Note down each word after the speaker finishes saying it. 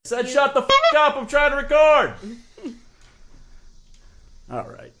Said shut the up. I'm trying to record. All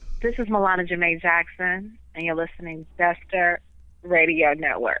right. This is Milana Jamae Jackson, and you're listening to Jester Radio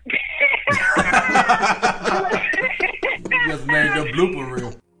Network. You just made the blooper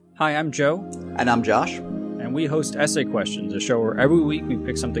reel. Hi, I'm Joe. And I'm Josh. And we host Essay Questions, a show where every week we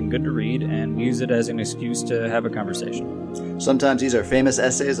pick something good to read and we use it as an excuse to have a conversation. Sometimes these are famous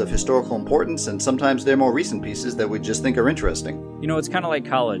essays of historical importance, and sometimes they're more recent pieces that we just think are interesting. You know, it's kind of like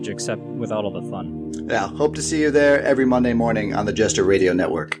college, except without all the fun. Yeah, hope to see you there every Monday morning on the Jester Radio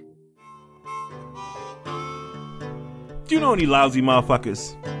Network. Do you know any lousy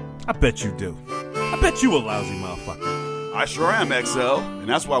motherfuckers? I bet you do. I bet you a lousy motherfucker. I sure am, XL, and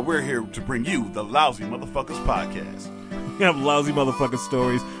that's why we're here to bring you the Lousy Motherfuckers Podcast. We have lousy motherfucker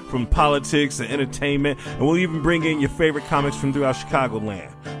stories from politics and entertainment, and we'll even bring in your favorite comics from throughout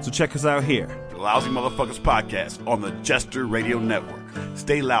Chicagoland. So check us out here. The Lousy Motherfuckers Podcast on the Jester Radio Network.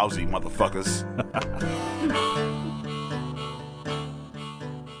 Stay lousy, motherfuckers.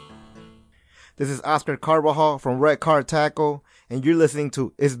 This is Oscar Carvajal from Red Car Tackle, and you're listening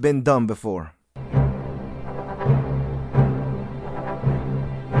to It's Been Done Before.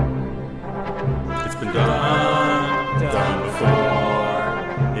 It's been done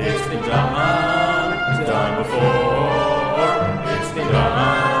before. It's been done before. It's been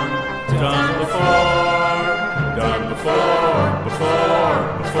done before.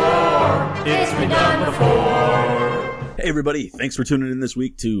 It's been done before. Hey everybody, thanks for tuning in this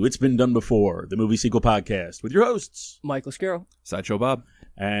week to It's Been Done Before, the movie sequel podcast with your hosts, Michael Scaro, Sideshow Bob.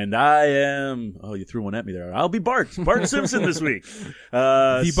 and I am, oh, you threw one at me there. I'll be Bart Simpson this week.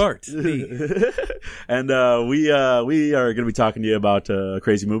 The Bart. And we are going to be talking to you about a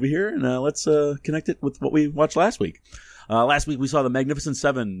crazy movie here, and let's connect it with what we watched last week. Last week we saw The Magnificent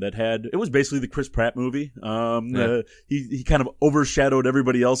Seven it was basically the Chris Pratt movie. He kind of overshadowed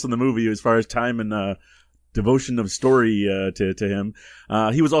everybody else in the movie as far as time and devotion of story to him.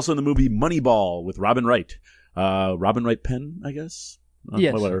 He was also in the movie Moneyball with Robin Wright. Robin Wright Penn, I guess?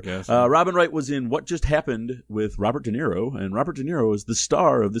 Yes. Whatever. Yes. Robin Wright was in What Just Happened with Robert De Niro, and Robert De Niro is the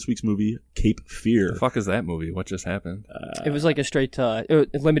star of this week's movie, Cape Fear. The fuck is that movie? What just happened? it was like a straight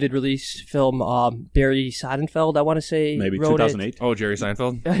limited release film. Barry Sonnenfeld, I want to say, Maybe wrote 2008. Oh, Jerry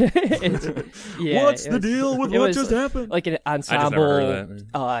Seinfeld? What's the deal with What Just Happened? Like an I just never heard ensemble,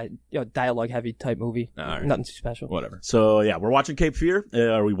 of that. dialogue heavy type movie. All right. Nothing too special. Whatever. So, yeah, we're watching Cape Fear.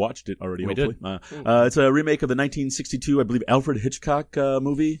 Or we watched it already, We hopefully. It's a remake of the 1962, I believe, Alfred Hitchcock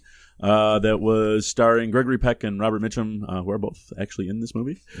movie. That was starring Gregory Peck and Robert Mitchum, who are both actually in this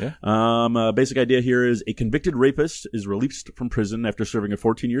movie. Yeah. Basic idea here is a convicted rapist is released from prison after serving a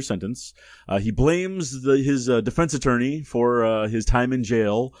 14-year sentence. He blames his defense attorney for his time in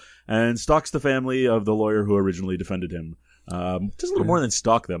jail and stalks the family of the lawyer who originally defended him. Just a little more than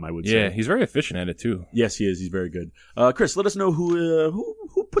stalk them, I would say. Yeah, he's very efficient at it, too. Yes, he is. He's very good. Chris, let us know who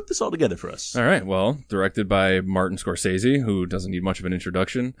put this all together for us. All right, well, directed by Martin Scorsese, who doesn't need much of an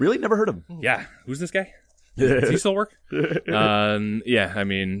introduction. Really? Never heard of him. Yeah, who's this guy? Does he still work? Yeah, I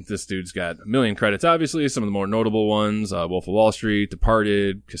mean, this dude's got a million credits, obviously. Some of the more notable ones, Wolf of Wall Street,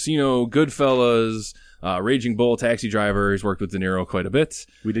 Departed, Casino, Goodfellas, Raging Bull, Taxi Driver. He's worked with De Niro quite a bit.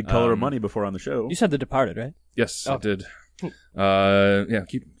 We did Color of Money before on the show. You said The Departed, right? Yes, Oh. I did. Yeah,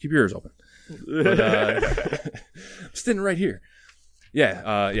 keep your ears open. But, I'm sitting right here.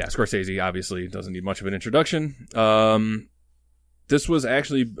 Yeah, Scorsese obviously doesn't need much of an introduction. This was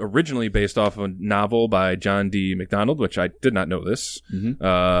actually originally based off of a novel by John D. MacDonald, which I did not know this.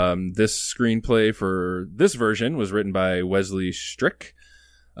 Mm-hmm. This screenplay for this version was written by Wesley Strick.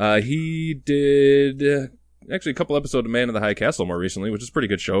 He did actually a couple episodes of Man in the High Castle more recently, which is a pretty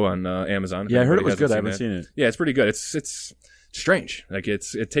good show on Amazon. Yeah, I heard it was Anybody good. I hasn't haven't seen it. Yeah, it's pretty good. It's strange. Like it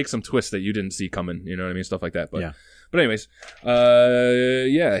takes some twists that you didn't see coming. You know what I mean? Stuff like that. But Yeah. But anyways,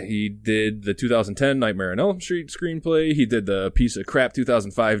 he did the 2010 Nightmare on Elm Street screenplay. He did the piece of crap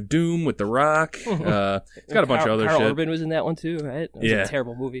 2005 Doom with The Rock. He's got a bunch of other Carl shit. Urban was in that one too, right? It was Yeah. a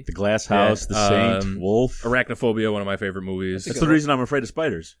terrible movie. The Glass House, The Saint, Wolf. Arachnophobia, one of my favorite movies. That's the reason I'm afraid of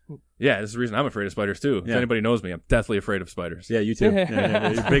spiders. Yeah, this is the reason I'm afraid of spiders too. If Yeah. anybody knows me, I'm deathly afraid of spiders. Yeah, you too. Yeah.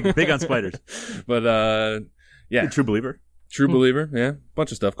 You're big on spiders. But yeah, You're a true believer. True believer. Yeah,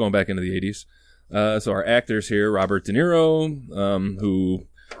 bunch of stuff going back into the 80s. So our actors here, Robert De Niro, who,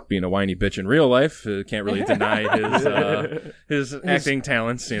 being a whiny bitch in real life, can't really deny his acting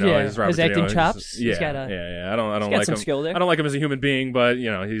talents. You know, Yeah, his Robert his De Niro. acting chops. Yeah, He's got I don't got like some him. skill there. I don't like him as a human being, but you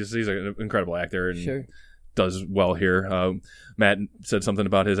know, he's an incredible actor. And Sure. does well here. Matt said something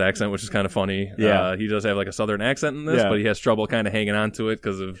about his accent, which is kind of funny. Yeah. He does have like a southern accent in this, Yeah. but he has trouble kind of hanging on to it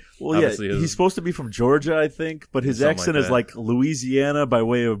because of obviously his... he's supposed to be from Georgia, I think, but his Something accent like is that. like Louisiana by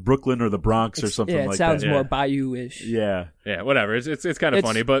way of Brooklyn or the Bronx or something Yeah, it like sounds that. more Bayou-ish. Yeah. Yeah, whatever. It's kind of It's-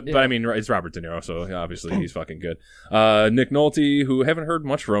 funny, but I mean, it's Robert De Niro, so obviously he's fucking good. Nick Nolte, who I haven't heard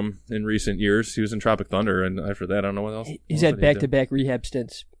much from in recent years, he was in Tropic Thunder, and after that, I don't know what else. He's what had else did he do? back-to-back rehab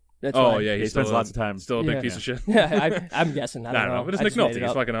stints. That's Oh why. yeah, He he's spends still, lots of time. Still a big Yeah. piece of shit. Yeah, I'm guessing. I I don't know. but it's I Nick just made Nolte. it He's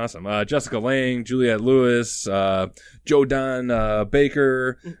up. fucking awesome. Jessica Lange, Juliette Lewis, Joe Don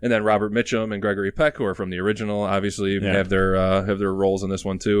Baker, and then Robert Mitchum and Gregory Peck, who are from the original. Obviously, Yeah. have their roles in this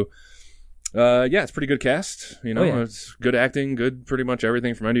one too. Yeah, it's a pretty good cast. You know, Oh, yeah. it's good acting, good pretty much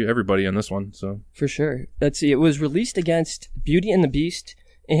everything from everybody in this one. So For sure. Let's see. It was released against Beauty and the Beast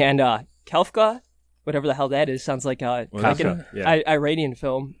and Kafka, whatever the hell that is. Sounds like like Kafka, an yeah. Iranian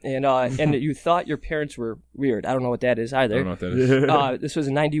film. And you thought your parents were weird. I don't know what that is I either. don't know what that is. This was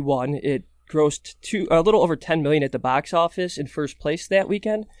in '91. It grossed a little over $10 million at the box office in first place that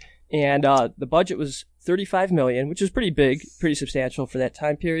weekend, and the budget was $35 million, which is pretty big, pretty substantial for that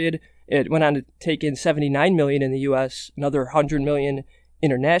time period. It went on to take in $79 million in the U.S., another $100 million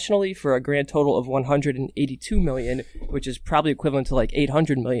internationally, for a grand total of $182 million, which is probably equivalent to like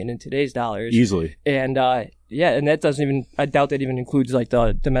 $800 million in today's dollars. Easily. And and that doesn't even, I doubt that even includes like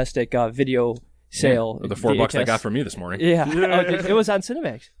the domestic video sale. Or the $4 I VHS. got from me this morning. Yeah, it was on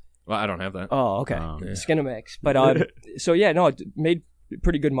Cinemax. Well, I don't have that. Oh, okay. Yeah. Skinemax. But so yeah, no, it made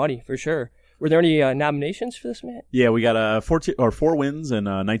pretty good money for sure. Were there any nominations for this, Matt? Yeah, we got 4 wins and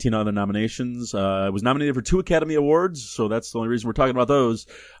 19 other nominations. It was nominated for 2 Academy Awards, so that's the only reason we're talking about those.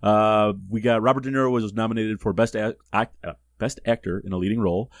 We got Robert De Niro was nominated for Best Actor in a Leading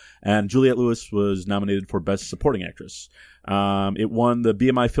Role, and Juliette Lewis was nominated for Best Supporting Actress. It won the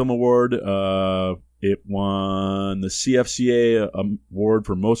BMI Film Award. It won the CFCA Award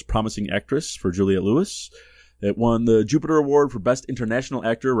for Most Promising Actress for Juliette Lewis. It won the Jupiter Award for Best International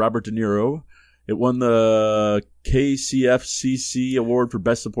Actor, Robert De Niro. It won the KCFCC Award for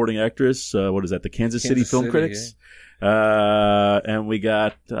Best Supporting Actress. What is that? The Kansas City Film Critics. And we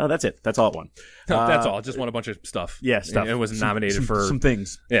got, that's it. That's all it won. That's all. It just won a bunch of stuff. Yeah, stuff. It was nominated some, for some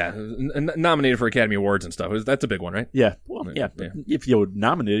things. Yeah, nominated for Academy Awards and stuff. That's a big one, right? Yeah. Well, yeah. Yeah. If you're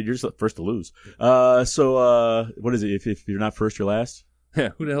nominated, you're the first to lose. So what is it? If you're not first, you're last?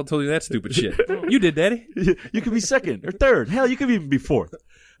 Yeah, who the hell told you that stupid shit? You did, Daddy. You could be second or third. Hell, you could even be fourth.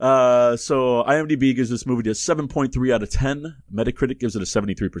 So IMDb gives this movie a 7.3 out of 10. Metacritic gives it a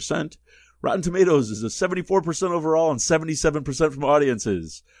 73%. Rotten Tomatoes is a 74% overall and 77% from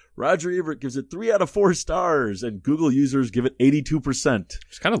audiences. Roger Ebert gives it 3 out of 4 stars, and Google users give it 82%.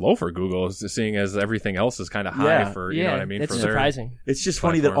 It's kind of low for Google, seeing as everything else is kind of high Yeah. for, you know what I mean? That's for their- surprising. It's just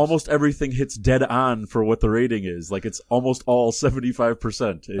funny that Platforms. almost everything hits dead on for what the rating is. Like, it's almost all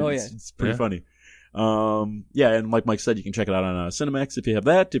 75%. Oh, yeah. It's pretty Yeah. funny. Yeah, and like Mike said, you can check it out on Cinemax if you have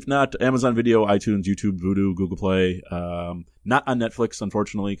that. If not, Amazon Video, iTunes, YouTube, Vudu, Google Play. Not on Netflix,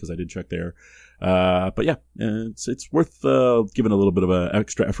 unfortunately, because I did check there. But yeah, it's worth giving a little bit of an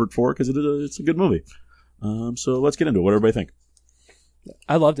extra effort for because it's a good movie. So let's get into it. What do everybody think?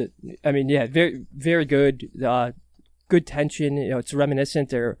 I loved it. I mean, yeah, very, very good. Good tension. You know, it's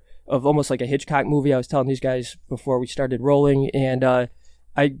reminiscent of almost like a Hitchcock movie. I was telling these guys before we started rolling, and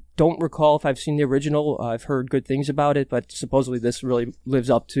I don't recall if I've seen the original. I've heard good things about it, but supposedly this really lives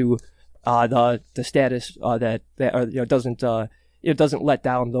up to the status that it doesn't let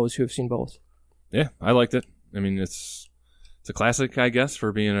down those who have seen both. Yeah, I liked it. I mean, it's a classic, I guess,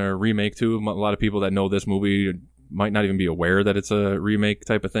 for being a remake too. A lot of people that know this movie might not even be aware that it's a remake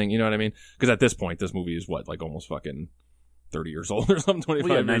type of thing. You know what I mean? Because at this point, this movie is like almost fucking 30 years old or something, 25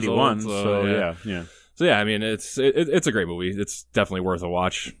 Well, yeah, years 91. old. So yeah. So yeah, I mean, it's a great movie. It's definitely worth a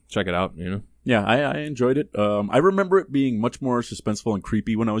watch. Check it out. You know. Yeah, I enjoyed it. I remember it being much more suspenseful and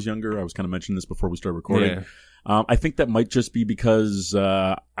creepy when I was younger. I was kind of mentioning this before we started recording. Yeah. I think that might just be because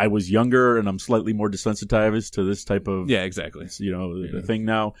I was younger and I'm slightly more desensitized to this type of Yeah, exactly. thing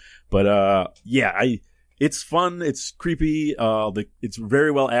now. But it's fun. It's creepy. It's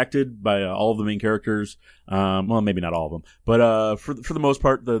very well acted by all of the main characters. Well, maybe not all of them, but for the most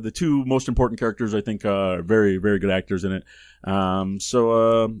part, the 2 most important characters I think are very, very good actors in it. Let's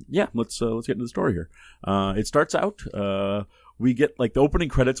get into the story here. It starts out. We get like the opening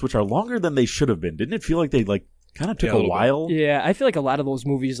credits, which are longer than they should have been. Didn't it feel like they kind of took Yeah, a a little while? Yeah, I feel like a lot of those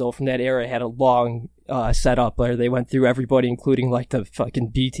movies though from that era had a long setup where they went through everybody, including like the fucking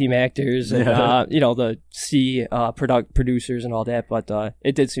B team actors and the C producers and all that. But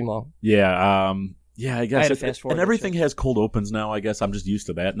it did seem long. Yeah. I guess. I had to fast forward And that everything has cold opens now. I guess I'm just used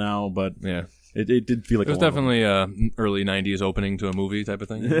to that now. But Yeah. It did feel like It was definitely early 90s opening to a movie type of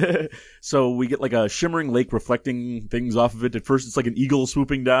thing. So we get like a shimmering lake reflecting things off of it. At first it's like an eagle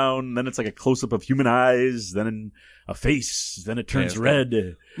swooping down, then it's like a close-up of human eyes, then a face, then it turns red.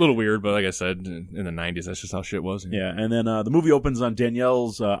 A little weird, but like I said, in the 90s, that's just how shit was. Yeah, and then the movie opens on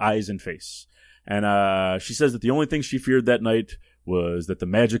Danielle's eyes and face. And she says that the only thing she feared that night was that the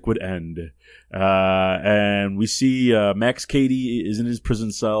magic would end. And we see Max Cady is in his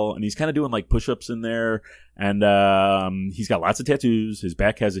prison cell, and he's kind of doing like push-ups in there. And he's got lots of tattoos. His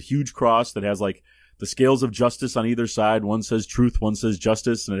back has a huge cross that has like the scales of justice on either side. One says truth, one says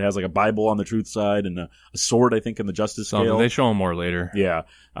justice, and it has like a Bible on the truth side and a sword, I think, in the justice scale. They show him more later. Yeah.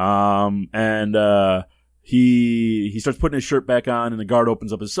 He starts putting his shirt back on, and the guard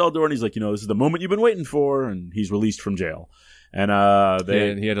opens up his cell door, and he's like, this is the moment you've been waiting for, and he's released from jail. And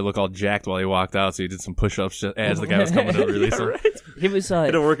he had to look all jacked while he walked out, so he did some push-ups as the guy was coming to release him. Right. He was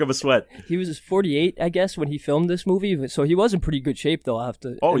hit a work of a sweat. He was 48, I guess, when he filmed this movie, so he was in pretty good shape, though. I have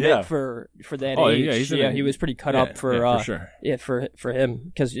to admit, for that age. Yeah, he was pretty cut up for sure. Yeah, for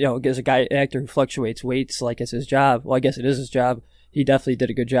him, because as a guy actor who fluctuates weights like it's his job. Well, I guess it is his job. He definitely did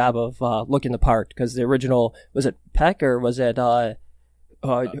a good job of looking the part, because the original, was it Peck or was it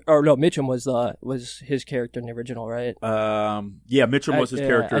or no, Mitchum was his character in the original, right? Yeah, Mitchum was his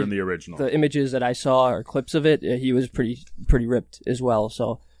character in the original. The images that I saw or clips of it, he was pretty ripped as well.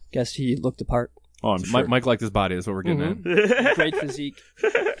 So I guess he looked the part. Oh, I'm sure. Mike liked his body. That's what we're getting at. Great physique.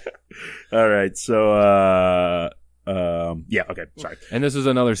 All right, so yeah, okay, sorry. And this is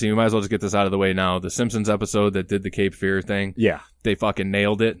another scene. We might as well just get this out of the way now. The Simpsons episode that did the Cape Fear thing. Yeah. They fucking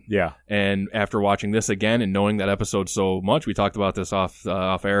nailed it. Yeah. And after watching this again and knowing that episode so much, we talked about this off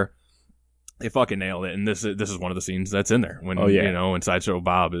air. They fucking nailed it. And this is one of the scenes that's in there. When, when Sideshow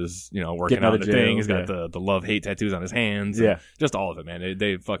Bob is, working on the thing. He's got the love-hate tattoos on his hands. Yeah. Just all of it, man.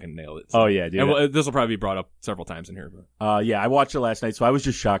 They fucking nailed it. So. Oh, yeah, dude. And this will probably be brought up several times in here. But. Yeah, I watched it last night, so I was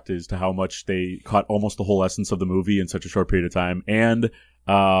just shocked as to how much they caught almost the whole essence of the movie in such a short period of time. And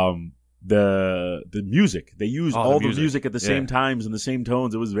the music. They used all the music at the same times and the same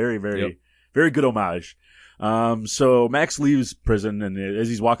tones. It was very, very, very good homage. So Max leaves prison, and as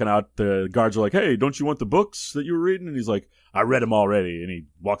he's walking out, the guards are like, "Hey, don't you want the books that you were reading?" And he's like, "I read them already," and he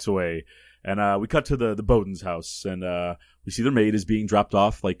walks away. And we cut to the Bowden's house, and we see their maid is being dropped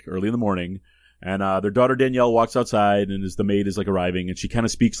off like early in the morning. And their daughter Danielle walks outside, and as the maid is like arriving, and she kind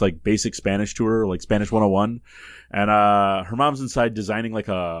of speaks like basic Spanish to her, like Spanish 101. And her mom's inside designing like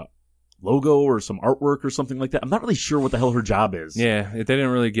a logo or some artwork or something like that. I'm not really sure what the hell her job is. Yeah, they didn't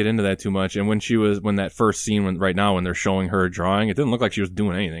really get into that too much. And when that first scene, when they're showing her drawing, it didn't look like she was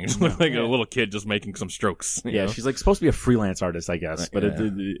doing anything. It just looked like a little kid just making some strokes. You know? She's like supposed to be a freelance artist, I guess, but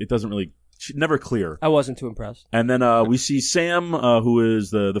it doesn't really. Never clear. I wasn't too impressed. And then we see Sam, who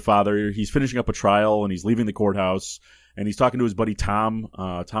is the father. He's finishing up a trial, and he's leaving the courthouse. And he's talking to his buddy Tom.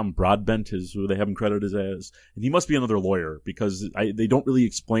 Tom Broadbent is who they have him credited as. And he must be another lawyer, because they don't really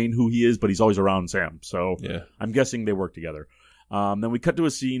explain who he is, but he's always around Sam. So I'm guessing they work together. Then we cut to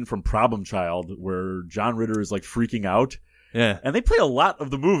a scene from Problem Child where John Ritter is like freaking out. Yeah. And they play a lot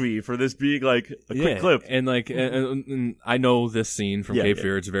of the movie for this being like a quick clip. And like, and I know this scene from Cape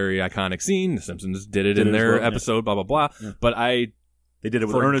Fear. It's a very iconic scene. The Simpsons did it in their episode, blah, blah, blah. Yeah. But they did it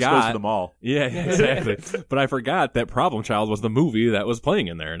with Ernest Goes to the Mall. Yeah, exactly. But I forgot that Problem Child was the movie that was playing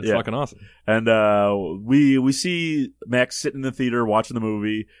in there, and it's fucking awesome. And we see Max sitting in the theater watching the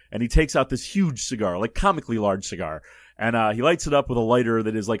movie, and he takes out this huge cigar, like comically large cigar, and he lights it up with a lighter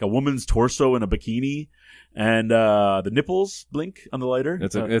that is like a woman's torso in a bikini, and the nipples blink on the lighter.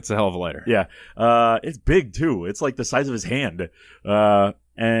 It's a hell of a lighter. Yeah, it's big too. It's like the size of his hand.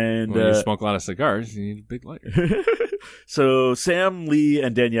 And when you smoke a lot of cigars, you need a big lighter. So Sam, Lee,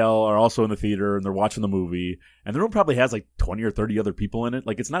 and Danielle are also in the theater, and they're watching the movie. And the room probably has like 20 or 30 other people in it.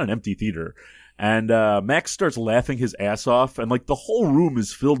 Like, it's not an empty theater. And Max starts laughing his ass off, and like the whole room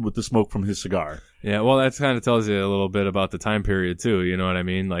is filled with the smoke from his cigar. Yeah, well, that kind of tells you a little bit about the time period too. You know what I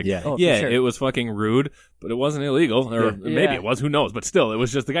mean? Like, sure. It was fucking rude, but it wasn't illegal, or maybe it was. Who knows? But still, it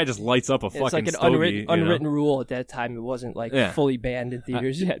was just the guy just lights up a fucking. It's like an stogie, unwritten rule at that time. It wasn't like fully banned in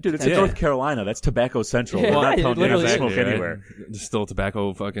theaters yet. Dude, it's in North Carolina. That's tobacco central. Yeah, We're not telling you not to literally. smoke anywhere. There's still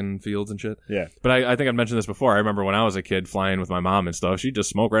tobacco fucking fields and shit. Yeah, but I think I mentioned this before. I remember when I was a kid flying with my mom and stuff. She'd just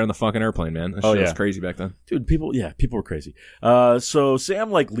smoke right on the fucking airplane, man. That shit was crazy back then. Dude, people were crazy. So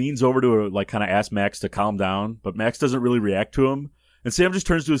Sam like leans over to like kind of ask Max to calm down, but Max doesn't really react to him. And Sam just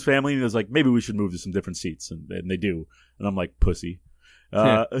turns to his family and is like, maybe we should move to some different seats. And they do. And I'm like, pussy.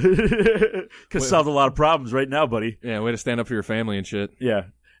 Could solve a lot of problems right now, buddy. Yeah, way to stand up for your family and shit. Yeah.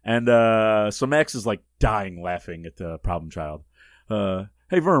 And so Max is like dying laughing at the Problem Child.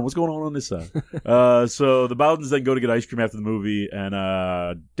 Hey, Vern, what's going on this side? So the Bowdens then go to get ice cream after the movie,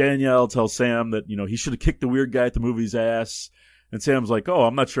 and Danielle tells Sam that, he should have kicked the weird guy at the movie's ass. And Sam's like, oh,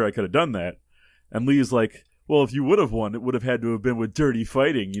 I'm not sure I could have done that. And Lee's like, well, if you would have won, it would have had to have been with dirty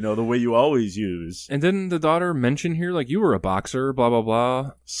fighting, the way you always use. And didn't the daughter mention here, like, you were a boxer, blah, blah,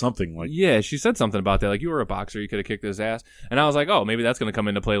 blah? Something like Yeah, she said something about that, like, you were a boxer, you could have kicked his ass. And I was like, oh, maybe that's going to come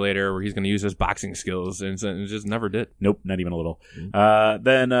into play later, where he's going to use his boxing skills, and it just never did. Nope, not even a little.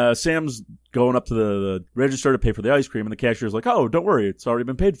 Then Sam's going up to the register to pay for the ice cream, and the cashier's like, oh, don't worry, it's already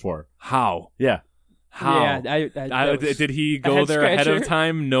been paid for. How? Yeah. How? Yeah, did he go there ahead of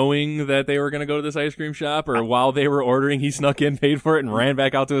time knowing that they were going to go to this ice cream shop, or while they were ordering, he snuck in, paid for it, and ran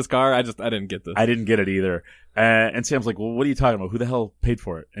back out to his car? I didn't get this. I didn't get it either. And Sam's like, well, what are you talking about? Who the hell paid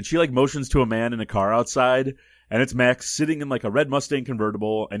for it? And she motions to a man in a car outside, and it's Max sitting in like a red Mustang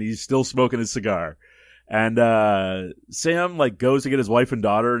convertible, and he's still smoking his cigar. And Sam goes to get his wife and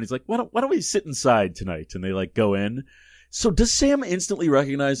daughter, and he's like, why don't we sit inside tonight? And they go in. So does Sam instantly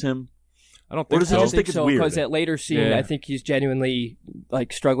recognize him? I don't think so. I don't think it's so, weird? because that later scene, I think he's genuinely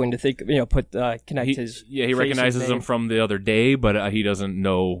struggling to think, connect his. Yeah, he recognizes him from the other day, but he doesn't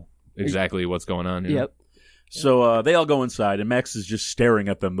know exactly what's going on. Yep. So they all go inside, and Max is just staring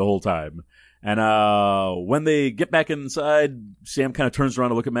at them the whole time. And when they get back inside, Sam kind of turns around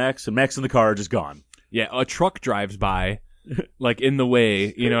to look at Max, and Max in the car are just gone. Yeah, a truck drives by, in the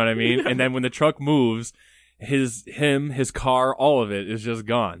way, you know what I mean? And then when the truck moves, his car, all of it is just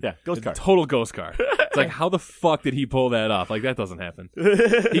gone. Yeah, ghost car. Total ghost car. It's like, how the fuck did he pull that off? That doesn't happen.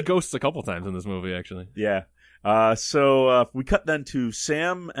 He ghosts a couple times in this movie, actually. Yeah. So we cut then to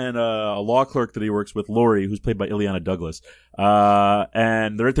Sam and a law clerk that he works with, Lori, who's played by Ileana Douglas.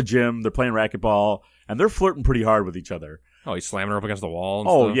 And they're at the gym, they're playing racquetball, and they're flirting pretty hard with each other. Oh, he's slamming her up against the wall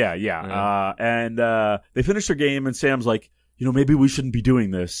and stuff? Yeah. And they finish their game, and Sam's like, maybe we shouldn't be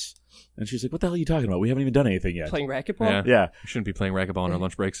doing this. And she's like, what the hell are you talking about? We haven't even done anything yet. Playing racquetball? Yeah. We shouldn't be playing racquetball on our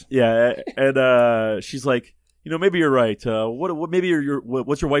lunch breaks. Yeah. And she's like, maybe you're right. Maybe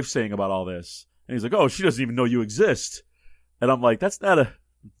what's your wife saying about all this? And he's like, oh, she doesn't even know you exist. And I'm like, that's not a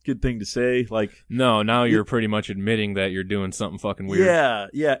good thing to say. No, now you're pretty much admitting that you're doing something fucking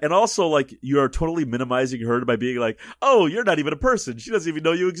weird. Yeah. And also, you are totally minimizing her by being like, oh, you're not even a person. She doesn't even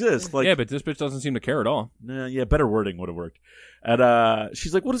know you exist. Yeah, but this bitch doesn't seem to care at all. Yeah, better wording would have worked. And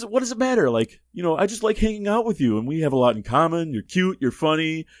she's like, what does it matter? I just like hanging out with you, and we have a lot in common. You're cute, you're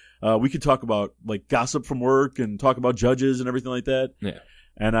funny. We could talk about gossip from work and talk about judges and everything like that. Yeah.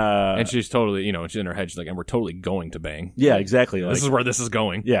 And she's totally, she's in her head. She's like, and we're totally going to bang. Yeah, exactly. This is where this is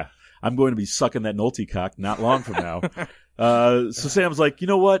going. Yeah. I'm going to be sucking that Nolte cock not long from now. So Sam's like, you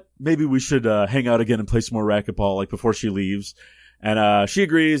know what? Maybe we should hang out again and play some more racquetball before she leaves. And she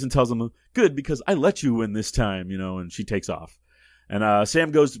agrees and tells him, good, because I let you win this time, and she takes off. And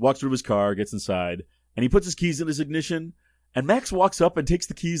Sam walks through his car, gets inside, and he puts his keys in his ignition. And Max walks up and takes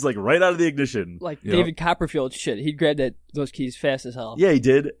the keys right out of the ignition. David Copperfield shit. He'd grab those keys fast as hell. Yeah, he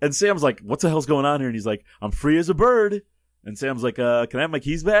did. And Sam's like, what the hell's going on here? And he's like, I'm free as a bird. And Sam's like, can I have my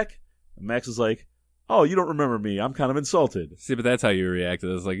keys back? And Max is like, oh, you don't remember me. I'm kind of insulted. See, but that's how you react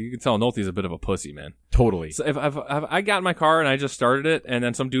to this. You can tell Nolte's a bit of a pussy, man. Totally. So if I got in my car and I just started it, and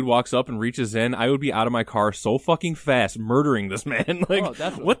then some dude walks up and reaches in, I would be out of my car so fucking fast, murdering this man.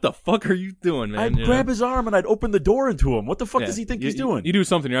 What the fuck are you doing, man? I'd grab his arm and I'd open the door into him. What the fuck does he think he's doing? You do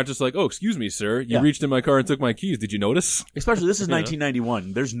something, you're not just like, oh, excuse me, sir. You reached in my car and took my keys. Did you notice? Especially, this is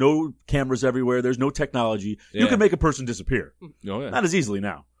 1991. There's no cameras everywhere. There's no technology. You can make a person disappear. Oh, yeah. Not as easily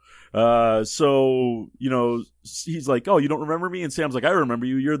now. So, he's like, oh, you don't remember me? And Sam's like, I remember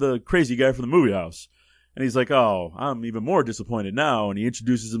you. You're the crazy guy from the movie house. And he's like, oh, I'm even more disappointed now. And he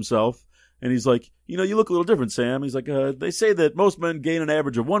introduces himself. And he's like, you look a little different, Sam. He's like, they say that most men gain an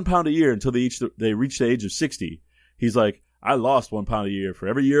average of 1 pound a year until they reach the age of 60. He's like, I lost 1 pound a year for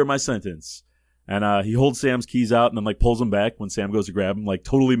every year of my sentence. And he holds Sam's keys out and then pulls them back when Sam goes to grab him,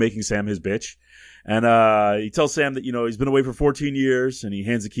 totally making Sam his bitch. And he tells Sam that, he's been away for 14 years, and he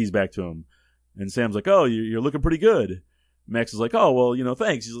hands the keys back to him. And Sam's like, oh, you're looking pretty good. Max is like, oh, well,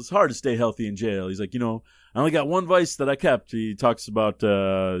 thanks. It's hard to stay healthy in jail. He's like, I only got one vice that I kept. He talks about,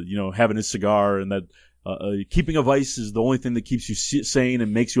 having his cigar, and that keeping a vice is the only thing that keeps you sane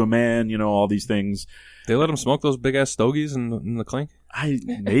and makes you a man, all these things. They let him smoke those big ass stogies in the clink?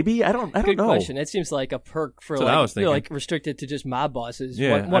 Maybe I don't Good know. question. That seems like a perk for restricted to just mob bosses.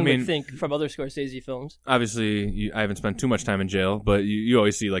 Yeah, one would think from other Scorsese films. Obviously, I haven't spent too much time in jail, but you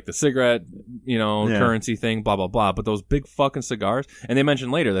always see the cigarette currency thing, blah, blah, blah. But those big fucking cigars. And they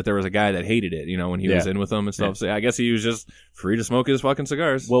mentioned later that there was a guy that hated it, when he was in with them and stuff. So I guess he was just free to smoke his fucking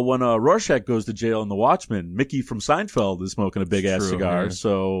cigars. Well, when Rorschach goes to jail in The Watchmen, Mickey from Seinfeld is smoking a big-ass cigar. Yeah.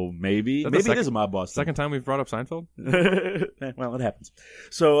 So maybe it is a mob boss. Second time we've brought up Seinfeld? Well, it happens.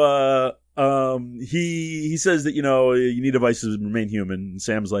 So he says that, you need a vice to remain human. And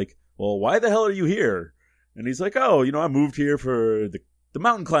Sam's like, well, why the hell are you here? And he's like, oh, I moved here for the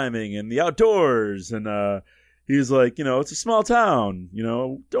mountain climbing and the outdoors. And he's like, it's a small town.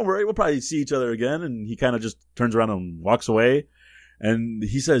 Don't worry, we'll probably see each other again. And he kind of just turns around and walks away. And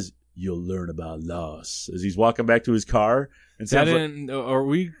he says, you'll learn about loss, as he's walking back to his car. And Sam's are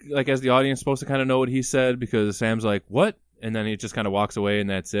we, as the audience, supposed to kind of know what he said? Because Sam's like, what? And then he just kind of walks away, and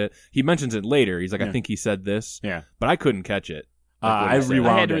that's it. He mentions it later. He's like, I think he said this. Yeah. But I couldn't catch it. I had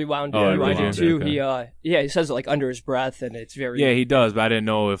to rewound it too. Okay. He says it under his breath, and it's very. Yeah, he does, but I didn't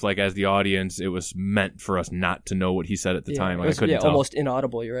know if as the audience, it was meant for us not to know what he said at the time. I couldn't tell. Almost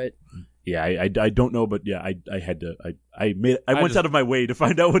inaudible. You're right. Yeah, I don't know, but yeah, I had to. I went out of my way to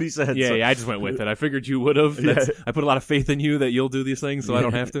find out what he said. Yeah, I just went with it. I figured you would have. I put a lot of faith in you that you'll do these things, so I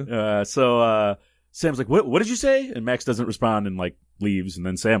don't have to. So Sam's like, what did you say? And Max doesn't respond and leaves, and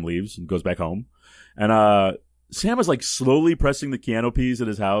then Sam leaves and goes back home, and Sam is slowly pressing the Keanu peas at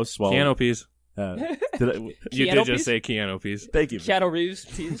his house. Keanu peas. You did just peas? say Keanu peas. Thank you. Keanu Reeves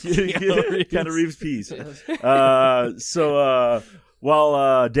peas. Keanu Reeves peas. So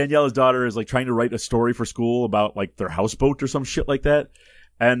while Daniela's daughter is trying to write a story for school about their houseboat or some shit like that,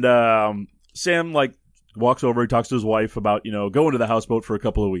 and Sam walks over, he talks to his wife about going to the houseboat for a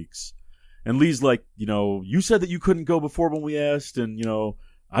couple of weeks, and Lee's like, you said that you couldn't go before when we asked, and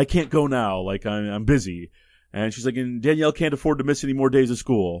I can't go now, I'm busy. And she's like, and Danielle can't afford to miss any more days of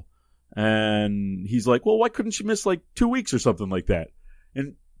school. And he's like, well, why couldn't she miss 2 weeks or something like that?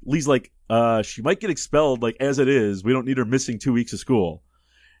 And Lee's like, she might get expelled as it is. We don't need her missing 2 weeks of school.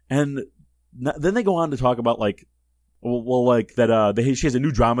 And then they go on to talk about that she has a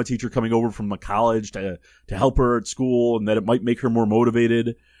new drama teacher coming over from a college to help her at school, and that it might make her more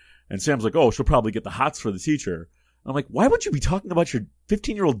motivated. And Sam's like, oh, she'll probably get the hots for the teacher. I'm like, why would you be talking about your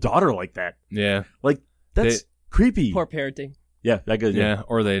 15-year-old daughter like that? Yeah. That's creepy. Poor parenting. Yeah, that good. Yeah,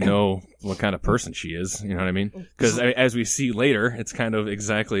 or they know what kind of person she is. You know what I mean? Because as we see later, it's kind of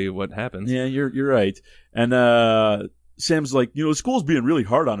exactly what happens. Yeah, you're right. And Sam's like, school's being really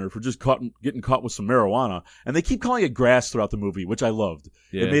hard on her for just getting caught with some marijuana. And they keep calling it grass throughout the movie, which I loved.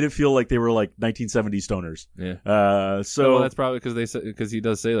 Yeah. It made it feel like they were 1970s stoners. Yeah. So that's probably because he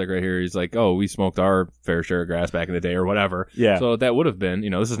does say right here, he's like, oh, we smoked our fair share of grass back in the day or whatever. Yeah. So that would have been,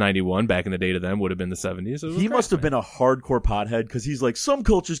 this is 91. Back in the day to them would have been the 70s. So he must have been a hardcore pothead because he's like, some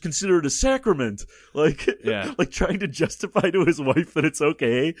cultures consider it a sacrament. Trying to justify to his wife that it's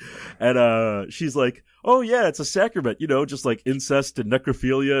okay. And she's like, oh yeah, it's a sacrament, just incest and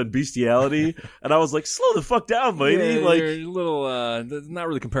necrophilia and bestiality. And I was like, slow the fuck down, lady. Yeah, you're a little, not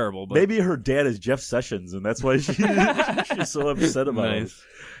really comparable. But maybe her dad is Jeff Sessions, and that's why she's so upset about it.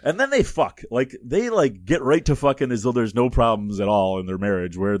 And then they fuck. They get right to fucking as though there's no problems at all in their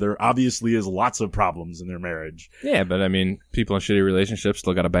marriage, where there obviously is lots of problems in their marriage. Yeah, but I mean, people in shitty relationships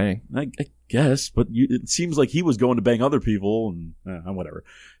still got to bang. I guess, but it seems like he was going to bang other people, and whatever.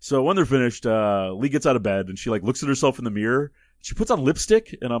 So when they're finished, Lee gets out of bed, and she looks at herself in the mirror. She puts on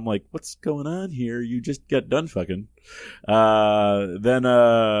lipstick, and I'm like, what's going on here? You just got done fucking.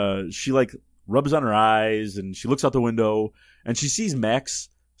 Then she rubs on her eyes, and she looks out the window, and she sees Max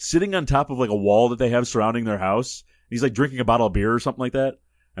sitting on top of a wall that they have surrounding their house. He's drinking a bottle of beer or something like that.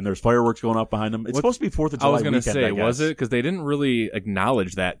 And there's fireworks going off behind them. It's supposed to be 4th of July weekend, I was going to say, was it? Because they didn't really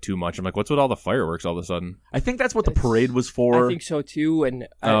acknowledge that too much. I'm like, what's with all the fireworks all of a sudden? I think that's what the parade was for. I think so too. And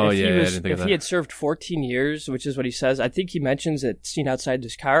if he had served 14 years, which is what he says, I think he mentions that scene outside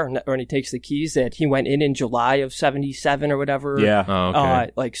his car, when he takes the keys, that he went in July of 77 or whatever. Yeah. Oh,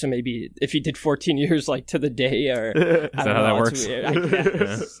 okay. So maybe if he did 14 years to the day, or is that how that works?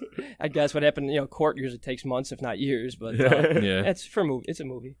 I guess what happened, court usually takes months, if not years, but it's for movie. It's a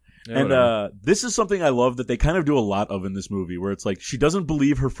movie. Yeah, and this is something I love that they kind of do a lot of in this movie, where it's she doesn't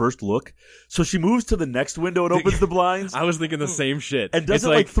believe her first look, so she moves to the next window and opens the blinds. I was thinking the same shit. And does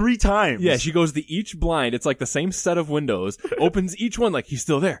it 3 times. Yeah, she goes to each blind. It's the same set of windows, opens each one he's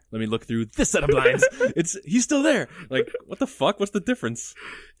still there. Let me look through this set of blinds. He's still there. What the fuck? What's the difference?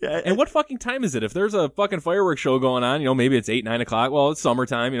 Yeah, and what fucking time is it? If there's a fucking fireworks show going on, maybe it's 8, 9 o'clock. Well, it's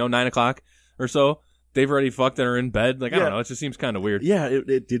summertime, 9 o'clock or so. They've already fucked and are in bed. I don't know. It just seems kind of weird. Yeah,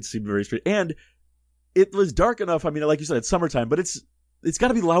 it did seem very strange. And it was dark enough. I mean, like you said, it's summertime, but it's it's got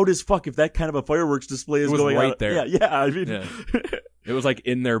to be loud as fuck if that kind of a fireworks display is was going right on. there. Yeah. I mean, Yeah. It was like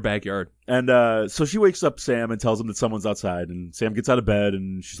in their backyard. and so she wakes up Sam and tells him that someone's outside. And Sam gets out of bed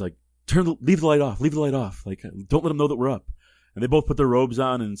and she's like, leave the light off. Leave the light off. Like, don't let them know that we're up. And they both put their robes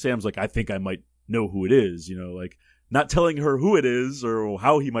on. And Sam's like, I think I might know who it is. You know, like not telling her who it is or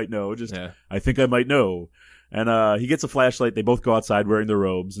how he might know. Just, I think I might know. And he gets a flashlight. They both go outside wearing their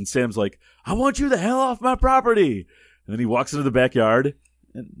robes. And Sam's like, I want you the hell off my property. And then he walks into the backyard.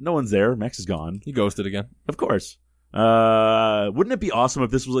 And no one's there. Max is gone. He ghosted again. Of course. Wouldn't it be awesome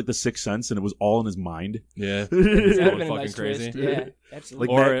if this was like The Sixth Sense and it was all in his mind? Yeah. That would've Going been a fucking nice crazy. twist. Yeah,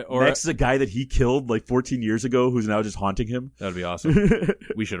 absolutely. Like Or- Max is a guy that he killed like 14 years ago who's now just haunting him. That would be awesome.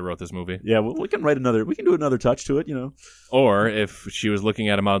 We should have wrote this movie. Yeah, well, we can do another touch to it, you know. Or if she was looking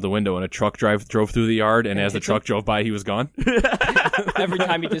at him out the window and a truck drove through the yard, and as the truck drove by, he was gone. Every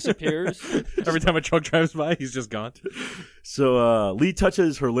time he disappears. Every time a truck drives by, he's just gone. So Lee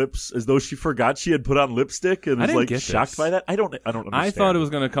touches her lips as though she forgot she had put on lipstick and I was didn't like get shocked this. by that. I don't understand. I thought it was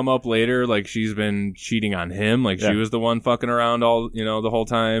going to come up later, like she's been cheating on him, like she was the one fucking around all, the whole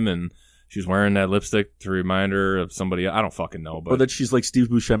time, and she's wearing that lipstick to remind her of somebody. I don't fucking know, but or that she's like Steve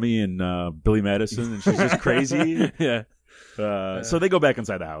Buscemi and Billy Madison, and she's just crazy. Yeah. So they go back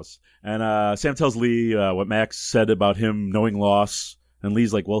inside the house, and Sam tells Lee what Max said about him knowing loss, and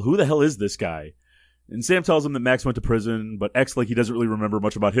Lee's like, well, who the hell is this guy? And Sam tells him that Max went to prison, but acts like he doesn't really remember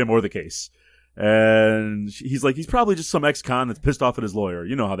much about him or the case. And he's like, he's probably just some ex-con that's pissed off at his lawyer.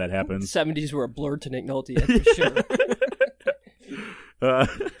 You know how that The happens. 70s were a blur to Nick Nolte, that's for sure.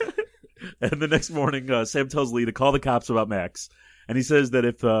 And the next morning, Sam tells Lee to call the cops about Max. And he says that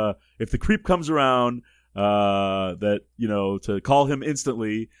if the creep comes around, that, to call him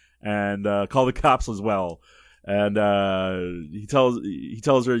instantly and call the cops as well. And he tells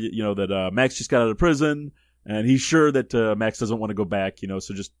her, that Max just got out of prison, and he's sure that Max doesn't want to go back,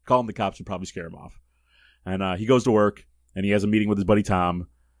 so just calling the cops would probably scare him off. And he goes to work, and he has a meeting with his buddy Tom.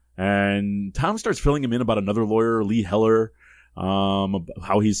 And Tom starts filling him in about another lawyer, Lee Heller,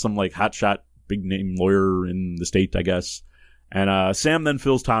 how he's some like hotshot big name lawyer in the state, I guess. And Sam then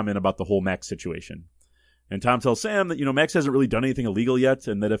fills Tom in about the whole Max situation. And Tom tells Sam that, Max hasn't really done anything illegal yet,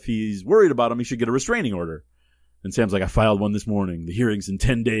 and that if he's worried about him, he should get a restraining order. And Sam's like, I filed one this morning. The hearing's in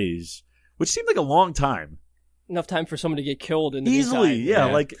 10 days, which seemed like a long time. Enough time for someone to get killed in the Easily, meantime. yeah.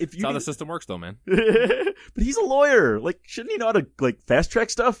 Like if That's how the system works, though, man. But he's a lawyer. Like, shouldn't he know how to like fast track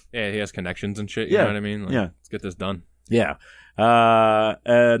stuff? Yeah, he has connections and shit. You Yeah. know what I mean? Like, Yeah. Let's get this done. Yeah.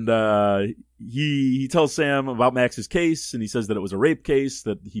 He tells Sam about Max's case, and he says that it was a rape case,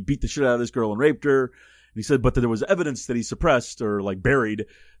 that he beat the shit out of this girl and raped her. And he said, but that there was evidence that he suppressed or like buried,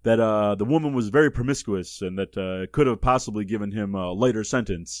 that the woman was very promiscuous and that could have possibly given him a lighter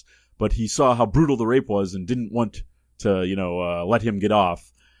sentence. But he saw how brutal the rape was and didn't want to, let him get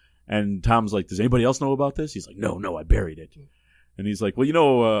off. And Tom's like, does anybody else know about this? He's like, no, I buried it. And he's like,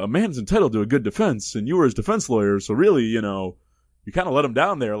 well, a man's entitled to a good defense, and you were his defense lawyer, so really, you kind of let him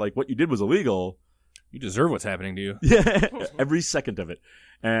down there. Like, what you did was illegal. You deserve what's happening to you. Yeah, every second of it.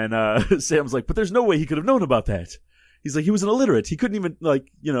 And Sam's like, but there's no way he could have known about that. He's like, he was an illiterate. He couldn't even,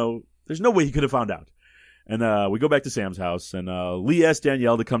 there's no way he could have found out. And we go back to Sam's house, and Lee asked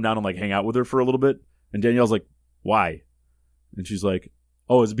Danielle to come down and, hang out with her for a little bit. And Danielle's like, why? And she's like,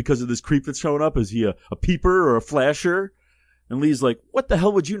 oh, is it because of this creep that's showing up? Is he a peeper or a flasher? And Lee's like, what the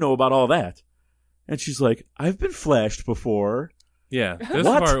hell would you know about all that? And she's like, I've been flashed before. Yeah, this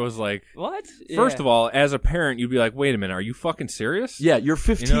What? part was like, What? first of all, as a parent, you'd be like, wait a minute, are you fucking serious? Yeah, you're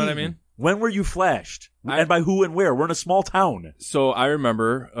 15. You know what I mean? When were you flashed? And by who and where? We're in a small town. So I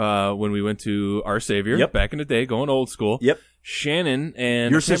remember when we went to Our Savior Yep. back in the day, going old school. Yep. Shannon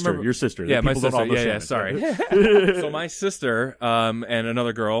and Your I can't sister. remember- Your sister. Yeah, my People don't sister. all know Yeah, Shannon. sorry. So my sister and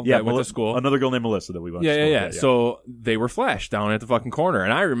another girl that went to school. Another girl named Melissa that we went to school Yeah. with. So they were flashed down at the fucking corner.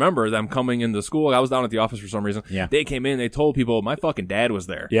 And I remember them coming into school. I was down at the office for some reason. Yeah. They came in, they told people my fucking dad was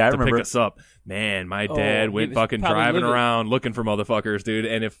there Yeah, I to remember. pick us up. Man, my Oh, dad he went was fucking probably driving livid. around looking for motherfuckers, dude.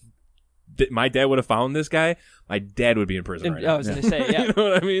 And if my dad would have found this guy, my dad would be in prison right I now. was going to say, yeah. You know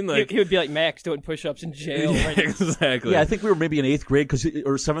what I mean? He would be like Max doing push-ups in jail. Yeah, Right? exactly. Yeah, I think we were maybe in 8th grade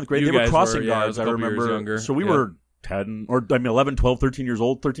or 7th grade. You They were guys crossing were, yeah, I guards, was a I couple years remember. younger. So we Yeah. were 10 or 11, 12, 13 years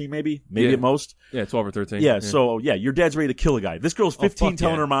old, 13 maybe Yeah. at most. Yeah, 12 or 13. Yeah, so your dad's ready to kill a guy. This girl's 15 fuck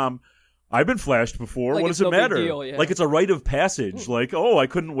telling yeah. her mom, I've been flashed before. Like what it's does it no big matter? deal, yeah. Like it's a rite of passage. Like, oh, I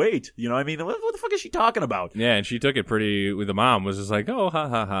couldn't wait. You know what I mean? What the fuck is she talking about? Yeah, and she took it pretty. The mom was just like, "Oh, ha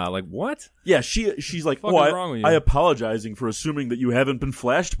ha ha!" Like, what? Yeah, she's like, Fucking oh, wrong with you? I apologizing for assuming that you haven't been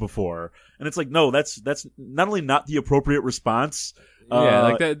flashed before. And it's like, no, that's not only not the appropriate response, Yeah,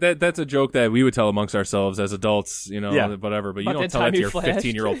 like that's a joke that we would tell amongst ourselves as adults, whatever. But you don't tell that to your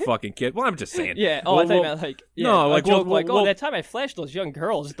 15-year-old fucking kid. Well, I'm just saying. Yeah. Oh, I thought you meant like a joke that time I flashed those young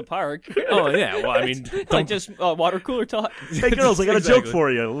girls at the park. Oh yeah. Well, I mean, like just water cooler talk. Hey girls, I got a joke for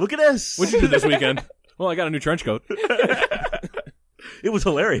you. Look at this. What'd you do this weekend? Well, I got a new trench coat. It was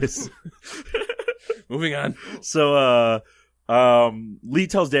hilarious. Moving on. So, Lee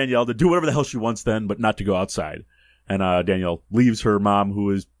tells Danielle to do whatever the hell she wants then, but not to go outside. And Danielle leaves her mom,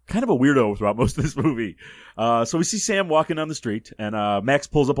 who is kind of a weirdo throughout most of this movie. So we see Sam walking down the street, and Max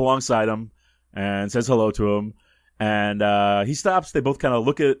pulls up alongside him and says hello to him. And he stops. They both kind of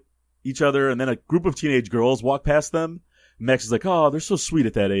look at each other, and then a group of teenage girls walk past them. Max is like, oh, they're so sweet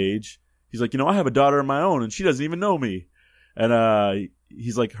at that age. He's like, I have a daughter of my own, and she doesn't even know me. And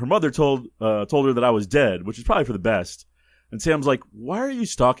he's like, her mother told her that I was dead, which is probably for the best. And Sam's like, why are you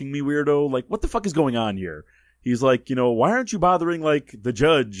stalking me, weirdo? Like, what the fuck is going on here? He's like, why aren't you bothering, like, the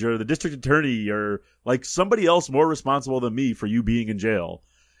judge or the district attorney or, like, somebody else more responsible than me for you being in jail?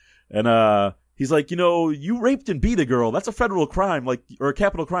 And he's like, you raped and beat a girl. That's a federal crime, like, or a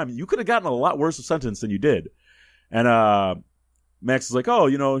capital crime. You could have gotten a lot worse sentence than you did. And Max is like, oh,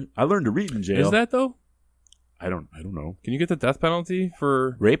 I learned to read in jail. Is that, though? I don't know. Can you get the death penalty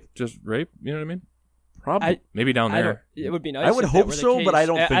for rape? Just rape? You know what I mean? Probably. Maybe down there. It would be nice. I would hope so, but I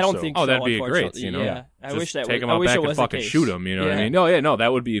don't think so. I don't think so. Oh, that'd be great. Yeah. I wish that take him I out wish back it was and fucking the case. shoot him. You know what I mean? No,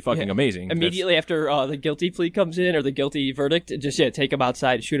 that would be fucking amazing. Immediately after the guilty plea comes in or the guilty verdict, just take him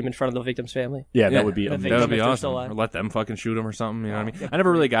outside, shoot him in front of the victim's family. Yeah, that would be amazing. That would be awesome. Or let them fucking shoot him or something. You know what I mean? I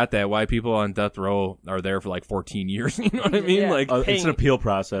never really got that. Why people on death row are there for like 14 years? You know what I mean? Yeah. Like it's an appeal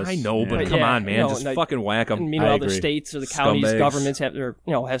process. I know, but come on, man, just fucking whack them. And meanwhile, the states or the counties, governments have their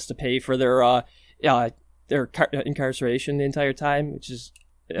has to pay for their incarceration the entire time, which is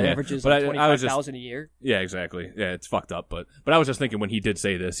averages like $25,000 a year. Yeah, exactly. Yeah, it's fucked up. But I was just thinking when he did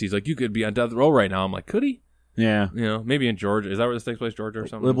say this, he's like, you could be on death row right now. I'm like, could he? Yeah. Maybe in Georgia. Is that where this takes place, Georgia or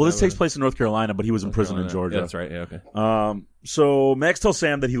something? Well, this takes place in North Carolina, but he was in prison in Georgia. Yeah, that's right. Yeah, okay. So Max tells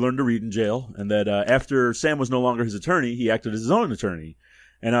Sam that he learned to read in jail, and that after Sam was no longer his attorney, he acted as his own attorney.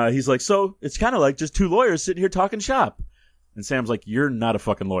 And he's like, so it's kind of like just two lawyers sitting here talking shop. And Sam's like, you're not a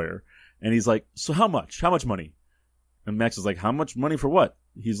fucking lawyer. And he's like, so how much? How much money? And Max is like, how much money for what?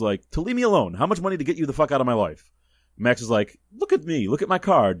 He's like, to leave me alone. How much money to get you the fuck out of my life? Max is like, look at me. Look at my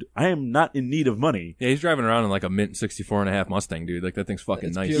card. I am not in need of money. Yeah, he's driving around in like a mint 64.5 Mustang, dude. Like that thing's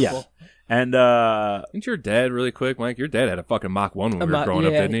fucking nice. Beautiful. Yeah. And isn't your dad really quick, Mike? Your dad had a fucking Mach 1 when we were growing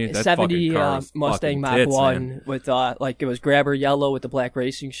up, didn't he? That 70 fucking car was Mustang Mach tits, 1 man. with it was grabber yellow with the black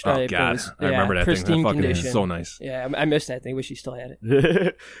racing stripe. Oh god, It was, I remember that thing. pristine That fucking condition. is so nice. Yeah, I missed that thing. Wish he still had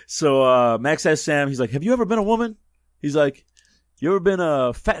it. So Max asks Sam, he's like, have you ever been a woman? He's like, you ever been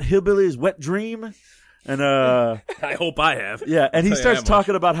a fat hillbilly's wet dream? And I hope I have. Yeah, and he I'll tell you starts that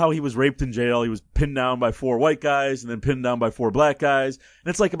talking about how he was raped in jail. He was pinned down by 4 white guys and then pinned down by 4 black guys.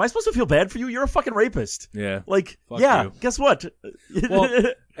 And it's like, am I supposed to feel bad for you? You're a fucking rapist. Yeah. Like, Fuck yeah, you. guess what? Well,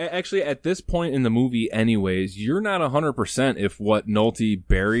 actually, at this point in the movie, anyways, you're not 100% if what Nolte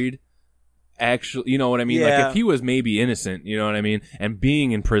buried actually, you know what I mean? Yeah. Like, if he was maybe innocent, you know what I mean? And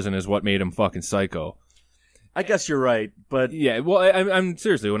being in prison is what made him fucking psycho. I guess you're right, but Yeah, well, I'm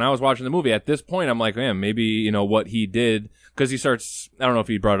seriously, when I was watching the movie, at this point, I'm like, man, maybe, what he did, because he starts, I don't know if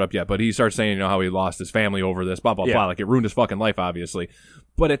he brought it up yet, but he starts saying, how he lost his family over this, blah, blah, Yeah. blah, like it ruined his fucking life, obviously.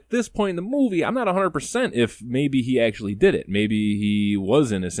 But at this point in the movie, I'm not 100% if maybe he actually did it. Maybe he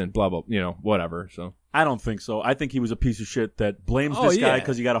was innocent, blah, blah, whatever, so. I don't think so. I think he was a piece of shit that blames Oh, this guy yeah.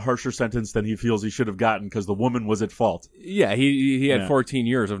 because he got a harsher sentence than he feels he should have gotten because the woman was at fault. Yeah, he had Yeah. 14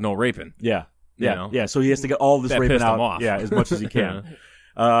 years of no raping. Yeah. You Yeah. know? Yeah. So he has to get all this That raping pissed him out. off. Yeah, as much as he can.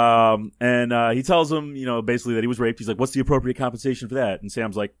 And he tells him, basically that he was raped. He's like, what's the appropriate compensation for that? And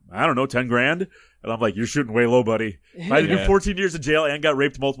Sam's like, I don't know, 10 grand. And I'm like, you're shooting way low, buddy. If I had to do Yeah. 14 years in jail and got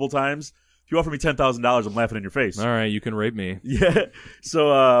raped multiple times, if you offer me $10,000, I'm laughing in your face. All right, you can rape me. Yeah.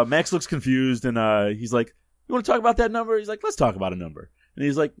 So Max looks confused and he's like, you want to talk about that number? He's like, let's talk about a number. And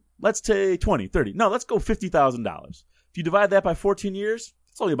he's like, let's take 20, 30. No, let's go $50,000. If you divide that by 14 years,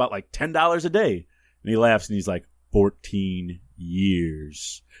 it's only about like $10 a day. And he laughs and he's like, 14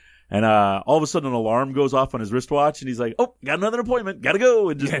 years. And all of a sudden an alarm goes off on his wristwatch and he's like, oh, got another appointment. Gotta go.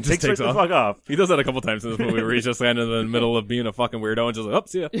 And just, takes right the fuck off. He does that a couple times in this movie where he's just kind of in the middle of being a fucking weirdo and just like, oh,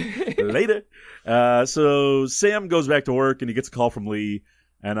 see ya. Later. So Sam goes back to work and he gets a call from Lee.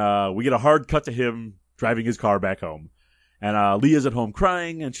 And we get a hard cut to him driving his car back home. And Lee is at home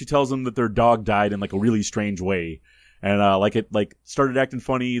crying and she tells him that their dog died in like a really strange way. And it started acting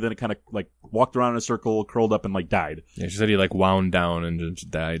funny, then it kind of like walked around in a circle, curled up, and like died. Yeah, she said he like wound down and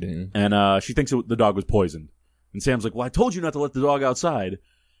just died. Yeah. And she thinks the dog was poisoned. And Sam's like, well, I told you not to let the dog outside.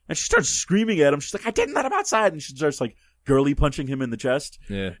 And she starts screaming at him. She's like, I didn't let him outside. And she starts like girly punching him in the chest.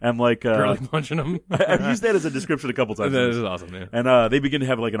 Yeah. And like girly punching him. I've used that as a description a couple times. That is awesome, yeah. And they begin to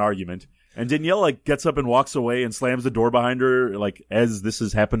have like an argument. And Danielle like gets up and walks away and slams the door behind her, like as this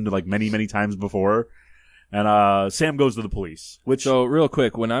has happened like many, many times before. And Sam goes to the police. So real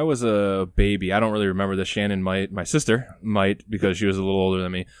quick, when I was a baby, I don't really remember this. Shannon might, my sister might, because she was a little older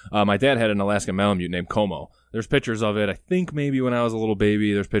than me. My dad had an Alaskan Malamute named Como. There's pictures of it. I think maybe when I was a little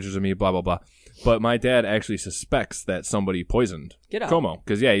baby, there's pictures of me, blah, blah, blah. But my dad actually suspects that somebody poisoned Como.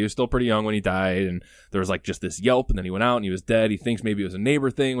 Because, yeah, he was still pretty young when he died, and there was like just this yelp, and then he went out and he was dead. He thinks maybe it was a neighbor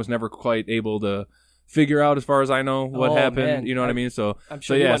thing, was never quite able to figure out, as far as I know, what happened. Man. You know what I mean? So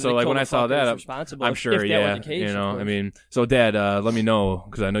sure yeah, so like when I saw that, I'm sure, if that were the case, you know, I mean, so Dad, let me know,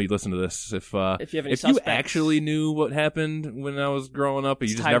 because I know you listen to this. If you have any if you actually knew what happened when I was growing up, but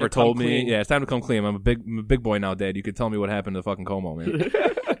you just never told me, clean. yeah, it's time to come clean. I'm a big boy now, Dad. You could tell me what happened to fucking Como, man.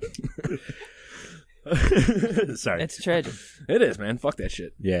 Sorry. It's tragic. It is, man. Fuck that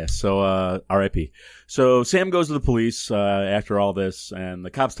shit. Yeah, so R.I.P. So Sam goes to the police after all this, and the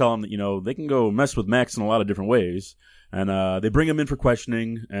cops tell him that, you know, they can go mess with Max in a lot of different ways. And they bring him in for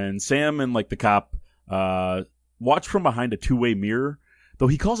questioning, and Sam and, like, the cop watch from behind a two-way mirror, though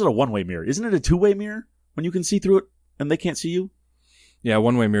he calls it a one-way mirror. Isn't it a two-way mirror when you can see through it and they can't see you? Yeah,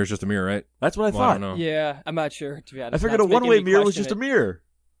 one-way mirror is just a mirror, right? That's what I thought. I don't know. Yeah, I'm not sure, to be honest. I figured a one-way mirror was just a mirror.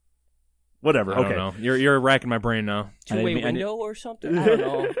 Whatever. I don't know. You're racking my brain now. Two-way window or something? I don't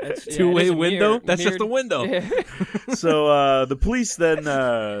know. Two-way window? Mirror. That's just a window. Yeah. So the police then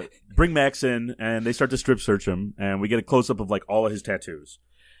bring Max in, and they start to strip search him, and we get a close-up of like all of his tattoos.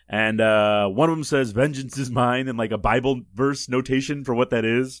 And one of them says, "Vengeance is mine," in like a Bible verse notation for what that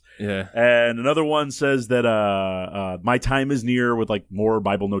is. Yeah. And another one says that "my time is near," with like more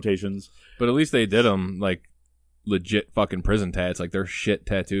Bible notations. But at least they did them like legit fucking prison tats, like they're shit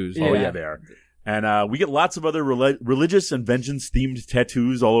tattoos. Oh yeah, they are. And we get lots of other religious and vengeance themed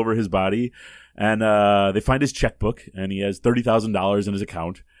tattoos all over his body. And they find his checkbook, and he has $30,000 in his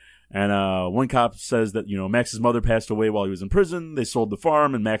account. And one cop says that, you know, Max's mother passed away while he was in prison. They sold the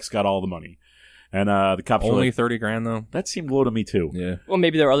farm, and Max got all the money. And the cops only are like, $30,000 though. That seemed low to me too. Yeah. Well,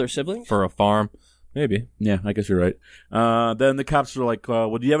 maybe there are other siblings for a farm. Maybe. Yeah, I guess you're right. Then the cops are like,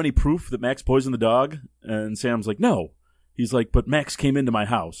 well, do you have any proof that Max poisoned the dog? And Sam's like, no. He's like, but Max came into my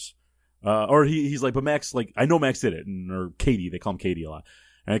house. Or he's like, but Max, like, I know Max did it. Or Katie, they call him Katie a lot.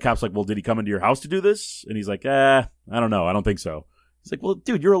 And the cop's like, well, did he come into your house to do this? And he's like, I don't know. I don't think so. He's like, well,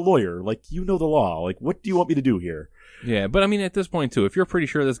 dude, you're a lawyer. Like, you know the law. Like, what do you want me to do here? Yeah, but I mean, at this point, too, if you're pretty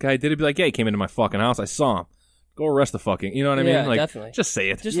sure this guy did it, be like, yeah, he came into my fucking house. I saw him. Go arrest the fucking, you know what I mean? Like, definitely. Just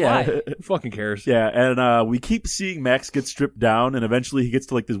say it. Just lie. Who fucking cares? Yeah, and we keep seeing Max get stripped down, and eventually he gets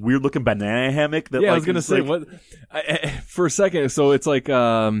to like this weird looking banana hammock. That, yeah, like, I was gonna say what for a second. So it's like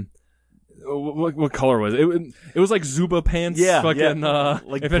what color was it? It was like Zuba pants. Yeah, fucking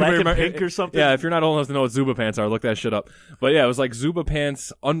like black and pink or something. Yeah, if you're not old enough to know what Zuba pants are, look that shit up. But yeah, it was like Zuba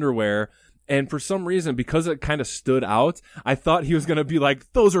pants underwear. And for some reason, because it kind of stood out, I thought he was going to be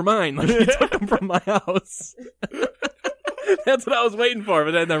like, those are mine. Like, he took them from my house. That's what I was waiting for,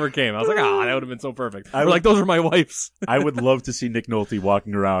 but that never came. I was like, that would have been so perfect. Like, those are my wife's. I would love to see Nick Nolte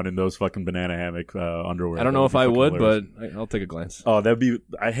walking around in those fucking banana hammock underwear. I don't know if I would, but I'll take a glance. Oh, that'd be.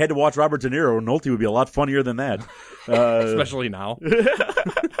 I had to watch Robert De Niro. Nolte would be a lot funnier than that. Especially now.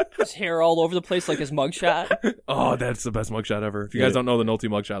 His hair all over the place like his mugshot. Oh, that's the best mugshot ever. If you guys don't know the Nolte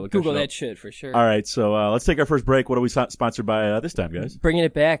mugshot, look Google that shit for sure. All right, so let's take our first break. What are we sponsored by this time, guys? Bringing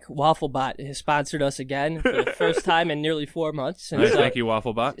it back, WaffleBot has sponsored us again for the first time in nearly 4 months. Since, thank you,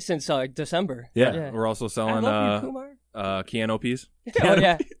 WaffleBot. Since December. Yeah. We're also selling Keanu peas. Oh,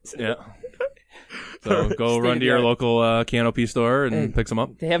 yeah. Yeah. So go run to your local Keanu Pea store and pick some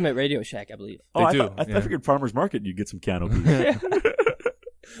up. They have them at Radio Shack, I believe. They do. I figured Farmers Market you'd get some Keanu Peas.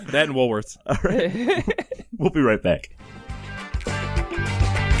 That and Woolworths. All right. We'll be right back.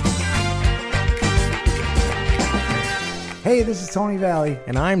 Hey, this is Tony Valley.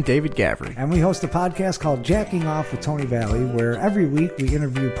 And I'm David Gavry. And we host a podcast called Jacking Off with Tony Valley, where every week we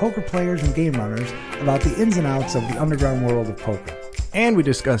interview poker players and game runners about the ins and outs of the underground world of poker. And we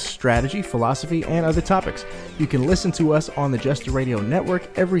discuss strategy, philosophy, and other topics. You can listen to us on the Jester Radio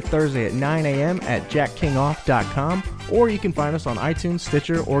Network every Thursday at 9 a.m. at jackkingoff.com, or you can find us on iTunes,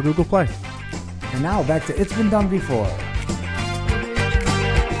 Stitcher, or Google Play. And now back to It's Been Done Before.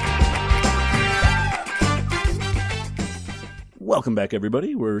 Welcome back,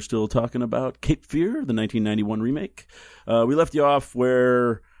 everybody. We're still talking about Cape Fear, the 1991 remake. We left you off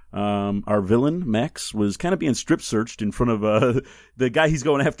where our villain, Max, was kind of being strip searched in front of the guy he's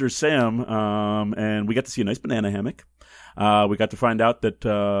going after, Sam, and we got to see a nice banana hammock. We got to find out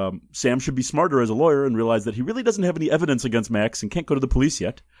that Sam should be smarter as a lawyer and realize that he really doesn't have any evidence against Max and can't go to the police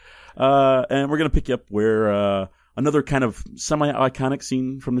yet. And we're going to pick you up where another kind of semi-iconic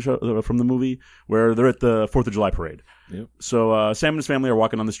scene from the show, from the movie, where they're at the 4th of July parade. Yep. So Sam and his family are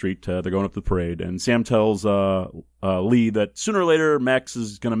walking on the street. They're going up the parade, and Sam tells Lee that sooner or later Max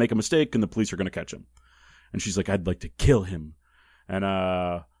is going to make a mistake and the police are going to catch him. And she's like, I'd like to kill him.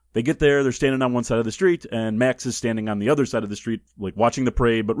 And they get there, they're standing on one side of the street, and Max is standing on the other side of the street, like watching the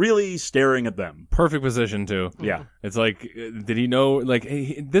parade, but really staring at them. Perfect position, too. Yeah. It's like, did he know, like,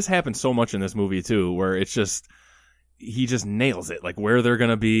 this happens so much in this movie, too, where it's just, he just nails it, like where they're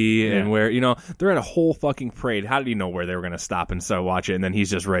gonna be and where, you know, they're at a whole fucking parade. How did he know where they were gonna stop and start watch it? And then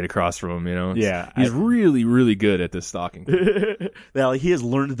he's just right across from him, you know? He's really, really good at this stalking. Well, he has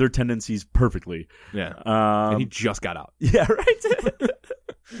learned their tendencies perfectly. Yeah. And he just got out. Yeah, right?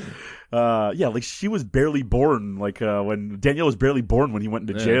 Like she was barely born, like when Danielle was barely born when he went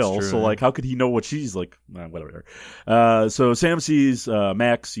into jail. True, so like, how could he know what she's like? Whatever. So Sam sees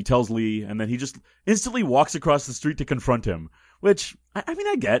Max, he tells Lee, and then he just instantly walks across the street to confront him. Which I mean,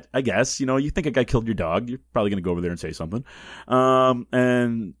 I guess, you know, you think a guy killed your dog, you're probably gonna go over there and say something.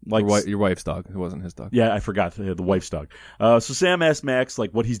 And like your wife's dog, it wasn't his dog. Yeah, I forgot the wife's dog. So Sam asks Max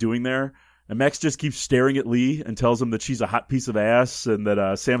like what he's doing there. And Max just keeps staring at Lee and tells him that she's a hot piece of ass and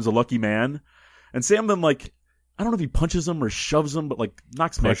that Sam's a lucky man. And Sam then, like, I don't know if he punches him or shoves him, but, like,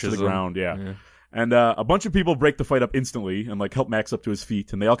 knocks Max to the ground. Yeah. And a bunch of people break the fight up instantly and, like, help Max up to his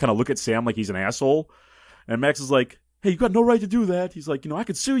feet. And they all kind of look at Sam like he's an asshole. And Max is like, hey, you got no right to do that. He's like, you know, I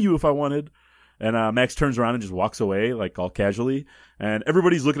could sue you if I wanted. And Max turns around and just walks away, like, all casually. And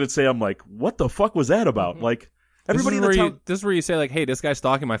everybody's looking at Sam like, what the fuck was that about? Like... Everybody in the town. This is where you say, like, hey, this guy's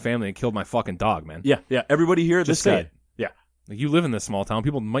stalking my family and killed my fucking dog, man. Yeah. Everybody here, just this say guy. it. Yeah. Like, you live in this small town.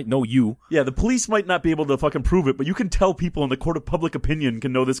 People might know you. Yeah, the police might not be able to fucking prove it, but you can tell people in the court of public opinion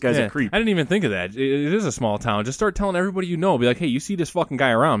can know this guy's a creep. I didn't even think of that. It is a small town. Just start telling everybody you know. Be like, hey, you see this fucking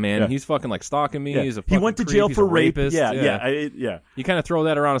guy around, man. Yeah. He's fucking, like, stalking me. Yeah. He's a fucking He went to creep. jail He's for a rape. rapist. Yeah. You kind of throw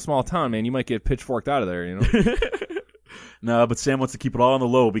that around a small town, man. You might get pitchforked out of there, you know? No, but Sam wants to keep it all on the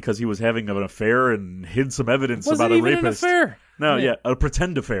low because he was having an affair and hid some evidence about a even rapist. An affair. No, a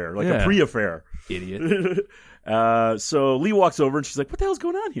pretend affair, like a pre-affair. Idiot. So Lee walks over and she's like, what the hell's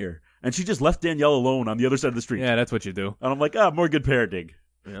going on here? And she just left Danielle alone on the other side of the street. Yeah, that's what you do. And I'm like, more good parenting.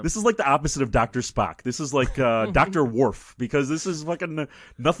 Yep. This is like the opposite of Dr. Spock. This is like Dr. Worf, because this is fucking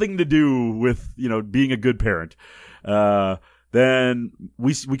nothing to do with, you know, being a good parent. Then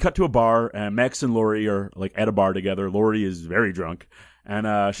we cut to a bar, and Max and Lori are like at a bar together. Lori is very drunk,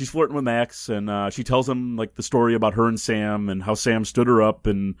 and she's flirting with Max, and she tells him like the story about her and Sam and how Sam stood her up,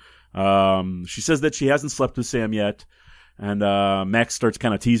 and she says that she hasn't slept with Sam yet, and Max starts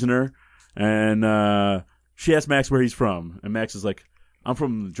kind of teasing her, and she asks Max where he's from, and Max is like, I'm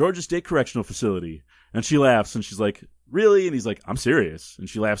from the Georgia State Correctional Facility, and she laughs, and she's like, really? And he's like, I'm serious, and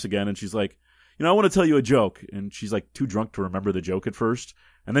she laughs again, and she's like, you know, I want to tell you a joke. And she's like too drunk to remember the joke at first.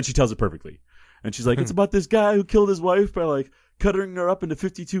 And then she tells it perfectly. And she's like, it's about this guy who killed his wife by like cutting her up into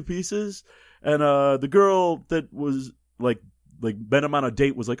 52 pieces. And the girl that was like met him on a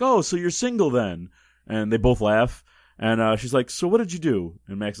date was like, oh, so you're single then? And they both laugh. And she's like, so what did you do?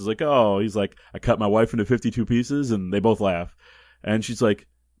 And Max is like, oh, he's like, I cut my wife into 52 pieces. And they both laugh. And she's like,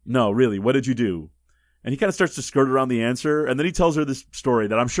 no, really, what did you do? And he kind of starts to skirt around the answer, and then he tells her this story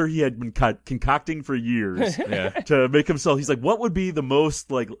that I'm sure he had been concocting for years to make himself. He's like, "What would be the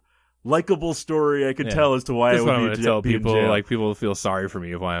most like likable story I could tell as to why That's I what I'm would going be, to tell be people. in jail?" Like people feel sorry for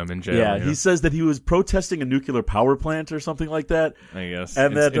me why I'm in jail. Yeah, you know? he says that he was protesting a nuclear power plant or something like that. I guess,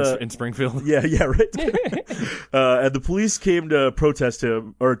 and in Springfield. Yeah, right. And the police came to protest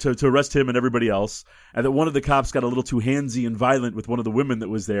him or to arrest him and everybody else. And that one of the cops got a little too handsy and violent with one of the women that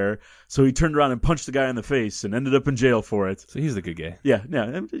was there, so he turned around and punched the guy in the face and ended up in jail for it. So he's the good guy. Yeah,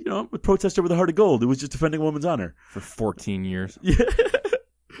 and you know, a protester with a heart of gold. It was just defending a woman's honor For 14 years. Yeah.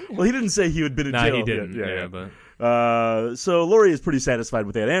 Well, he didn't say he had been in jail. He didn't. Yeah. But So Lori is pretty satisfied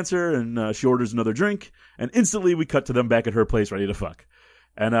with that answer, and she orders another drink. And instantly, we cut to them back at her place, ready to fuck.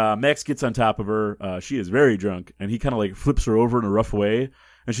 And Max gets on top of her. She is very drunk, and he kind of like flips her over in a rough way.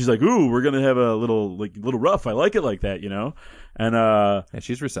 And she's like, "Ooh, we're gonna have a little rough. I like it like that, you know." And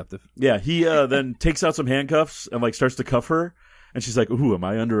she's receptive. Yeah, he then takes out some handcuffs and like starts to cuff her. And she's like, "Ooh, am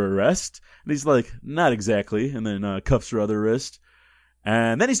I under arrest?" And he's like, "Not exactly." And then cuffs her other wrist.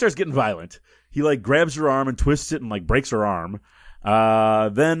 And then he starts getting violent. He like grabs her arm and twists it and like breaks her arm.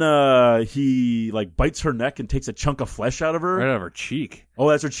 Then he like bites her neck and takes a chunk of flesh out of her. Right out of her cheek. Oh,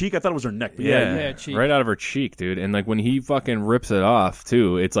 that's her cheek? I thought it was her neck. But Yeah, cheek. right out of her cheek, dude. And like when he fucking rips it off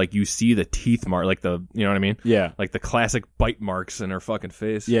too, it's like you see the teeth mark, like the, you know what I mean? Yeah. Like the classic bite marks in her fucking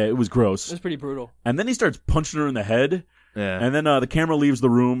face. Yeah, it was gross. It was pretty brutal. And then he starts punching her in the head. Yeah. And then the camera leaves the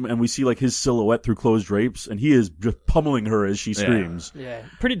room, and we see like his silhouette through closed drapes, and he is just pummeling her as she screams. Yeah,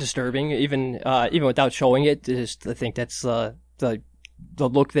 pretty disturbing. Even without showing it, just I think that's the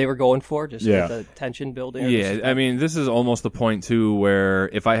look they were going for, just with the tension building. Yeah, I mean, this is almost the point, too, where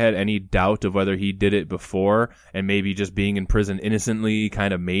if I had any doubt of whether he did it before and maybe just being in prison innocently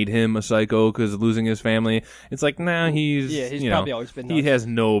kind of made him a psycho because of losing his family, it's like, nah, he's probably always been nuts. He has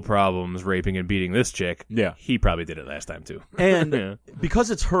no problems raping and beating this chick. Yeah. He probably did it last time, too. And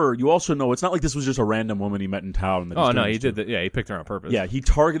because it's her, you also know it's not like this was just a random woman he met in town. That Oh, no, he did that. Yeah, he picked her on purpose. Yeah, he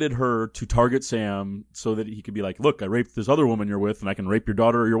targeted her to target Sam so that he could be like, look, I raped this other woman you're with, and I can rape your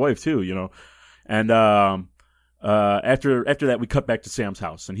daughter or your wife too, you know. And after that, we cut back to Sam's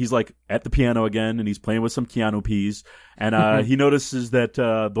house, and he's like at the piano again, and he's playing with some Keanu peas, and he notices that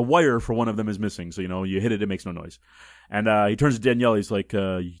the wire for one of them is missing. So, you know, you hit it, it makes no noise. And he turns to Danielle, he's like,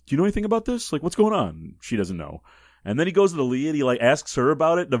 do you know anything about this? Like, what's going on? She doesn't know. And then he goes to the Lee and he like asks her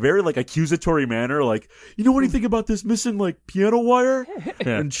about it in a very like accusatory manner, like, you know anything about this missing like piano wire?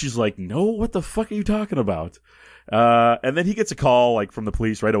 And she's like, no, what the fuck are you talking about? And then he gets a call like from the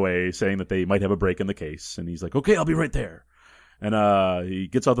police right away saying that they might have a break in the case, and he's like, okay, I'll be right there. And he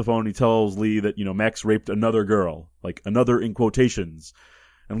gets off the phone and he tells Lee that, you know, Max raped another girl, like another in quotations.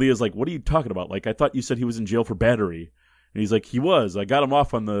 And Leah's like, what are you talking about? Like, I thought you said he was in jail for battery. And he's like, he was. I got him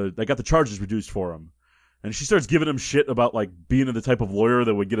off I got the charges reduced for him. And she starts giving him shit about like being the type of lawyer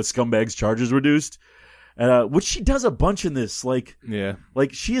that would get a scumbag's charges reduced. Which she does a bunch in this. Like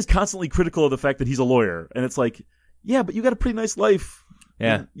she is constantly critical of the fact that he's a lawyer. And it's like, yeah, but you got a pretty nice life.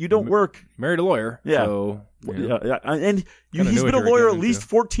 Yeah. You don't work. Married a lawyer. Yeah. So, and he's been a lawyer at least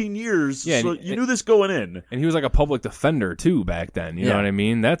 14 years. Yeah, so you knew this going in. And he was like a public defender too back then. You know what I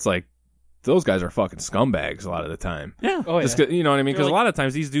mean? That's like, those guys are fucking scumbags a lot of the time. Yeah. Oh, Just, you know what I mean? Because a lot of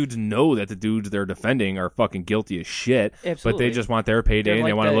times these dudes know that the dudes they're defending are fucking guilty as shit. Absolutely. But they just want their payday and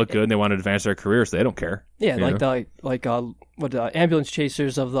they want to look good and they want to advance their career, so they don't care. Yeah, the ambulance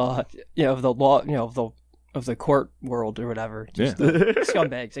chasers of the law, of the court world or whatever. Just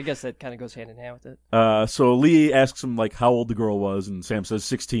scumbags. I guess that kind of goes hand in hand with it. So Lee asks him like how old the girl was, and Sam says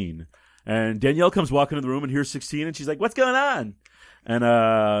 16. And Danielle comes walking in the room and hears 16, and she's like, "What's going on?"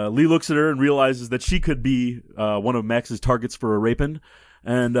 And Lee looks at her and realizes that she could be one of Max's targets for a raping,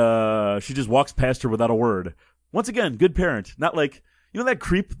 and she just walks past her without a word. Once again, good parent. Not like, you know, that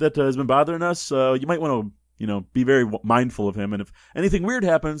creep that has been bothering us. You might want to, you know, be very mindful of him. And if anything weird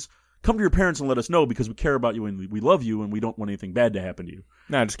happens, come to your parents and let us know, because we care about you and we love you and we don't want anything bad to happen to you.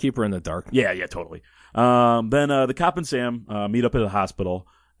 Nah, just keep her in the dark. Yeah, totally. Then the cop and Sam meet up at the hospital.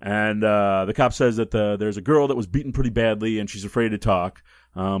 And the cop says that there's a girl that was beaten pretty badly and she's afraid to talk,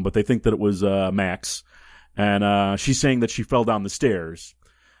 but they think that it was Max. And she's saying that she fell down the stairs.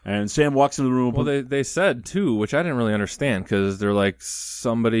 And Sam walks into the room. Well, they said, too, which I didn't really understand, because they're like,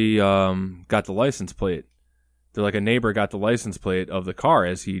 somebody got the license plate. They're like, a neighbor got the license plate of the car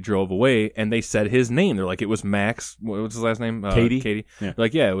as he drove away, and they said his name. They're like, it was Max. What's his last name? Katie. Katie. Yeah.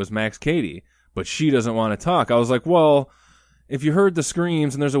 Like, yeah, it was Max Katie. But she doesn't want to talk. I was like, well, if you heard the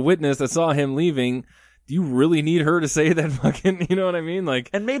screams and there's a witness that saw him leaving, do you really need her to say that fucking, you know what I mean? Like,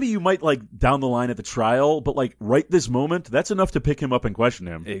 and maybe you might like down the line at the trial, but like right this moment, that's enough to pick him up and question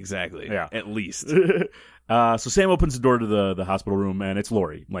him. Exactly. Yeah. At least. So Sam opens the door to the hospital room, and it's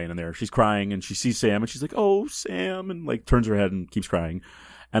Lori laying in there. She's crying, and she sees Sam, and she's like, "Oh, Sam," and like turns her head and keeps crying.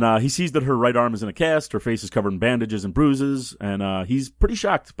 And he sees that her right arm is in a cast, her face is covered in bandages and bruises, and he's pretty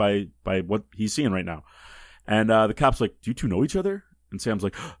shocked by what he's seeing right now. And the cop's like, "Do you two know each other?" And Sam's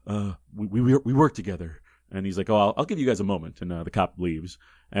like, we work together." And he's like, "Oh, I'll give you guys a moment." And the cop leaves.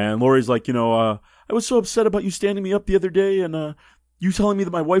 And Lori's like, "You know, I was so upset about you standing me up the other day, and you telling me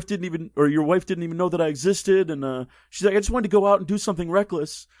that your wife didn't even know that I existed." And she's like, "I just wanted to go out and do something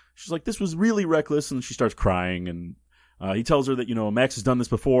reckless." She's like, "This was really reckless." And she starts crying. And he tells her that, you know, Max has done this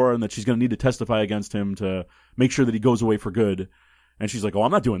before and that she's going to need to testify against him to make sure that he goes away for good. And she's like, "Oh,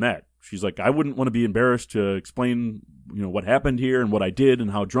 I'm not doing that." She's like, "I wouldn't want to be embarrassed to explain, you know, what happened here and what I did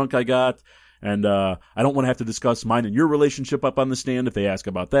and how drunk I got. And I don't want to have to discuss mine and your relationship up on the stand if they ask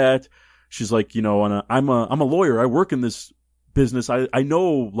about that." She's like, "You know, and I'm a lawyer. I work in this business. I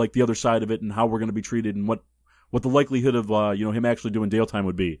know like the other side of it and how we're going to be treated and what the likelihood of you know, him actually doing jail time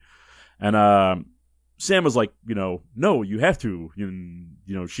would be." And Sam was like, "You know, no, you have to." You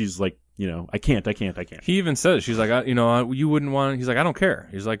know, she's like, I can't. He even says, she's like, you wouldn't want. He's like, I don't care.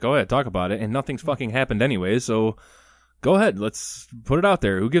 He's like, go ahead, talk about it, and nothing's fucking happened anyway. So go ahead, let's put it out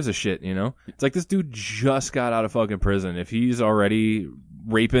there. Who gives a shit? It's like this dude just got out of fucking prison. If he's already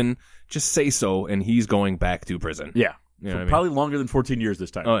raping, just say so, and he's going back to prison. Yeah. You know what I mean? Probably longer than 14 years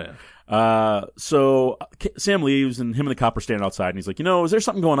this time. Oh, yeah. So Sam leaves, and him and the cop are standing outside, and he's like, is there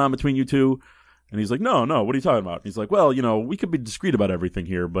something going on between you two? And he's like, no, what are you talking about? And he's like, well, we could be discreet about everything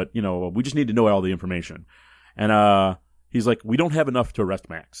here, but, we just need to know all the information. And he's like, we don't have enough to arrest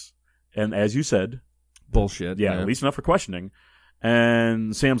Max. And as you said... Bullshit. Yeah, at least enough for questioning.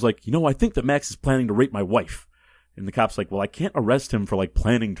 And Sam's like, I think that Max is planning to rape my wife. And the cop's like, well, I can't arrest him for,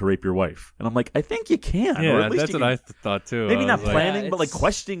 planning to rape your wife. And I'm like, I think you can. Yeah, or at least that's what I thought, too. Maybe not like, planning, but,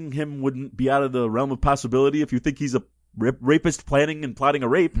 questioning him wouldn't be out of the realm of possibility if you think he's a rapist planning and plotting a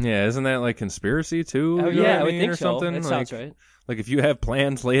rape. Yeah, isn't that, conspiracy, too? Oh, yeah, I would think or so. Something? That sounds right. Like, if you have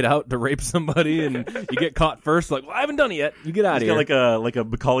plans laid out to rape somebody and you get caught first, well, I haven't done it yet. You get out of here. He's got, like a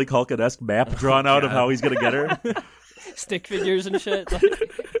Macaulay Culkin-esque map drawn out of how he's going to get her. Stick figures and shit.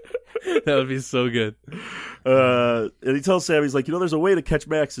 That would be so good. And he tells Sam, he's like, there's a way to catch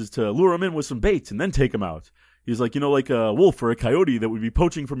Max is to lure him in with some bait and then take him out. He's like, like a wolf or a coyote that would be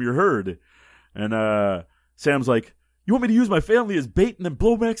poaching from your herd. And Sam's like, you want me to use my family as bait and then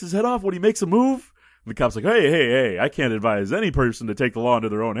blow Max's head off when he makes a move? And the cop's like, hey, I can't advise any person to take the law into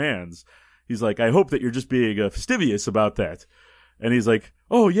their own hands. He's like, I hope that you're just being fastidious about that. And he's like,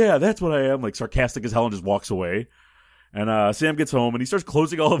 oh, yeah, that's what I am, sarcastic as hell, and just walks away. And Sam gets home, and he starts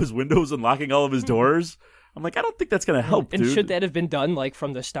closing all of his windows and locking all of his doors. I'm like, I don't think that's going to help, and dude. Should that have been done,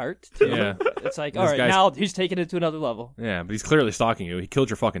 from the start? Too? Yeah. It's like, all right, now he's taking it to another level. Yeah, but he's clearly stalking you. He killed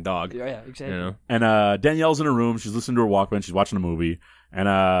your fucking dog. Yeah, exactly. And Danielle's in her room. She's listening to her Walkman. She's watching a movie.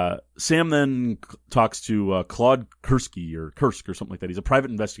 And Sam then talks to Claude Kursk or something like that. He's a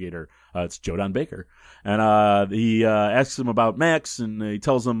private investigator. It's Joe Don Baker. And he asks him about Max, and he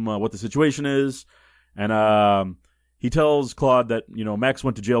tells him what the situation is. And he tells Claude that, Max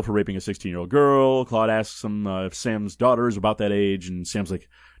went to jail for raping a 16-year-old girl. Claude asks him if Sam's daughter is about that age, and Sam's like,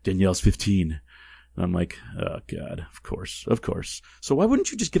 Danielle's 15. And I'm like, oh, God, of course. So why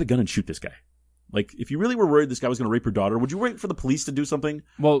wouldn't you just get a gun and shoot this guy? If you really were worried this guy was going to rape your daughter, would you wait for the police to do something?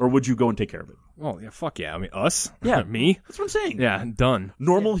 Or would you go and take care of it? Well, yeah, fuck yeah. I mean, us? Yeah. Me? That's what I'm saying. Yeah, done.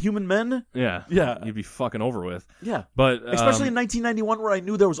 Normal human men? Yeah. Yeah. You'd be fucking over with. Yeah. But especially in 1991 where I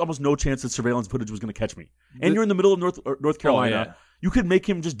knew there was almost no chance that surveillance footage was going to catch me. And you're in the middle of North Carolina. Oh, yeah. You could make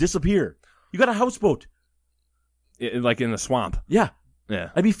him just disappear. You got a houseboat. Like in the swamp. Yeah.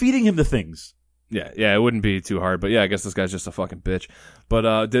 Yeah. I'd be feeding him the things. Yeah, it wouldn't be too hard. But yeah, I guess this guy's just a fucking bitch.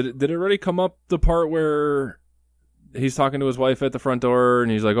 But did it already come up the part where he's talking to his wife at the front door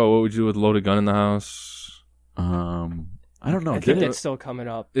and he's like, oh, what would you do with a loaded gun in the house? I don't know. I think that's still coming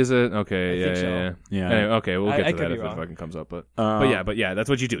up. Is it? Okay, I think so. Yeah. Anyway, okay, we'll get to that if wrong. it fucking comes up. But yeah, that's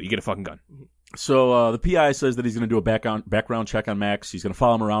what you do. You get a fucking gun. So the PI says that he's going to do a background check on Max. He's going to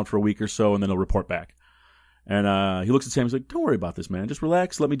follow him around for a week or so, and then he'll report back. And he looks at Sam. He's like, don't worry about this, man. Just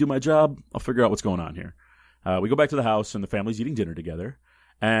relax. Let me do my job. I'll figure out what's going on here. We go back to the house, and the family's eating dinner together.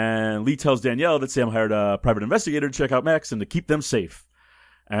 And Lee tells Danielle that Sam hired a private investigator to check out Max and to keep them safe.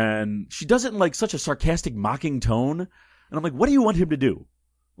 And she does it in such a sarcastic, mocking tone. And I'm like, what do you want him to do?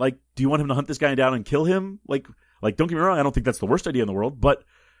 Do you want him to hunt this guy down and kill him? Like, don't get me wrong. I don't think that's the worst idea in the world. But,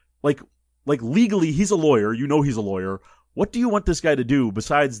 legally, he's a lawyer. You know he's a lawyer. What do you want this guy to do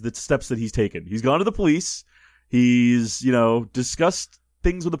besides the steps that he's taken? He's gone to the police. He's, discussed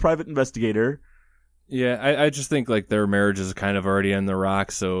things with a private investigator. Yeah, I just think their marriage is kind of already in the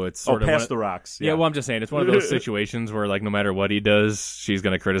rocks, so it's sort of past the rocks. Yeah, well, I'm just saying it's one of those situations where no matter what he does, she's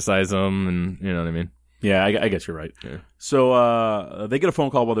going to criticize him, and you know what I mean. Yeah, I guess you're right. Yeah. So they get a phone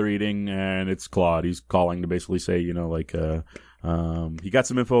call while they're eating, and it's Claude. He's calling to basically say, he got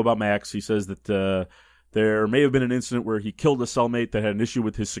some info about Max. He says that there may have been an incident where he killed a cellmate that had an issue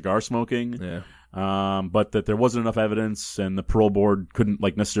with his cigar smoking. Yeah. But that there wasn't enough evidence, and the parole board couldn't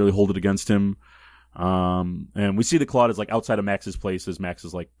necessarily hold it against him. And we see that Claude is outside of Max's place as Max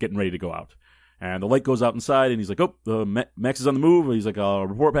is getting ready to go out, and the light goes out inside, and he's like, "Oh, Max is on the move." He's like, "I'll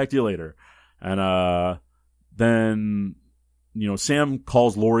report back to you later." And then Sam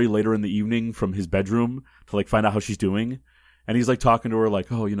calls Lori later in the evening from his bedroom to find out how she's doing, and he's talking to her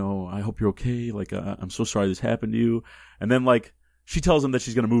 "Oh, I hope you're okay. I'm so sorry this happened to you." And then she tells him that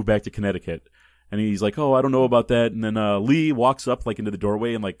she's going to move back to Connecticut. And he's like, "Oh, I don't know about that." And then Lee walks up into the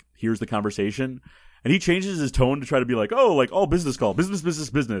doorway and hears the conversation, and he changes his tone to try to be all business call, business.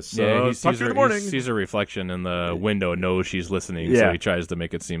 Yeah, he talk to you in the morning. He sees a reflection in the window, knows she's listening, so he tries to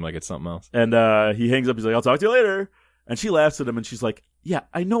make it seem like it's something else. And he hangs up. He's like, "I'll talk to you later." And she laughs at him, and she's like, yeah,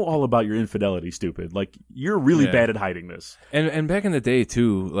 I know all about your infidelity, stupid. Like, you're really bad at hiding this. And back in the day,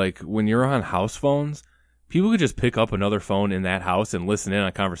 too, like, when you're on house phones, people could just pick up another phone in that house and listen in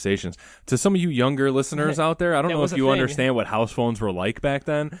on conversations. To some of you younger listeners out there, I don't know if you understand what house phones were like back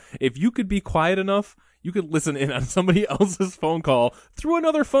then. If you could be quiet enough, you could listen in on somebody else's phone call through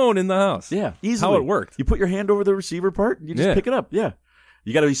another phone in the house. Yeah, easily. How it worked. You put your hand over the receiver part, and you just pick it up. Yeah.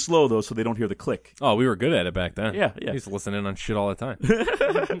 You got to be slow, though, so they don't hear the click. Oh, we were good at it back then. Yeah. I used to listen in on shit all the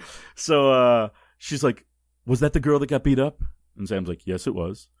time. So she's like, was that the girl that got beat up? And Sam's like, yes, it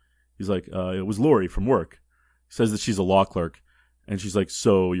was. He's like, it was Lori from work. He says that she's a law clerk. And she's like,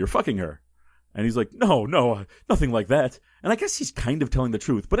 so you're fucking her? And he's like, no, nothing like that. And I guess he's kind of telling the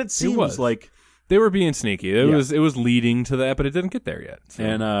truth, but it seems like... They were being sneaky. It was leading to that, but it didn't get there yet. So.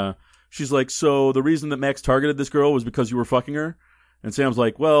 And she's like, so the reason that Max targeted this girl was because you were fucking her? And Sam's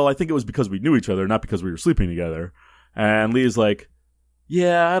like, well, I think it was because we knew each other, not because we were sleeping together. And Leah's like,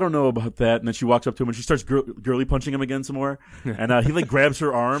 yeah, I don't know about that. And then she walks up to him and she starts girly punching him again some more. And he like grabs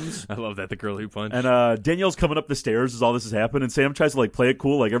her arms. I love that, the girly punch. And Danielle's coming up the stairs as all this has happened. And Sam tries to like play it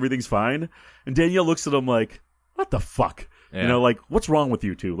cool, like everything's fine. And Danielle looks at him like, what the fuck? Yeah. You know, like, what's wrong with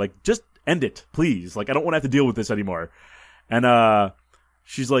you two? Like, just end it, please. Like, I don't want to have to deal with this anymore. And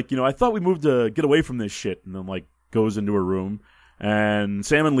she's like, you know, I thought we moved to get away from this shit. And then like goes into her room. And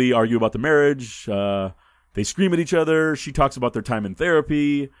Sam and Lee argue about the marriage. They scream at each other. She talks about their time in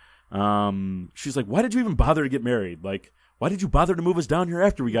therapy. She's like, why did you even bother to get married? Like, why did you bother to move us down here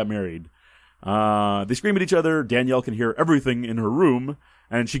after we got married? They scream at each other. Danielle can hear everything in her room.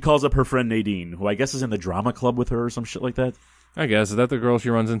 And she calls up her friend Nadine, who I guess is in the drama club with her or some shit like that. I guess. Is that the girl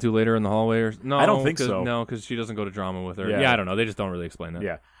she runs into later in the hallway? Or no, I don't think so. No, because she doesn't go to drama with her. Yeah, I don't know. They just don't really explain that.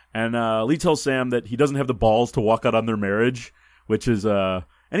 Yeah. And Lee tells Sam that he doesn't have the balls to walk out on their marriage, which is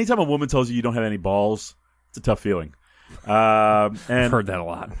anytime a woman tells you don't have any balls, it's a tough feeling. And I've heard that a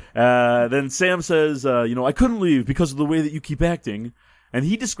lot. Then Sam says, you know, I couldn't leave because of the way that you keep acting. And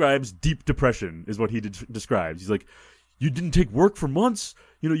he describes deep depression is what he describes. He's like, you didn't take work for months.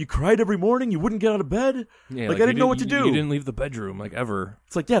 You know, you cried every morning. You wouldn't get out of bed. Yeah, like I didn't know what to do. You didn't leave the bedroom, like, ever.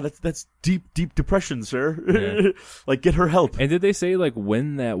 It's like, yeah, that's deep depression, sir. Yeah. Like, get her help. And did they say, like,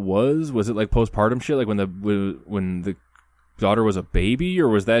 when that was? Was it, like, postpartum shit? Like, when the daughter was a baby? Or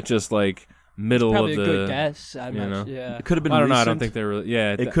was that just, like, middle probably of the... Probably a good guess. I'm not, yeah. It could have been I don't recent. know. I don't think they were...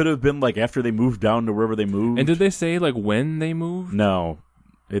 Yeah. It could have been, like, after they moved down to wherever they moved. And did they say, like, when they moved? No.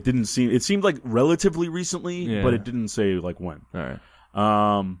 It didn't seem... It seemed like relatively recently, but it didn't say, like, when. All right.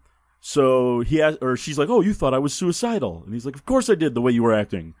 So he asked, or she's like, oh, you thought I was suicidal. And he's like, of course I did, the way you were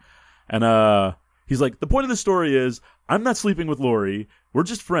acting. And he's like, the point of the story is, I'm not sleeping with Lori. We're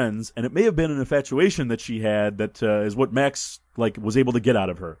just friends. And it may have been an infatuation that she had that is what Max like was able to get out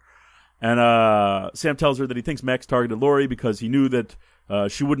of her. And Sam tells her that he thinks Max targeted Lori because he knew that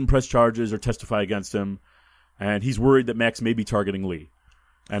she wouldn't press charges or testify against him. And he's worried that Max may be targeting Lee.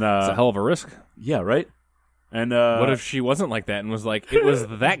 And it's a hell of a risk. Yeah, right? And what if she wasn't like that and was like, it was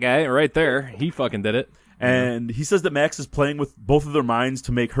that guy right there. He fucking did it. And he says that Max is playing with both of their minds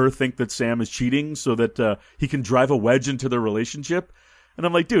to make her think that Sam is cheating so that he can drive a wedge into their relationship. And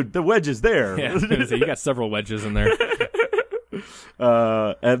I'm like, dude, the wedge is there. Yeah, I was gonna say, you got several wedges in there.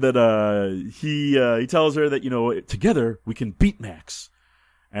 And then he tells her that, you know, together we can beat Max.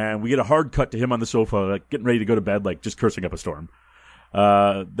 And we get a hard cut to him on the sofa, like getting ready to go to bed, like just cursing up a storm.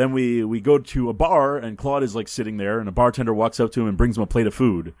 Then we go to a bar and Claude is like sitting there and a bartender walks up to him and brings him a plate of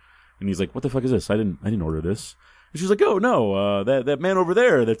food. And he's like, what the fuck is this? I didn't order this. And she's like, oh no, that man over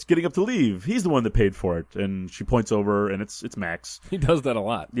there that's getting up to leave, he's the one that paid for it. And she points over and it's Max. He does that a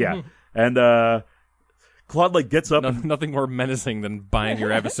lot. Yeah. And Claude like gets up. Nothing more menacing than buying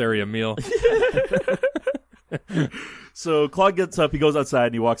your adversary a meal. So Claude gets up, he goes outside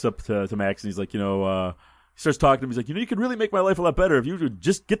and he walks up to Max and he's like, you know, he starts talking to him. He's like, you know, you could really make my life a lot better if you would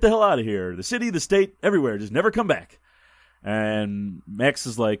just get the hell out of here. The city, the state, everywhere. Just never come back. And Max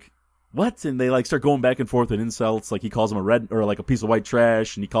is like, what? And they like start going back and forth in insults. Like he calls him a red or like a piece of white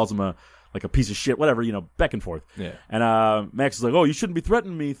trash, and he calls him a piece of shit, whatever, you know, back and forth. Yeah. And Max is like, oh, you shouldn't be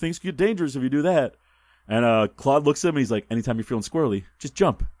threatening me. Things get dangerous if you do that. And Claude looks at him and he's like, anytime you're feeling squirrely, just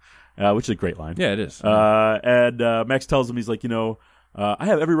jump. Which is a great line. Yeah, it is. And Max tells him, he's like, you know, I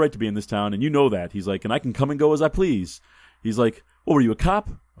have every right to be in this town, and you know that. He's like, and I can come and go as I please. He's like, what were you, a cop?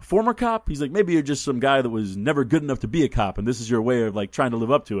 A former cop? He's like, maybe you're just some guy that was never good enough to be a cop, and this is your way of, like, trying to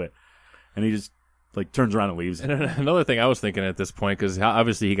live up to it. And he just, like, turns around and leaves. And another thing I was thinking at this point, because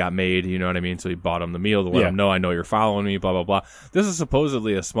obviously he got made, you know what I mean? So he bought him the meal to let him know, I know you're following me, blah, blah, blah. This is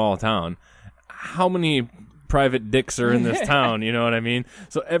supposedly a small town. How many private dicks are in this town, you know what I mean?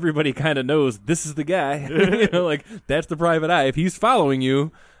 So everybody kind of knows this is the guy. You know, like, that's the private eye. If he's following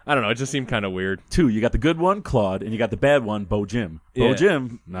you, I don't know, it just seemed kind of weird. 2, you got the good one, Claude, and you got the bad one, Bo Jim. Bo Yeah.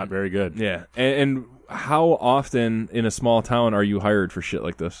 Jim, not very good. Yeah. And how often in a small town are you hired for shit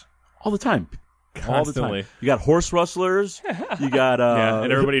like this? All the time. Constantly. All the time. You got horse rustlers. You got yeah,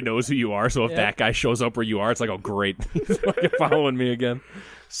 and everybody knows who you are. So if that guy shows up where you are, it's like, oh great, he's fucking following me again.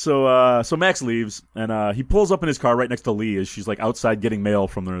 So Max leaves and he pulls up in his car right next to Lee as she's like outside getting mail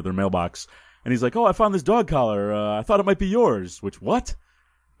from their mailbox, and he's like, "Oh, I found this dog collar. I thought it might be yours." Which what?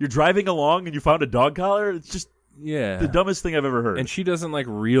 You're driving along and you found a dog collar? It's just the dumbest thing I've ever heard. And she doesn't like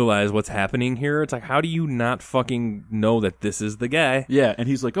realize what's happening here. It's like, how do you not fucking know that this is the guy? Yeah, and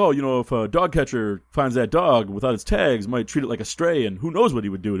he's like, "Oh, you know, if a dog catcher finds that dog without its tags, might treat it like a stray, and who knows what he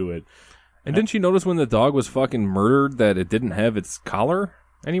would do to it." And didn't you notice when the dog was fucking murdered that it didn't have its collar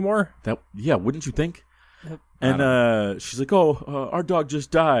anymore? Yeah, wouldn't you think? Yep. And she's like, "Oh, our dog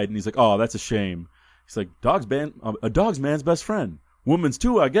just died," and he's like, "Oh, that's a shame." He's like, a dog's man's best friend, woman's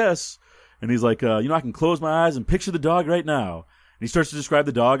too, I guess." And he's like, you know, I can close my eyes and picture the dog right now. And he starts to describe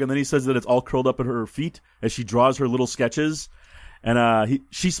the dog, and then he says that it's all curled up at her feet as she draws her little sketches. And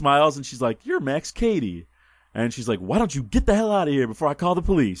she smiles, and she's like, "You're Max Cady." And she's like, "Why don't you get the hell out of here before I call the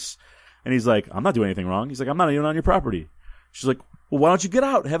police?" And he's like, "I'm not doing anything wrong." He's like, "I'm not even on your property." She's like, "Well, why don't you get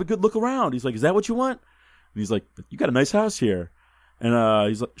out? Have a good look around." He's like, "Is that what you want?" And he's like, "You got a nice house here."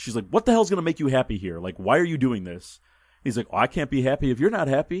 And she's like, "What the hell's going to make you happy here? Like, why are you doing this?" He's like, "Oh, I can't be happy if you're not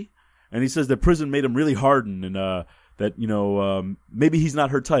happy." And he says that prison made him really hardened, and that, you know, maybe he's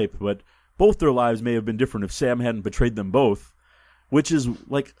not her type, but both their lives may have been different if Sam hadn't betrayed them both. Which is,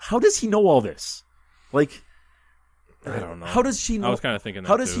 like, how does he know all this? Like, I don't know. How does she know? I was kind of thinking that,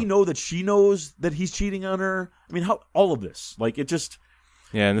 how does he know that she knows that he's cheating on her? I mean, how all of this? Like, it just...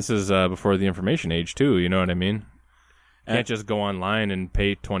 Yeah, and this is before the information age, too, you know what I mean? Can't just go online and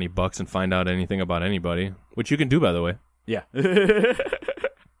pay $20 and find out anything about anybody, which you can do, by the way. Yeah.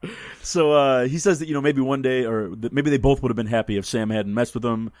 So he says that, you know, maybe one day, or maybe they both would have been happy if Sam hadn't messed with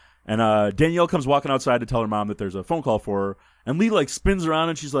them. And Danielle comes walking outside to tell her mom that there's a phone call for her. And Lee, like, spins around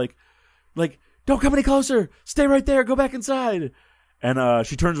and she's like, "Don't come any closer. Stay right there. Go back inside." And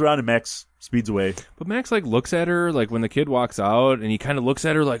she turns around and Max speeds away. But Max, like, looks at her, like, when the kid walks out, and he kind of looks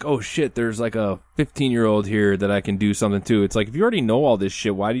at her like, "Oh, shit, there's, like, a 15-year-old here that I can do something to." It's like, if you already know all this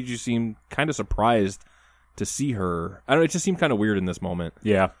shit, why did you seem kind of surprised to see her? I don't know, it just seemed kind of weird in this moment.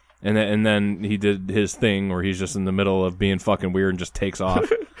 Yeah. And then he did his thing where he's just in the middle of being fucking weird and just takes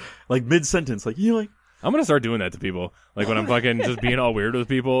off. Like, mid-sentence, like, you like... I'm going to start doing that to people. Like, when I'm fucking just being all weird with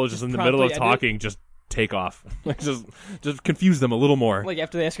people, just in the middle of talking, just take off. Like, just confuse them a little more. Like,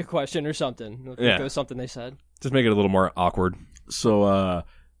 after they ask a question or something. Like, yeah. It was something they said. Just make it a little more awkward. So,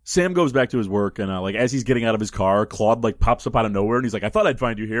 Sam goes back to his work, and, like, as he's getting out of his car, Claude, like, pops up out of nowhere, and he's like, "I thought I'd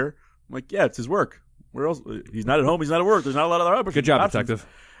find you here." I'm like, "Yeah, it's his work. Where else? He's not at home. He's not at work. There's not a lot of other options." Good job, detective.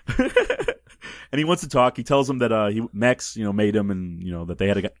 And he wants to talk. He tells him that Max, you know, made him, and, you know, that they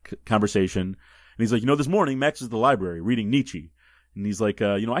had a conversation. And he's like, "You know, this morning Max is at the library reading Nietzsche." And he's like,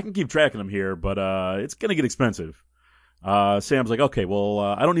 "You know, I can keep tracking him here, but it's gonna get expensive." Sam's like, "Okay, well,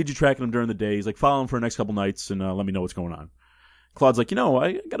 I don't need you tracking him during the day." He's like, "Follow him for the next couple nights and let me know what's going on." Claude's like, "You know,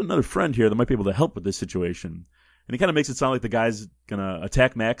 I got another friend here that might be able to help with this situation." And he kind of makes it sound like the guy's gonna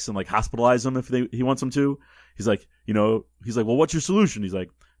attack Max and, like, hospitalize him if he wants him to. He's like, "Well, what's your solution?" He's like,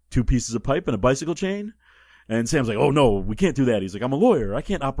 2 pieces of pipe and a bicycle chain. And Sam's like, "Oh no, we can't do that." He's like, "I'm a lawyer. I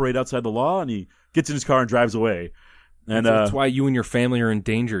can't operate outside the law." And he gets in his car and drives away. And that's why you and your family are in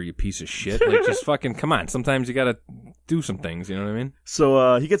danger, you piece of shit. Like, just fucking come on. Sometimes you gotta do some things, you know what I mean?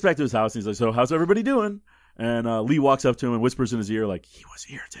 So he gets back to his house and he's like, "So how's everybody doing?" And Lee walks up to him and whispers in his ear, like, "He was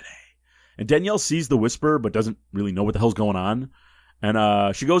here today." And Danielle sees the whisper but doesn't really know what the hell's going on.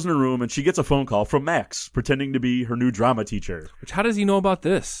 And she goes in her room and she gets a phone call from Max, pretending to be her new drama teacher. Which, how does he know about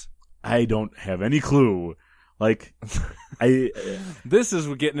this? I don't have any clue. Like, this is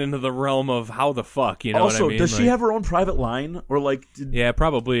getting into the realm of how the fuck, you know also, what I mean? Does she have her own private line? Or, like... Yeah,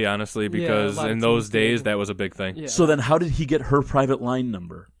 probably, honestly, because in those days, that was a big thing. Yeah. So then how did he get her private line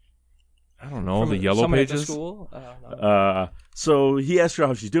number? I don't know. The Yellow Pages? At the school? I don't know. So he asks her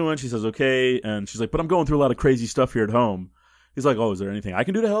how she's doing. She says, "Okay." And she's like, "But I'm going through a lot of crazy stuff here at home." He's like, "Oh, is there anything I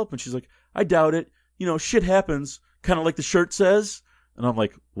can do to help?" And she's like, "I doubt it. You know, shit happens. Kind of like the shirt says." And I'm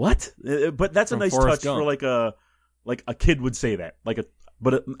like, "What?" But that's a nice touch for like a kid would say that. I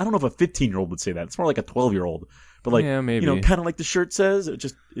don't know if a 15-year-old would say that. It's more like a 12-year-old. But, like, yeah, maybe. You know, kind of like the shirt says.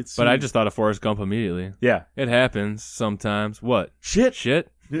 But I just thought of Forrest Gump immediately. Yeah. It happens sometimes. What? Shit.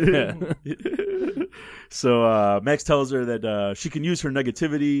 Yeah. So Max tells her that she can use her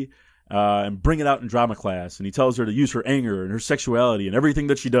negativity and bring it out in drama class. And he tells her to use her anger and her sexuality and everything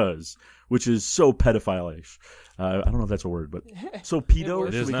that she does, which is so pedophile-ish. I don't know if that's a word, but so pedo,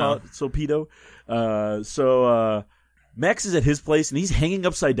 It should is we now. call it? So pedo. So Max is at his place, and he's hanging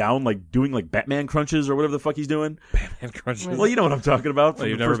upside down, like doing like Batman crunches or whatever the fuck he's doing. Batman crunches. Well, you know what I'm talking about. Oh,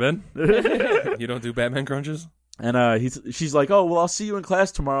 you've from never the been? You don't do Batman crunches? And she's like, oh, well, I'll see you in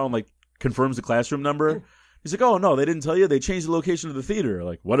class tomorrow, and like confirms the classroom number. He's like, oh, no, they didn't tell you. They changed the location of the theater.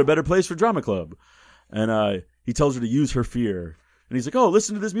 Like, what a better place for drama club. And he tells her to use her fear. And he's like, oh,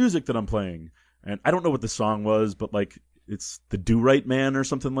 listen to this music that I'm playing. And I don't know what the song was, but like it's the Do Right Man or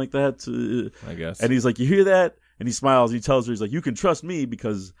something like that. I guess. And he's like, you hear that? And he smiles. And he tells her, he's like, you can trust me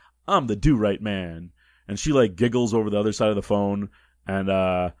because I'm the Do Right Man. And she like giggles over the other side of the phone. And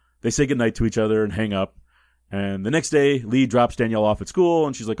they say goodnight to each other and hang up. And the next day, Lee drops Danielle off at school.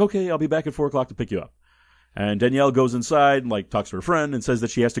 And she's like, okay, I'll be back at 4 o'clock to pick you up. And Danielle goes inside and like talks to her friend and says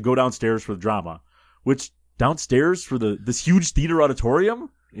that she has to go downstairs for the drama. Which, downstairs for this huge theater auditorium?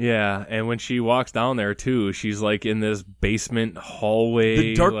 Yeah, and when she walks down there too, she's like in this basement hallway.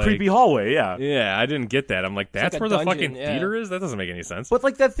 The dark, like, creepy hallway, yeah. Yeah, I didn't get that. I'm like, that's like a where the dungeon, fucking yeah. theater is? That doesn't make any sense. But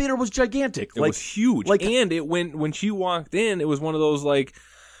like that theater was gigantic. It was huge. Like, and it went, when she walked in, it was one of those like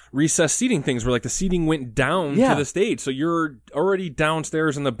recessed seating things where like the seating went down Yeah. to the stage. So you're already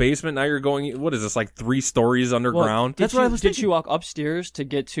downstairs in the basement. Now you're going, what is this, like 3 stories underground? That's what I was Did thinking. she walk upstairs to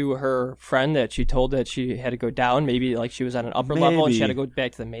get to her friend that she told that she had to go down? Maybe like she was on an upper level and she had to Maybe. go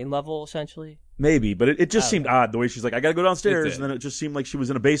back to the main level, essentially. Maybe, but it just seemed odd the way she's like, I gotta go downstairs, It did. and then it just seemed like she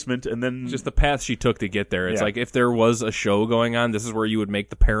was in a basement, and then Just the path she took to get there. It's Yeah. like if there was a show going on, this is where you would make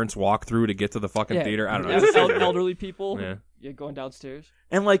the parents walk through to get to the fucking theater. I don't know. Elderly people. Yeah. Yeah, going downstairs.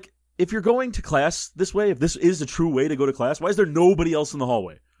 and like if you're going to class this way, if this is a true way to go to class, why is there nobody else in the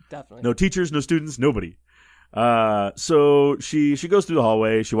hallway? Definitely. No teachers, no students, nobody. So she goes through the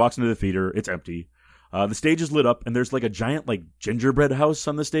hallway. She walks into the theater. It's empty. The stage is lit up, and there's like a giant like gingerbread house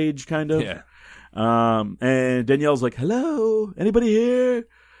on the stage, kind of. Yeah. And Danielle's like, "Hello, anybody here?"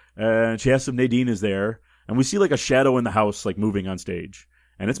 And she asks if Nadine is there, and we see like a shadow in the house, like moving on stage.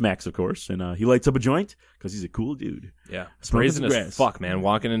 And it's Max, of course, and he lights up a joint because he's a cool dude. Yeah. Smoking Brazen some as grass. fuck, man.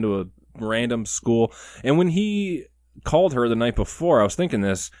 Walking into a random school. And when he called her the night before, I was thinking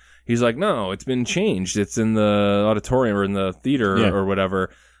this. He's like, no, it's been changed. It's in the auditorium or in the theater Yeah. or whatever.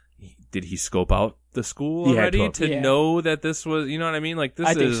 Did he scope out the school He had already to. to Yeah. know that this was, you know what I mean? Like this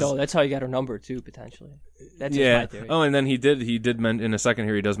I is. think so. That's how you got her number too, potentially. That's just Yeah. my theory. Oh, and then he did in a second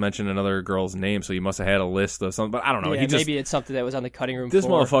here. He does mention another girl's name, so he must have had a list of something. But I don't know. yeah, he just maybe it's something that was on the cutting room this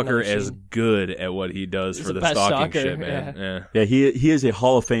floor. motherfucker another is scene. good at what he does He's for the the best stalking stalker, shit, man. yeah. Yeah. Yeah, he is a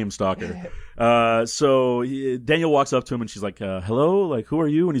Hall of Fame stalker. So Daniel walks up to him and she's like, hello, like, who are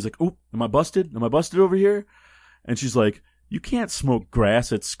you? And he's like, oh, am I busted? Am I busted over here? And she's like, you can't smoke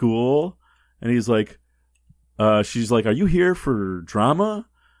grass at school. And he's like, she's like, are you here for drama?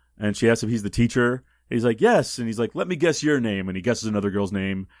 And she asks if he's the teacher. And he's like, yes. And he's like, let me guess your name. And he guesses another girl's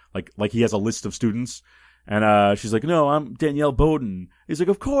name. Like he has a list of students. And she's like, no, I'm Danielle Bowden. He's like,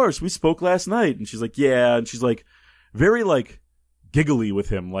 of course, we spoke last night. And she's like, yeah. And she's like, very like giggly with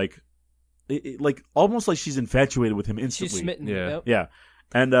him, like almost like she's infatuated with him instantly. She's smitten. Yeah. Yep. Yeah,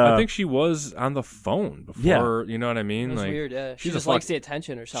 and I think she was on the phone before. You know what I It mean? was Like, weird. Yeah. She she's a just likes fuck- the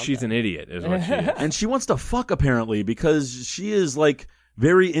attention or something. She's an idiot, is what she is. and she wants to fuck apparently because she is like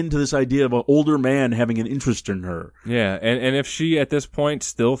very into this idea of an older man having an interest in her. Yeah, and if she at this point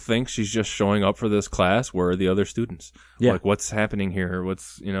still thinks she's just showing up for this class, where are the other students? Yeah. Like, what's happening here?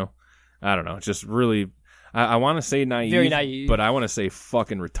 What's, I don't know. It's just really, I want to say naive, Very naive. but I want to say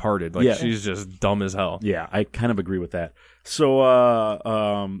fucking retarded. Like, Yeah. she's just dumb as hell. Yeah, I kind of agree with that. So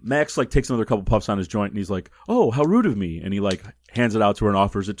Max like takes another couple puffs on his joint and he's like, "Oh, how rude of me!" And he like hands it out to her and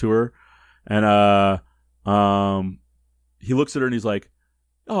offers it to her. And he looks at her and he's like,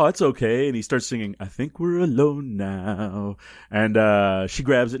 "Oh, it's okay." And he starts singing, "I think we're alone now." And she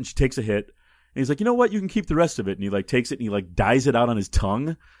grabs it and she takes a hit. And he's like, "You know what? You can keep the rest of it." And he like takes it and he like dyes it out on his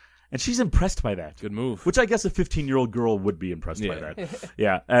tongue. And she's impressed by that. Good move. Which I guess a 15-year-old girl would be impressed by Yeah. that.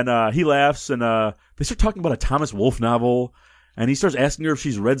 Yeah. And he laughs and they start talking about a Thomas Wolfe novel. And he starts asking her if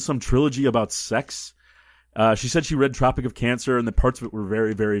she's read some trilogy about sex. She said she read Tropic of Cancer and the parts of it were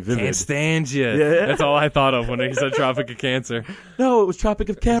very, very vivid. Can't stand you. Yeah. That's all I thought of when he said Tropic of Cancer. No, it was Tropic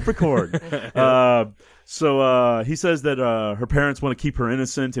of Capricorn. So he says that her parents want to keep her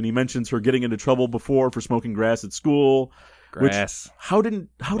innocent, and he mentions her getting into trouble before for smoking grass at school. Grass. Which, how did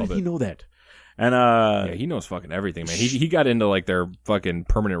he know that? And Yeah, he knows fucking everything, man. He got into like their fucking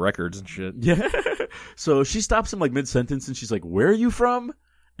permanent records and shit. yeah. So she stops him like mid-sentence, and she's like, "Where are you from?"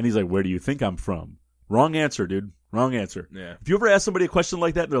 And he's like, "Where do you think I'm from? Wrong answer, dude. Wrong answer. Yeah. If you ever ask somebody a question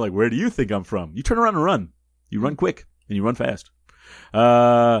like that, and they're like, "Where do you think I'm from?" You turn around and run. You run quick and you run fast.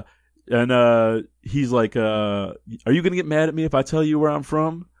 He's like, "Are you gonna get mad at me if I tell you where I'm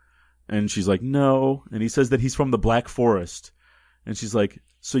from?" And she's like, "No." And he says that he's from the Black Forest. And she's like,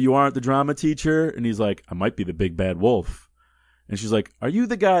 "So you aren't the drama teacher?" And he's like, "I might be the big bad wolf." And she's like, "Are you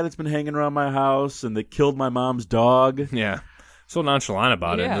the guy that's been hanging around my house and that killed my mom's dog?" Yeah. So nonchalant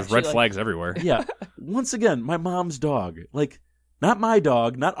about it. Yeah, There's red she, flags everywhere. Yeah. Once again, my mom's dog. Like, not my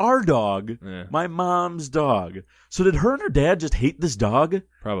dog, not our dog, Yeah. my mom's dog. So did her and her dad just hate this dog?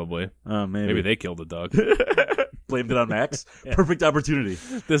 Probably. Maybe. Maybe they killed the dog. Blamed it on Max. Perfect opportunity.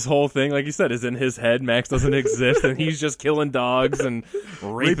 This whole thing, like you said, is in his head. Max doesn't exist, and he's just killing dogs and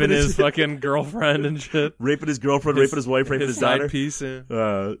raping his fucking girlfriend and shit. Raping his girlfriend, raping his wife, raping his side daughter. piece.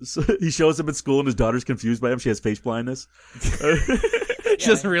 Yeah. So he shows up at school and his daughter's confused by him. She has face blindness. She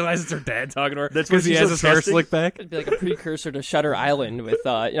doesn't realize it's her dad talking to her That's why because he she's has so his hair trusting. slicked back. It'd be like a precursor to Shutter Island with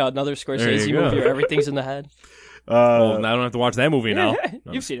another Scorsese you go. movie where everything's in the head. Well, now I don't have to watch that movie now.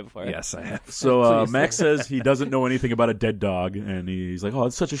 You've seen it before. Yes, I have. So Max says he doesn't know anything about a dead dog, and he's like, "Oh,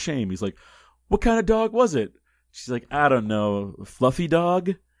 it's such a shame." He's like, "What kind of dog was it?" She's like, "I don't know, a fluffy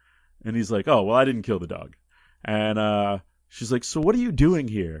dog." And he's like, "Oh, well, I didn't kill the dog." And she's like, "So what are you doing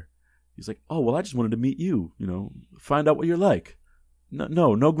here?" He's like, "Oh, well, I just wanted to meet you, find out what you're like."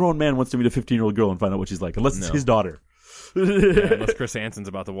 No grown man wants to meet a 15-year-old girl and find out what she's like, unless it's his daughter. Yeah, unless Chris Hansen's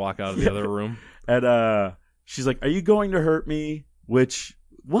about to walk out of the other room. And she's like, "Are you going to hurt me?" Which,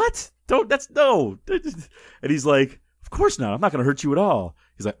 what? No. And he's like, "Of course not. I'm not going to hurt you at all."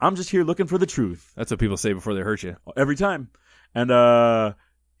 He's like, "I'm just here looking for the truth." That's what people say before they hurt you. Every time. And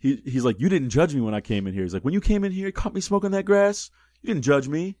he's like, "You didn't judge me when I came in here." He's like, "When you came in here, you caught me smoking that grass. You didn't judge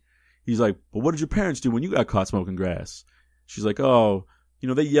me." He's like, "But what did your parents do when you got caught smoking grass?" She's like, "Oh,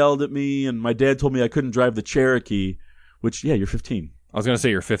 they yelled at me, and my dad told me I couldn't drive the Cherokee," which, yeah, you're 15. I was going to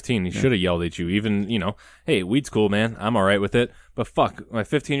say you're 15. He should have yelled at you. Even, hey, weed's cool, man. I'm all right with it. But fuck, my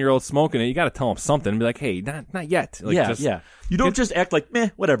 15-year-old smoking it, you got to tell him something. Be like, hey, not yet. Like, yeah. You don't just act like, meh,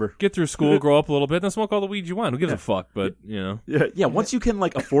 whatever. Get through school, grow up a little bit, then smoke all the weed you want. Who gives a fuck? But, Yeah, once you can,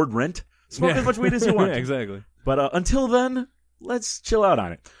 afford rent, smoke as much weed as you want. Yeah, exactly. But until then, let's chill out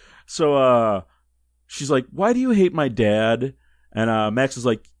on it. So she's like, "Why do you hate my dad?" And Max is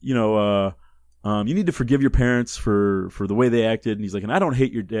like, "You need to forgive your parents for the way they acted." And he's like, "And I don't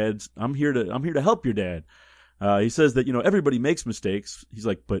hate your dad. I'm here to help your dad." He says that everybody makes mistakes. He's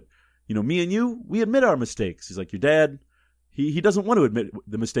like, "But me and you, we admit our mistakes." He's like, "Your dad, he doesn't want to admit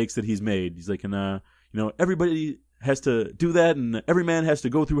the mistakes that he's made." He's like, "And everybody has to do that, and every man has to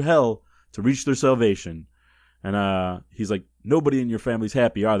go through hell to reach their salvation." And he's like, "Nobody in your family's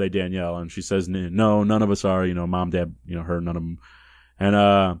happy, are they, Danielle?" And she says, "No, none of us are. Mom, dad, her, none of them."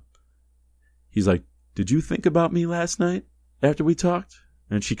 And he's like, "Did you think about me last night after we talked?"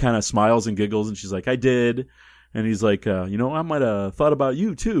 And she kind of smiles and giggles, and she's like, "I did." And he's like, "I might have thought about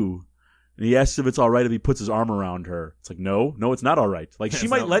you too." And he asks if it's all right if he puts his arm around her. It's like, no, it's not all right. Like, she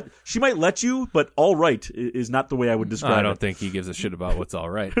might let you, but all right is not the way I would describe it. I don't think he gives a shit about what's all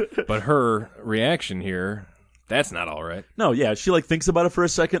right. But her reaction here, that's not all right. No, yeah, she thinks about it for a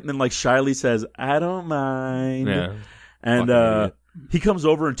second and then shyly says, "I don't mind." Yeah. And he comes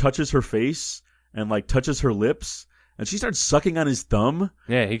over and touches her face and touches her lips, and she starts sucking on his thumb.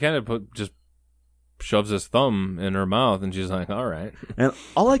 Yeah, he kind of just shoves his thumb in her mouth, and she's like, "All right." And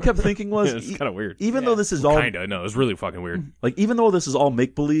all I kept thinking was, it's kind of weird. Even though this is all no, it's really fucking weird. Even though this is all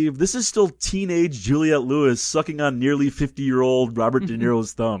make believe, this is still teenage Juliette Lewis sucking on nearly 50-year-old Robert De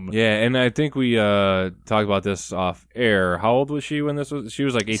Niro's thumb. Yeah, and I think we talked about this off air. How old was she when this was? She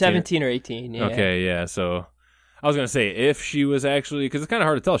was 18. 17 or 18. Yeah. Okay, yeah. So I was gonna say if she was actually, because it's kind of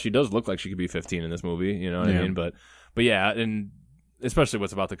hard to tell. She does look like she could be 15 in this movie. You know what I mean? But yeah, and especially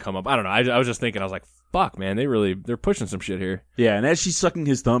what's about to come up. I don't know. I was just thinking. I was like, fuck, man. They're pushing some shit here. Yeah, and as she's sucking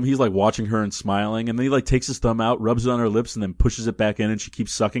his thumb, he's watching her and smiling, and then he takes his thumb out, rubs it on her lips, and then pushes it back in, and she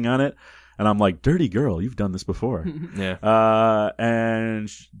keeps sucking on it. And I'm like, dirty girl, you've done this before. Yeah. And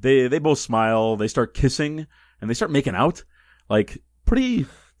they both smile. They start kissing, and they start making out. Pretty.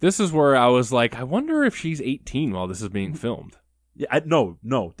 This is where I was like, I wonder if she's 18 while this is being filmed. Yeah, no,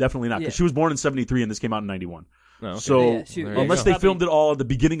 definitely not. Because she was born in 73, and this came out in 91. Oh, okay. So unless they filmed it all at the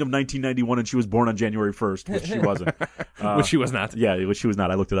beginning of 1991 and she was born on January 1st, which she wasn't. Which she was not. Yeah, which she was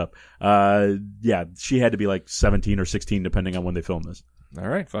not. I looked it up. Yeah, she had to be 17 or 16 depending on when they filmed this. All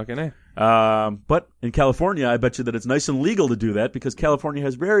right, fucking A. But in California, I bet you that it's nice and legal to do that because California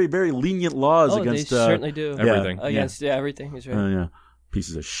has very, very lenient laws against... they certainly do. Everything. Against everything is right. Yeah.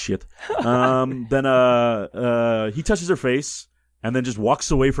 Pieces of shit. Then he touches her face, and then just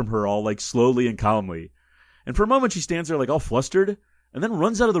walks away from her all like slowly and calmly. And for a moment, she stands there like all flustered, and then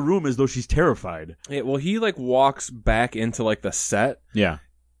runs out of the room as though she's terrified. Yeah, well, he like walks back into like the set. Yeah.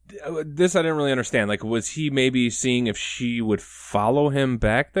 This I didn't really understand. Like, was he maybe seeing if she would follow him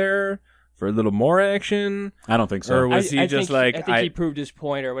back there for a little more action? I don't think so. Or was he just like... I think he proved his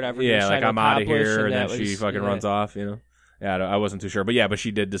point or whatever. Yeah, like, I'm out of here, and then was, she fucking runs off, you know? Yeah, I wasn't too sure. But yeah, but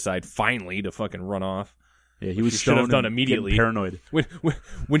she did decide finally to fucking run off. Yeah, he was should have done and immediately. Paranoid.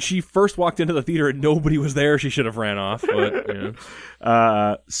 When she first walked into the theater and nobody was there, she should have ran off. But, you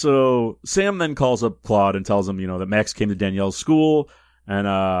know. So Sam then calls up Claude and tells him, that Max came to Danielle's school.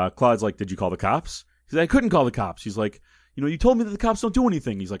 And Claude's like, did you call the cops? He's like, I couldn't call the cops. He's like, you told me that the cops don't do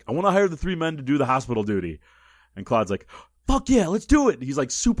anything. He's like, I want to hire the 3 men to do the hospital duty. And Claude's like, fuck yeah, let's do it. He's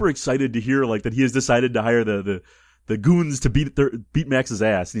like super excited to hear like that he has decided to hire the goons to beat Max's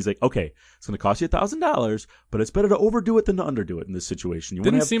ass. And he's like, okay, it's going to cost you $1,000, but it's better to overdo it than to underdo it in this situation. You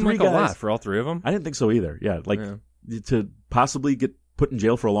didn't seem like a lot for all 3 of them. I didn't think so either. Yeah, to possibly get put in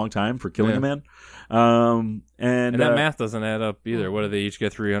jail for a long time for killing a man. And that math doesn't add up either. What do they each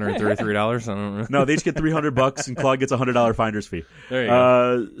get? $333? I don't know. No, they each get $300 and Claude gets a $100 finder's fee. There you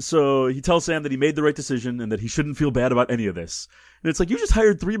go. So he tells Sam that he made the right decision and that he shouldn't feel bad about any of this. And it's like, you just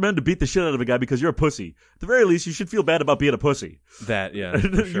hired 3 men to beat the shit out of a guy because you're a pussy. At the very least, you should feel bad about being a pussy. That, yeah. For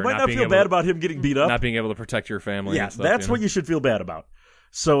sure. You might not feel bad about him getting beat up. Not being able to protect your family. Yeah, and stuff, that's what you should feel bad about.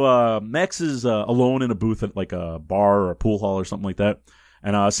 So Max is alone in a booth at like a bar or a pool hall or something like that.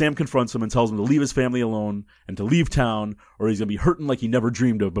 And Sam confronts him and tells him to leave his family alone and to leave town or he's going to be hurting like he never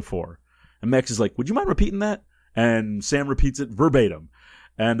dreamed of before. And Max is like, would you mind repeating that? And Sam repeats it verbatim.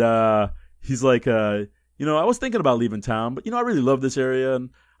 And he's like, I was thinking about leaving town, but, I really love this area and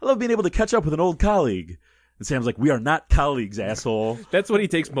I love being able to catch up with an old colleague. And Sam's like, we are not colleagues, asshole. That's what he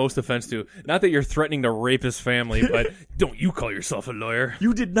takes most offense to. Not that you're threatening to rape his family, but don't you call yourself a lawyer.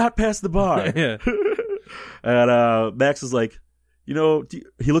 You did not pass the bar. Yeah. And Max is like, he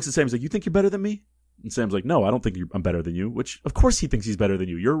looks at Sam, he's like, you think you're better than me? And Sam's like, no, I don't think I'm better than you, which of course he thinks he's better than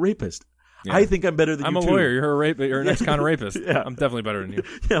you. You're a rapist. Yeah. I think I'm better than you, I'm a too. lawyer. You're an ex-con rapist. Yeah. I'm definitely better than you.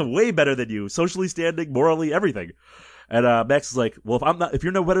 Yeah, way better than you. Socially standing, morally, everything. And Max is like, well, if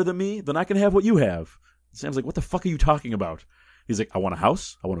you're no better than me, then I can have what you have. And Sam's like, what the fuck are you talking about? He's like, I want a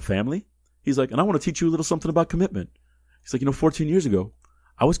house. I want a family. He's like, and I want to teach you a little something about commitment. He's like, 14 years ago,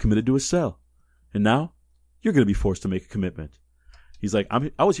 I was committed to a cell. And now, you're going to be forced to make a commitment. He's like,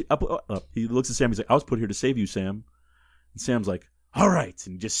 he looks at Sam. He's like, I was put here to save you, Sam. And Sam's like, all right.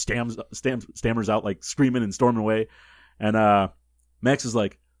 And just stammers out, like screaming and storming away. And Max is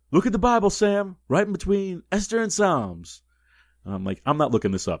like, look at the Bible, Sam, right in between Esther and Psalms. And I'm like, I'm not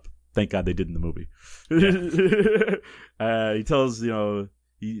looking this up. Thank God they did in the movie. Yeah. He tells him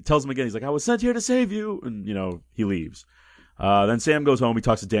again, he's like, I was sent here to save you. And, he leaves. Then Sam goes home. He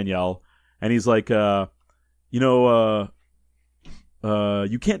talks to Danielle. And he's like, you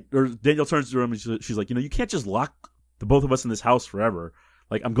can't, or Danielle turns to him and she's like, you can't just lock the both of us in this house forever.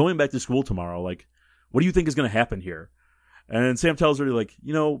 Like, I'm going back to school tomorrow. Like, what do you think is going to happen here? And Sam tells her, like,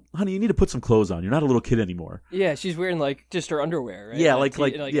 honey, you need to put some clothes on. You're not a little kid anymore. Yeah, she's wearing, like, just her underwear, right? Yeah, like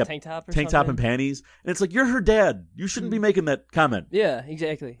yeah, a tank top or tank something? top and panties. And it's like, you're her dad. You shouldn't be making that comment. Yeah,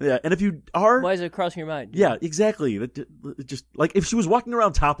 exactly. Yeah, and if you are... Why is it crossing your mind? Yeah, exactly. Just, like, if she was walking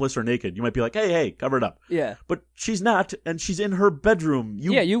around topless or naked, you might be like, hey, cover it up. Yeah. But she's not, and she's in her bedroom.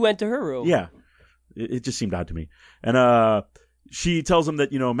 You went to her room. Yeah. It just seemed odd to me. And, she tells him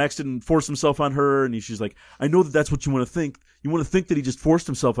that, Max didn't force himself on her, and she's like, I know that that's what you want to think. You want to think that he just forced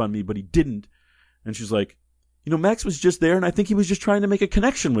himself on me, but he didn't. And she's like, Max was just there, and I think he was just trying to make a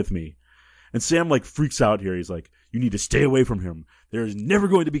connection with me. And Sam, like, freaks out here. He's like, you need to stay away from him. There is never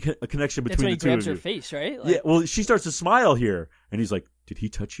going to be a connection between the two of you. That's when he grabs her face, right? Yeah, well, she starts to smile here. And he's like, did he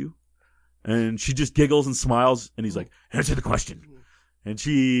touch you? And she just giggles and smiles, and he's like, answer the question. And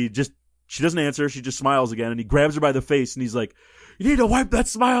she doesn't answer. She just smiles again, and he grabs her by the face, and he's like, you need to wipe that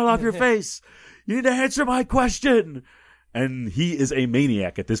smile off your face. You need to answer my question. And he is a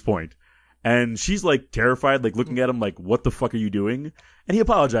maniac at this point. And she's like terrified, like looking at him like, what the fuck are you doing? And he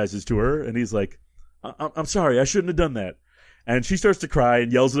apologizes to her, and he's like, I'm sorry, I shouldn't have done that. And she starts to cry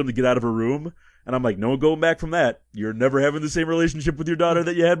and yells at him to get out of her room. And I'm like, no going back from that. You're never having the same relationship with your daughter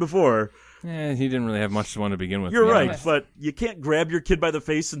that you had before. Yeah, he didn't really have much to want to begin with. You're right, but you can't grab your kid by the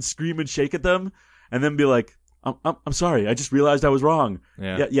face and scream and shake at them and then be like, I'm sorry, I just realized I was wrong.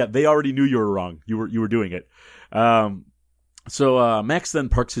 Yeah, they already knew you were wrong. You were doing it. So Max then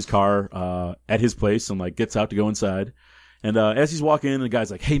parks his car at his place and like gets out to go inside. And as he's walking in, the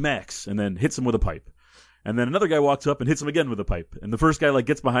guy's like, hey, Max, and then hits him with a pipe. And then another guy walks up and hits him again with a pipe. And the first guy like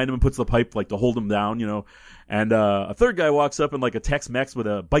gets behind him and puts the pipe like to hold him down, you know. And a third guy walks up and like attacks Max with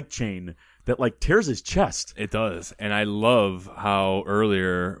a bike chain that like tears his chest. It does. And I love how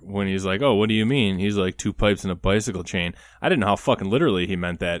earlier when he's like, oh, what do you mean? He's like 2 pipes and a bicycle chain. I didn't know how fucking literally he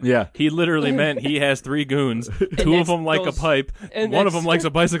meant that. Yeah. He literally meant he has 3 goons. 2 of them like a pipe. and One of that's them likes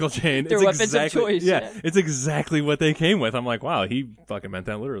a bicycle chain. their weapons of choice, Yeah, yeah. it's exactly what they came with. I'm like, wow, he fucking meant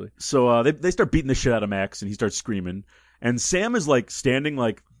that literally. So they start beating the shit out of Max and he starts screaming. And Sam is like standing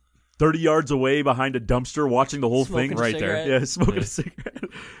like 30 yards away behind a dumpster watching the whole Smoking thing. a Right cigarette. there. Yeah, smoking a cigarette.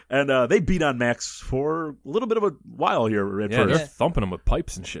 And they beat on Max for a little bit of a while here at Yeah, first. they're thumping him with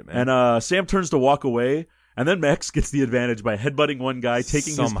pipes and shit, man. And Sam turns to walk away, and then Max gets the advantage by headbutting one guy,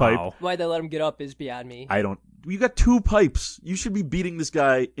 taking his pipe. Somehow. Why they let him get up is beyond me. You got 2 pipes. You should be beating this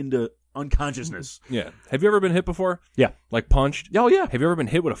guy into unconsciousness. Yeah. Have you ever been hit before? Yeah. Like punched? Oh, yeah. Have you ever been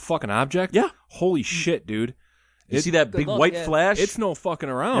hit with a fucking object? Yeah. Holy shit, dude. You see that Good big luck, white yeah. flash? It's no fucking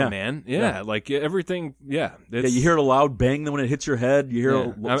around, Yeah. man. Yeah, Yeah. like everything. Yeah, Yeah, you hear a loud bang then when it hits your head. You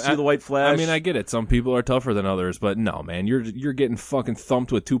hear see the white flash. I mean, I get it. Some people are tougher than others, but no, man, you're getting fucking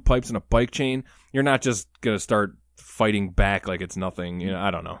thumped with 2 pipes and a bike chain. You're not just gonna start fighting back like it's nothing. You know, I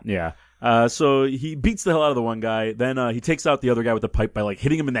don't know. Yeah. So he beats the hell out of the one guy. Then he takes out the other guy with the pipe by like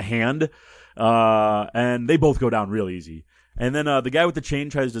hitting him in the hand. And they both go down real easy. And then the guy with the chain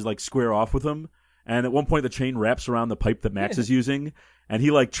tries to like square off with him. And at one point the chain wraps around the pipe that Max is using. And he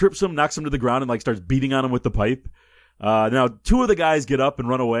like trips him, knocks him to the ground, and like starts beating on him with the pipe. Now 2 of the guys get up and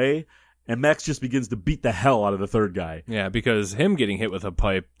run away. And Max just begins to beat the hell out of the third guy. Yeah, because him getting hit with a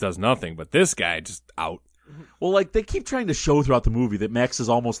pipe does nothing, but this guy just out. Well, like, they keep trying to show throughout the movie that Max is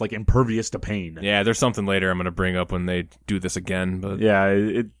almost, like, impervious to pain. Yeah, there's something later I'm going to bring up when they do this again. But Yeah,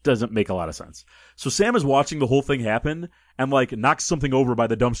 it doesn't make a lot of sense. So Sam is watching the whole thing happen and, like, knocks something over by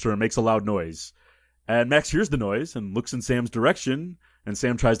the dumpster and makes a loud noise. And Max hears the noise and looks in Sam's direction, and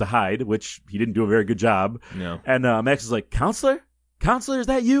Sam tries to hide, which he didn't do a very good job. No. And Max is like, Counselor? Counselor, is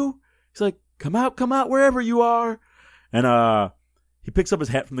that you? He's like, come out, wherever you are. And he picks up his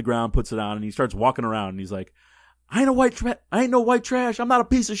hat from the ground, puts it on, and he starts walking around, and he's like, I ain't no white trash. I'm not a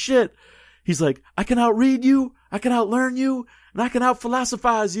piece of shit. He's like, I can outread you, I can outlearn you, and I can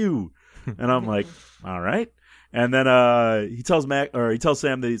outphilosophize you. And I'm like, all right. And then he tells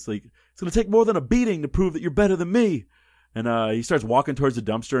Sam that he's like, it's gonna take more than a beating to prove that you're better than me. And he starts walking towards the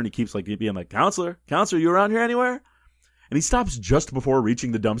dumpster, and he keeps like being like, Counselor, you around here anywhere? And he stops just before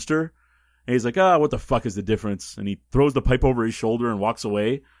reaching the dumpster. And he's like, what the fuck is the difference? And he throws the pipe over his shoulder and walks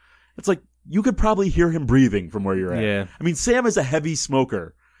away. It's like, you could probably hear him breathing from where you're at. Yeah. I mean, Sam is a heavy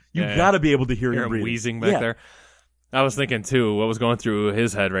smoker. You Yeah. gotta be able to hear him him breathing. wheezing back there. I was thinking too, what was going through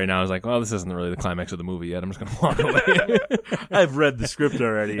his head right now. I was like, well, this isn't really the climax of the movie yet. I'm just going to walk away. I've read the script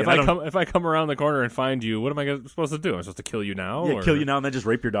already. If I come around the corner and find you, what am I supposed to do? I'm supposed to kill you now? Yeah, or? kill you now and then just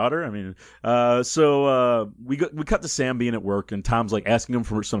rape your daughter. I mean, so we cut to Sam being at work, and Tom's like asking him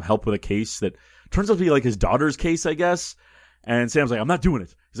for some help with a case that turns out to be like his daughter's case, I guess. And Sam's like, I'm not doing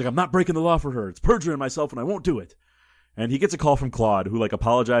it. He's like, I'm not breaking the law for her. It's perjuring myself, and I won't do it. And he gets a call from Claude, who like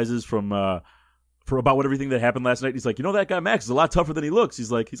apologizes for about everything that happened last night. He's like, that guy Max is a lot tougher than he looks.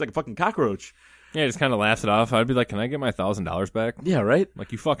 He's like a fucking cockroach. Yeah, just kind of laughs it off. I'd be like, can I get my $1,000 back? Yeah, right?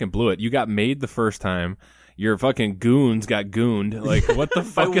 Like, you fucking blew it. You got made the first time. Your fucking goons got gooned. Like, what the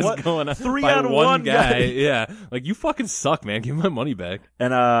fuck is going on? 3 By on 1 guy. Yeah. Like, you fucking suck, man. Give me my money back.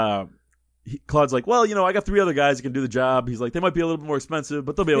 And Claude's like, well, I got 3 other guys that can do the job. He's like, they might be a little bit more expensive,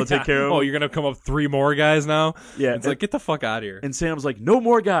 but they'll be able to take care of them. Oh, you're going to come up 3 more guys now? Yeah. It's like, get the fuck out of here. And Sam's like, no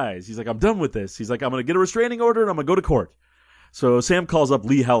more guys. He's like, I'm done with this. He's like, I'm going to get a restraining order and I'm going to go to court. So Sam calls up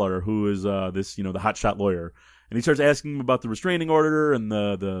Lee Heller, who is the hotshot lawyer. And he starts asking him about the restraining order and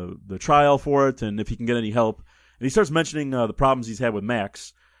the trial for it and if he can get any help. And he starts mentioning the problems he's had with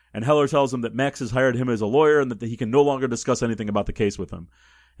Max. And Heller tells him that Max has hired him as a lawyer and that he can no longer discuss anything about the case with him.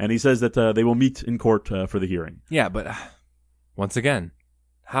 And he says that they will meet in court for the hearing. Yeah, but once again,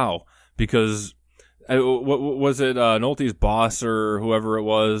 how? Because what was it Nolte's boss or whoever it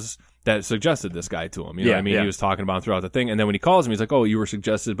was that suggested this guy to him? You know what I mean? Yeah. He was talking about him throughout the thing. And then when he calls him, he's like, oh, you were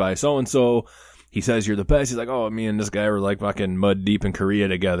suggested by so-and-so. He says you're the best. He's like, oh, me and this guy were like fucking mud deep in Korea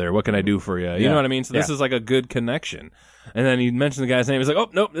together. What can I do for you? You know what I mean? So this is like a good connection. And then he mentioned the guy's name. He's like, oh,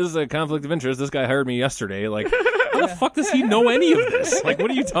 nope, this is a conflict of interest. This guy hired me yesterday. Like, how the fuck does he know any of this? Like, what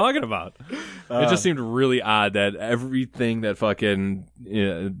are you talking about? It just seemed really odd that everything that fucking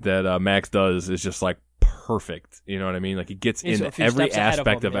that Max does is just like perfect. You know what I mean? Like, he gets He's in a few every steps ahead of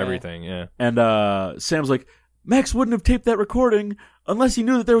aspect him, of yeah. everything. Yeah. And Sam's like, Max wouldn't have taped that recording unless he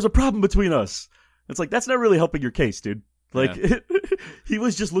knew that there was a problem between us. It's like, that's not really helping your case, dude. Like, he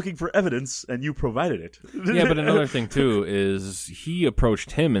was just looking for evidence, and you provided it. Yeah, but another thing, too, is he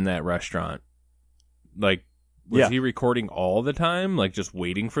approached him in that restaurant. Like, was he recording all the time? Like, just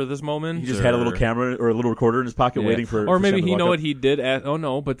waiting for this moment? He just had a little camera or a little recorder in his pocket waiting for... Or maybe Sam to he walk know up. what he did at... Oh,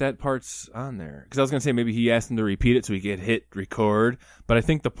 no, but that part's on there. Because I was going to say maybe he asked him to repeat it so he could hit record. But I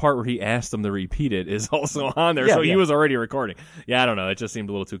think the part where he asked him to repeat it is also on there. So he was already recording. Yeah, I don't know. It just seemed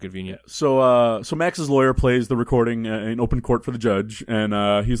a little too convenient. So Max's lawyer plays the recording in open court for the judge.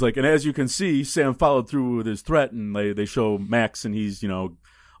 And he's like, and as you can see, Sam followed through with his threat. And they show Max, and he's,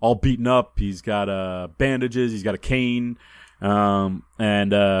 all beaten up. He's got bandages. He's got a cane.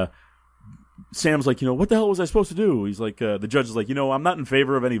 And Sam's like, what the hell was I supposed to do? He's like, the judge is like, I'm not in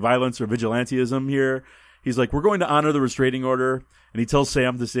favor of any violence or vigilantism here. He's like, we're going to honor the restraining order. And he tells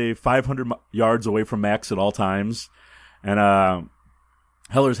Sam to stay 500 yards away from Max at all times. And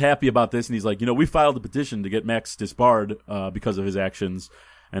Heller's happy about this. And he's like, we filed a petition to get Max disbarred because of his actions.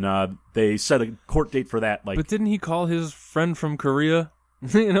 And they set a court date for that. But didn't he call his friend from Korea?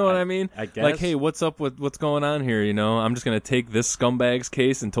 You know what I mean? I guess. Like, hey, what's up with what's going on here? I'm just going to take this scumbag's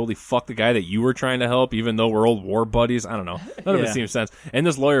case and totally fuck the guy that you were trying to help, even though we're old war buddies. I don't know. None of it seems sense. And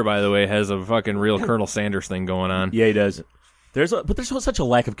this lawyer, by the way, has a fucking real Colonel Sanders thing going on. Yeah, he does. But there's such a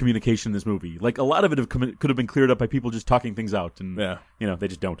lack of communication in this movie. Like, a lot of it could have been cleared up by people just talking things out, and they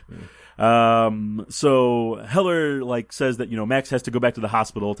just don't. So Heller says that Max has to go back to the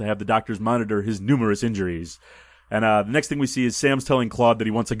hospital to have the doctors monitor his numerous injuries. And the next thing we see is Sam's telling Claude that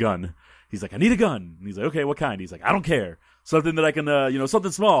he wants a gun. He's like, I need a gun. And he's like, okay, what kind? He's like, I don't care. Something that I can,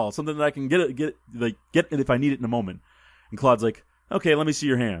 something small, something that I can get if I need it in a moment. And Claude's like, okay, let me see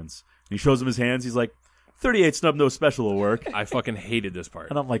your hands. And he shows him his hands. He's like, 38 snub nose special will work. I fucking hated this part.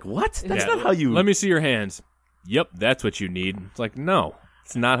 And I'm like, what? That's not how you... Let me see your hands. Yep, that's what you need. It's like, no,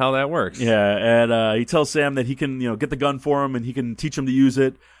 it's not how that works. Yeah, and he tells Sam that he can, get the gun for him and he can teach him to use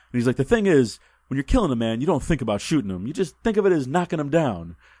it. And he's like, the thing is, when you're killing a man, you don't think about shooting him. You just think of it as knocking him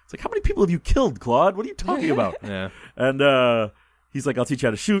down. It's like, how many people have you killed, Claude? What are you talking about? Yeah. And he's like, I'll teach you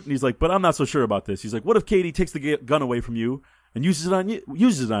how to shoot. And he's like, but I'm not so sure about this. He's like, what if Katie takes the gun away from you and uses it on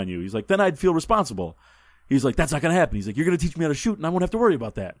you? He's like, then I'd feel responsible. He's like, that's not going to happen. He's like, you're going to teach me how to shoot and I won't have to worry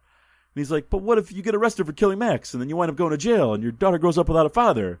about that. And he's like, but what if you get arrested for killing Max and then you wind up going to jail and your daughter grows up without a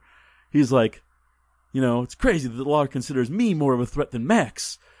father? He's like, it's crazy that the law considers me more of a threat than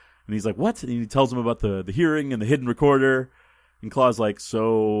Max. And he's like, what? And he tells him about the hearing and the hidden recorder. And Claude's like,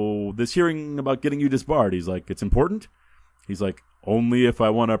 so this hearing about getting you disbarred, he's like, it's important? He's like, only if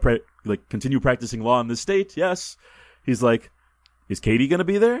I want to continue practicing law in this state, yes. He's like, is Katie going to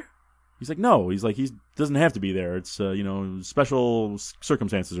be there? He's like, no. He's like, he doesn't have to be there. It's, special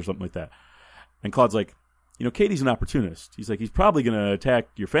circumstances or something like that. And Claude's like, Katie's an opportunist. He's like, he's probably going to attack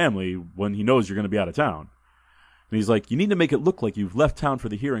your family when he knows you're going to be out of town. And he's like, you need to make it look like you've left town for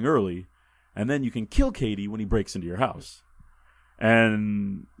the hearing early, and then you can kill Katie when he breaks into your house.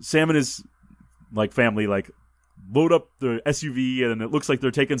 And Sam and his family load up the SUV, and it looks like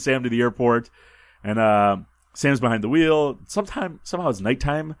they're taking Sam to the airport. And Sam's behind the wheel. Somehow it's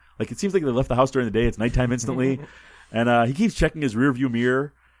nighttime. It seems like they left the house during the day. It's nighttime instantly. And he keeps checking his rearview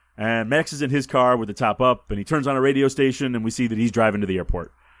mirror. And Max is in his car with the top up, and he turns on a radio station, and we see that he's driving to the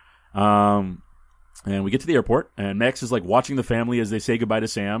airport. And we get to the airport, and Max is watching the family as they say goodbye to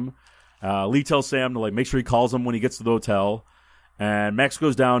Sam. Lee tells Sam to make sure he calls him when he gets to the hotel. And Max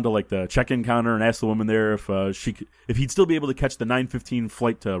goes down to the check-in counter and asks the woman there if he'd still be able to catch the 9:15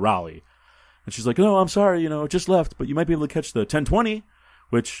 flight to Raleigh. And she's like, "No, I'm sorry, it just left, but you might be able to catch the 10:20."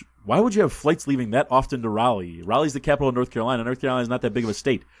 Which, why would you have flights leaving that often to Raleigh? Raleigh's the capital of North Carolina. North Carolina is not that big of a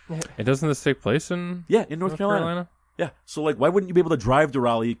state. And doesn't this take place in North Carolina? Yeah, so why wouldn't you be able to drive to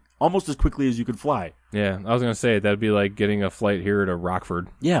Raleigh almost as quickly as you could fly? Yeah, I was going to say, that'd be like getting a flight here to Rockford.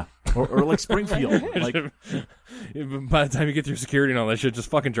 Yeah, or Springfield. By the time you get through security and all that shit, just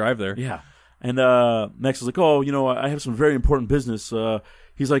fucking drive there. Yeah. And Max is like, oh, I have some very important business.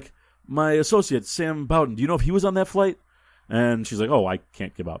 He's like, my associate, Sam Bowden, do you know if he was on that flight? And she's like, oh, I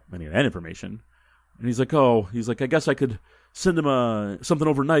can't give out any of that information. And he's like, I guess I could send him something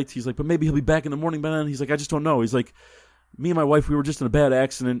overnight. He's like, but maybe he'll be back in the morning by then. He's like, I just don't know. He's like, me and my wife, we were just in a bad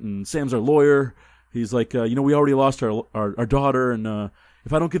accident, and Sam's our lawyer. He's like, we already lost our daughter, and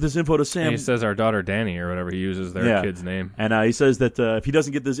if I don't get this info to Sam... And he says our daughter Danny, or whatever he uses their kid's name. And he says that if he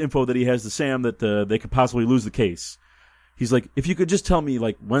doesn't get this info that he has to Sam, that they could possibly lose the case. He's like, if you could just tell me,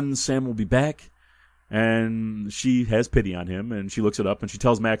 when Sam will be back. And she has pity on him, and she looks it up, and she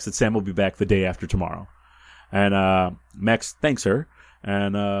tells Max that Sam will be back the day after tomorrow. And Max thanks her,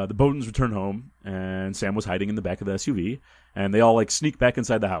 and the Bowdens return home, and Sam was hiding in the back of the SUV, and they all sneak back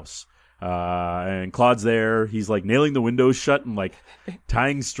inside the house. And Claude's there. He's like nailing the windows shut and like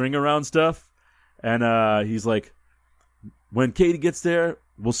tying string around stuff. And he's like, when Katie gets there,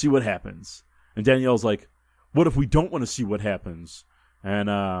 we'll see what happens. And Danielle's like, what if we don't want to see what happens?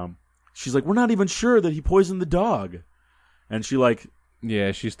 And she's like, we're not even sure that he poisoned the dog. And she like,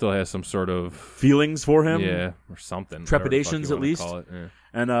 yeah, she still has some sort of feelings for him. Yeah, or something. Trepidations, at least. Yeah.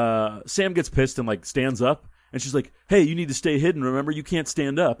 And Sam gets pissed and like stands up. And she's like, hey, you need to stay hidden. Remember, you can't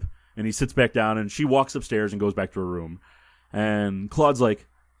stand up. And he sits back down, and she walks upstairs and goes back to her room. And Claude's like,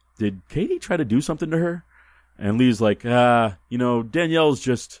 did Katie try to do something to her? And Lee's like, Danielle's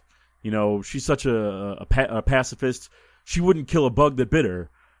just, she's such a pacifist. She wouldn't kill a bug that bit her.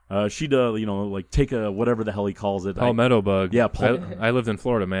 She'd, take a whatever the hell he calls it. Palmetto bug. Yeah, I lived in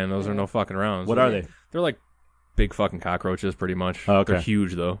Florida, man. Those are no fucking rounds. What are they? They're like big fucking cockroaches, pretty much. Oh, okay. They're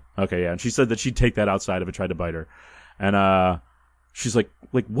huge, though. Okay, yeah. And she said that she'd take that outside if it tried to bite her. And she's like,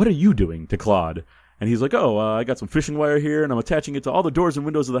 what are you doing to Claude? And he's like, I got some fishing wire here, and I'm attaching it to all the doors and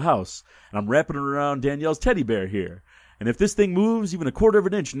windows of the house. And I'm wrapping it around Danielle's teddy bear here. And if this thing moves even a quarter of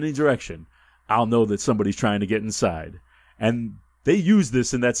an inch in any direction, I'll know that somebody's trying to get inside. And they used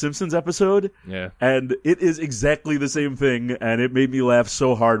this in that Simpsons episode. Yeah. And it is exactly the same thing, and it made me laugh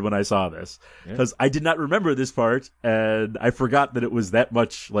so hard when I saw this. Because I did not remember this part, and I forgot that it was that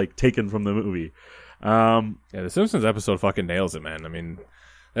much, like, taken from the movie. The Simpsons episode fucking nails it, man. I mean,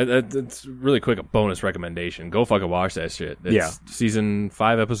 it's really quick a bonus recommendation. Go fucking watch that shit. It's season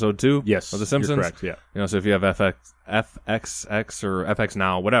 5, episode 2. Yes, of the Simpsons. you're correct. Yeah, so if you have FXX or FX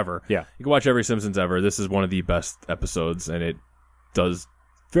Now, whatever, you can watch every Simpsons ever. This is one of the best episodes, and it does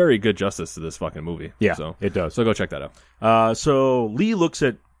very good justice to this fucking movie. Yeah, so it does. So go check that out. So Lee looks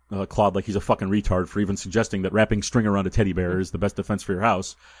at Claude like he's a fucking retard for even suggesting that wrapping string around a teddy bear is the best defense for your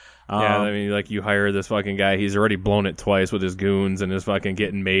house. I mean, like, you hire this fucking guy. He's already blown it twice with his goons and his fucking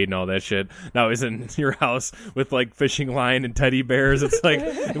getting made and all that shit. Now he's in your house with, like, fishing line and teddy bears. It's like,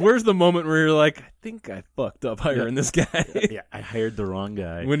 where's the moment where you're like, I think I fucked up hiring this guy? Yeah, I hired the wrong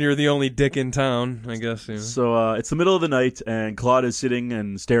guy. When you're the only dick in town, I guess. You know. So it's the middle of the night, and Claude is sitting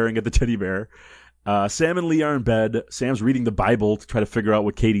and staring at the teddy bear. Sam and Lee are in bed. Sam's reading the Bible to try to figure out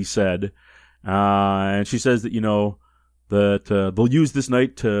what Katie said. And she says that, that they'll use this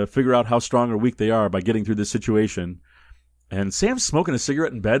night to figure out how strong or weak they are by getting through this situation. And Sam's smoking a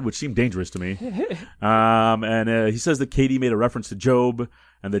cigarette in bed, which seemed dangerous to me. And he says that Katie made a reference to Job,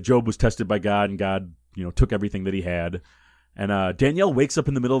 and that Job was tested by God, and God, took everything that he had. And Danielle wakes up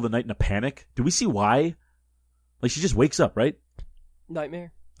in the middle of the night in a panic. Do we see why? Like, she just wakes up, right?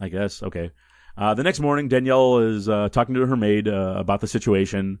 Nightmare. I guess. Okay. The next morning, Danielle is talking to her maid about the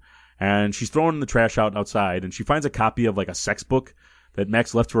situation. And she's throwing the trash out outside, and she finds a copy of, like, a sex book that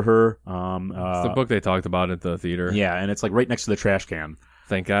Max left for her. It's the book they talked about at the theater. Yeah, and it's, like, right next to the trash can.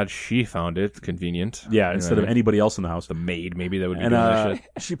 Thank God she found it. Convenient. Yeah, instead of anybody else in the house. The maid, maybe, that would be doing that shit.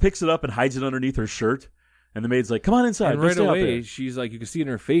 She picks it up and hides it underneath her shirt. And the maid's like, come on inside. And right away, she's like, you can see it in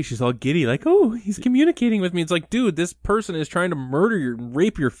her face, she's all giddy, like, oh, he's communicating with me. It's like, dude, this person is trying to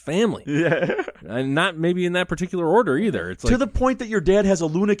rape your family. Yeah. And not maybe in that particular order either. It's like, to the point that your dad has a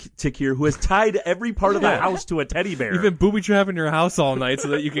lunatic here who has tied every part of the house to a teddy bear. You've been booby-trapping your house all night so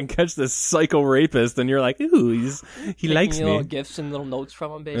that you can catch this psycho rapist, and you're like, ooh, he likes me. Little gifts and little notes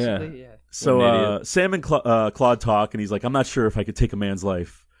from him, basically. Yeah. So Sam and Claude talk, and he's like, I'm not sure if I could take a man's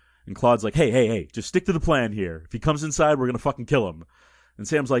life. And Claude's like, hey, just stick to the plan here. If he comes inside, we're going to fucking kill him. And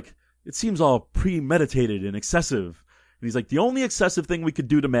Sam's like, it seems all premeditated and excessive. And he's like, the only excessive thing we could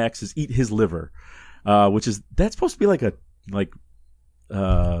do to Max is eat his liver. That's supposed to be like a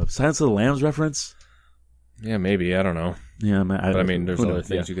Silence of the Lambs reference? Yeah, maybe. I don't know. Yeah, there's other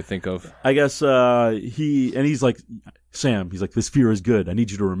things you could think of. I guess he's like, Sam, he's like, this fear is good. I need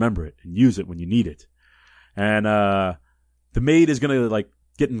you to remember it and use it when you need it. And the maid is going to, like,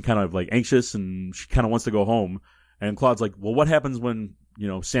 getting kind of like anxious, and she kind of wants to go home. And Claude's like, well, what happens when,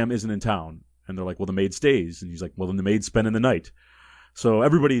 Sam isn't in town? And they're like, well, the maid stays. And he's like, well, then the maid's spending the night. So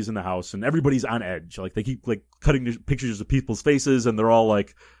everybody's in the house, and everybody's on edge. Like, they keep, like, cutting pictures of people's faces, and they're all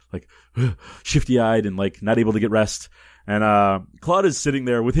like shifty-eyed and, like, not able to get rest. And Claude is sitting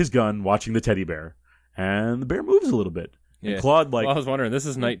there with his gun watching the teddy bear. And the bear moves a little bit. Yeah. And Claude, like... Well, I was wondering, this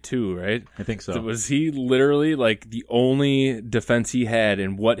is night 2, right? I think so. Was he literally, like, the only defense he had,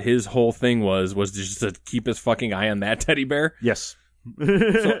 and what his whole thing was just to keep his fucking eye on that teddy bear? Yes.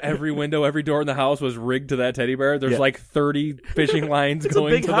 So every window, every door in the house was rigged to that teddy bear? There's like 30 fishing lines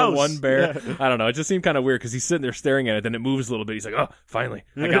going to the one bear. Yeah. I don't know. It just seemed kind of weird because he's sitting there staring at it, then it moves a little bit. He's like, oh, finally,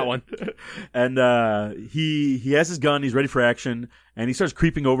 I got one. And he has his gun. He's ready for action. And he starts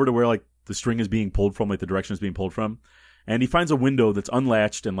creeping over to where, like, the string is being pulled from, like the direction is being pulled from. and he finds a window that's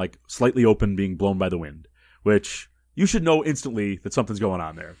unlatched and like slightly open, being blown by the wind, which you should know instantly that something's going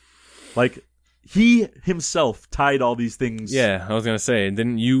on there. Like, he himself tied all these things. Yeah, I was going to say,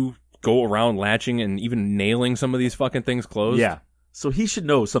 didn't you go around latching and even nailing some of these fucking things closed? Yeah. So he should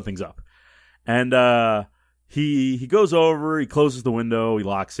know something's up. And he goes over, he closes the window, he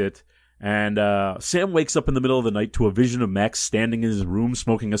locks it, and Sam wakes up in the middle of the night to a vision of Max standing in his room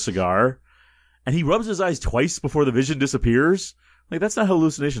smoking a cigar, and he rubs his eyes twice before the vision disappears. Like, that's not how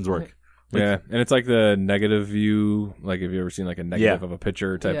hallucinations work. Like, yeah, and it's like the negative view. Like, have you ever seen like a negative of a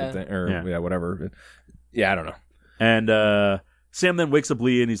picture type of thing, or whatever? Yeah, I don't know. And Sam then wakes up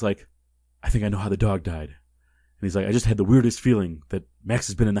Lee, and he's like, "I think I know how the dog died." And he's like, "I just had the weirdest feeling that Max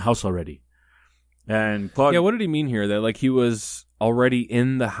has been in the house already." And Claude, yeah, what did he mean here? That like he was already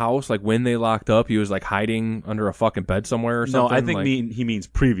in the house, like when they locked up, he was like hiding under a fucking bed somewhere or something? No, I think he means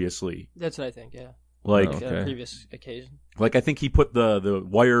previously. That's what I think. Yeah. Like previous occasion. Like, I think he put the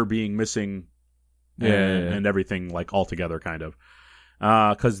wire being missing and everything, like, all together, kind of.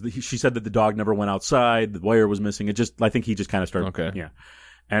 Because she said that the dog never went outside, the wire was missing. I think he just kind of started. Okay. Yeah.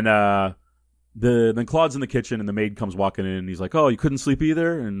 And then Claude's in the kitchen, and the maid comes walking in, and he's like, "Oh, you couldn't sleep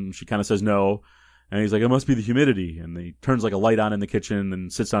either?" And she kind of says no. And he's like, "It must be the humidity." And he turns, like, a light on in the kitchen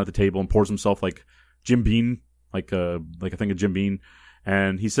and sits down at the table and pours himself, like, Jim Beam, like a thing of Jim Beam.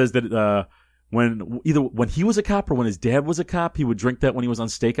 And he says that, when he was a cop or when his dad was a cop, he would drink that when he was on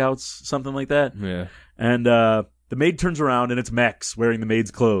stakeouts, something like that. Yeah. And the maid turns around, and it's Max wearing the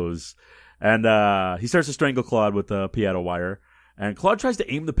maid's clothes. And he starts to strangle Claude with the piano wire. And Claude tries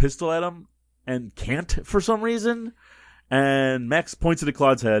to aim the pistol at him and can't for some reason. And Max points it at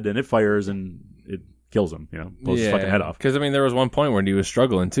Claude's head, and it fires, and it kills him, blows his fucking head off. Because, I mean, there was one point when he was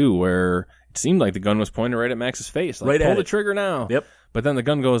struggling, too, where it seemed like the gun was pointed right at Max's face. Like, right pull at the it. Trigger now. Yep. But then the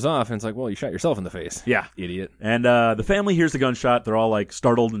gun goes off, and it's like, well, you shot yourself in the face. Yeah. Idiot. And the family hears the gunshot. They're all, like,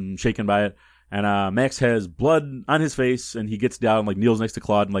 startled and shaken by it. And Max has blood on his face, and he gets down, like, kneels next to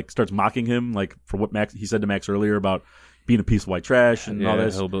Claude and, like, starts mocking him, like, for what he said to Max earlier about being a piece of white trash and all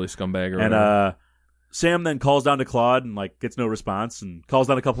this. Hillbilly scumbag or and whatever. Sam then calls down to Claude and, like, gets no response, and calls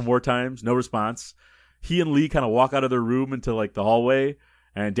down a couple more times, no response. He and Lee kind of walk out of their room into, like, the hallway,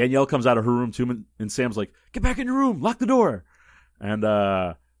 and Danielle comes out of her room too, and Sam's like, "Get back in your room, lock the door." And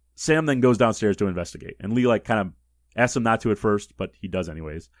Sam then goes downstairs to investigate, and Lee, like, kind of asks him not to at first, but he does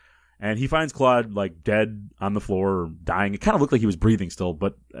anyways. And he finds Claude, like, dead on the floor, or dying. It kind of looked like he was breathing still,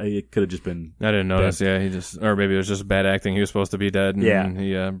 but it could have just been I didn't notice, dead. Or maybe it was just bad acting. He was supposed to be dead.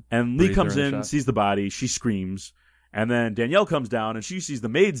 And and Lee comes in, sees the body, she screams. And then Danielle comes down, and she sees the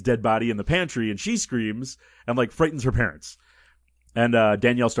maid's dead body in the pantry, and she screams, and, like, frightens her parents. And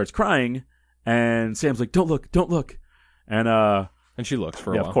Danielle starts crying, and Sam's like, "Don't look, don't look." And she looks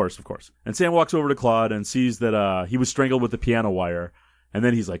for a while. Of course. And Sam walks over to Claude and sees that he was strangled with the piano wire. And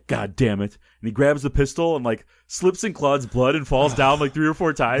then he's like, "God damn it." And he grabs the pistol and, like, slips in Claude's blood and falls down, like, 3 or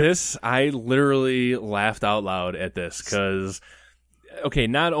 4 times. I literally laughed out loud at this because, okay,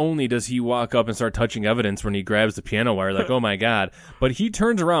 not only does he walk up and start touching evidence when he grabs the piano wire, like, oh my God, but he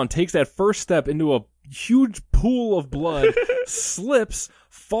turns around, takes that first step into a huge pool of blood, slips,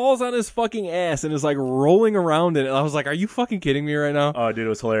 falls on his fucking ass, and is, like, rolling around in it. I was like, are you fucking kidding me right now? Oh, dude, it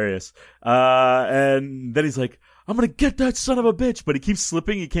was hilarious. And then he's like, "I'm going to get that son of a bitch," but he keeps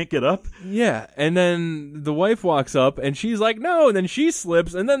slipping. He can't get up. Yeah. And then the wife walks up and she's like, "No." And then she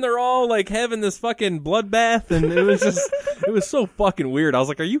slips. And then they're all like having this fucking bloodbath. And it was just, it was so fucking weird. I was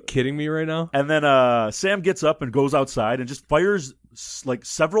like, are you kidding me right now? And then Sam gets up and goes outside and just fires, like,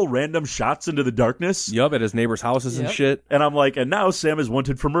 several random shots into the darkness. Yup, at his neighbors' houses and shit. And I'm like, and now Sam is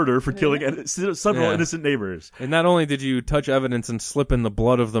wanted for murder for killing several innocent neighbors. And not only did you touch evidence and slip in the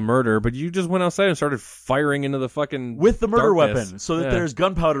blood of the murder, but you just went outside and started firing into the fucking with the murder darkness. weapon, so that there's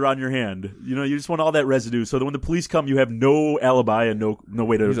gunpowder on your hand. You just want all that residue, so that when the police come, you have no alibi and no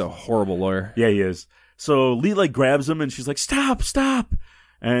way to. He's a horrible lawyer. Yeah, he is. So Lee, like, grabs him, and she's like, "Stop, stop!"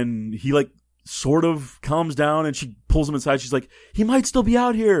 And he, like, sort of calms down, and she pulls him inside. She's like, "He might still be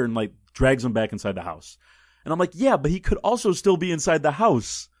out here," and, like, drags him back inside the house. And I'm like, yeah, but he could also still be inside the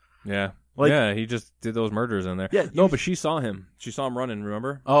house. Yeah. Like, yeah, he just did those murders in there. Yeah, no, but she saw him. She saw him running,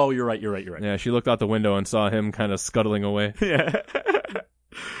 remember? Oh, you're right. Yeah, she looked out the window and saw him kind of scuttling away. Yeah.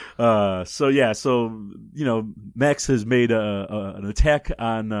 So Max has made an attack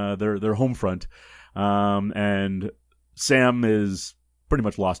on their home front, and Sam is pretty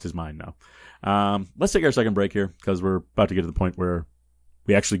much lost his mind now. Let's take our second break here because we're about to get to the point where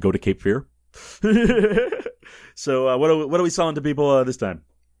we actually go to Cape Fear. So what are we selling to people this time?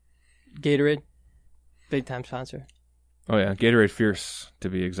 Gatorade, big-time sponsor. Oh, yeah. Gatorade Fierce, to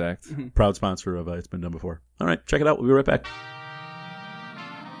be exact. Proud sponsor of It's Been Done Before. All right, check it out. We'll be right back.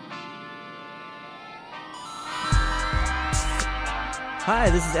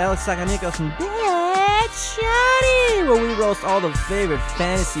 Hi, this is Alex Sakanika from Bad Shotty, where we roast all the favorite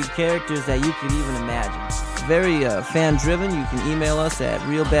fantasy characters that you could even imagine. Very fan-driven. You can email us at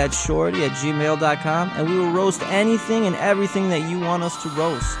realbadshorty@gmail.com, and we will roast anything and everything that you want us to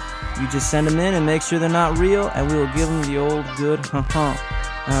roast. You just send them in and make sure they're not real, and we will give them the old good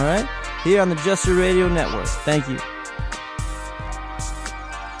huh-huh. All right? Here on the Jester Radio Network. Thank you.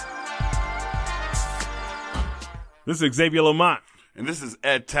 This is Xavier Lamont. And this is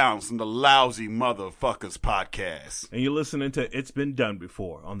Ed Towns from the Lousy Motherfuckers Podcast. And you're listening to It's Been Done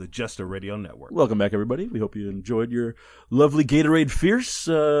Before on the Jester Radio Network. Welcome back, everybody. We hope you enjoyed your lovely Gatorade Fierce,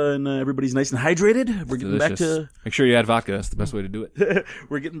 and everybody's nice and hydrated. We're getting back to... Make sure you add vodka. That's the best way to do it.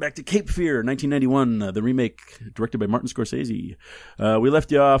 We're getting back to Cape Fear, 1991, the remake directed by Martin Scorsese. We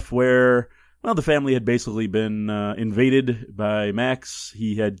left you off where, well, the family had basically been invaded by Max.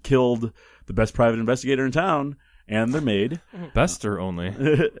 He had killed the best private investigator in town. And their maid. Best or only?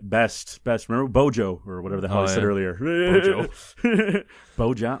 Best. Remember Bojo, or whatever the hell I said earlier. Bojo.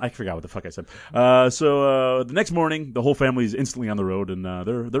 Bojo? I forgot what the fuck I said. So the next morning, the whole family is instantly on the road, and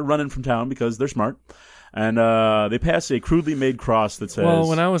they're running from town because they're smart. And they pass a crudely made cross that says... Well,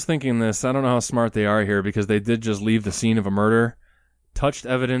 when I was thinking this, I don't know how smart they are here, because they did just leave the scene of a murder, touched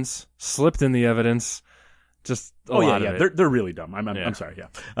evidence, slipped in the evidence... Just a lot of it. They're really dumb. I'm sorry. Yeah.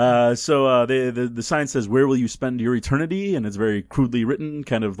 So the sign says, "Where will you spend your eternity?" And it's very crudely written,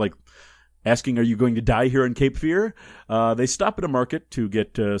 kind of like asking, "Are you going to die here in Cape Fear?" They stop at a market to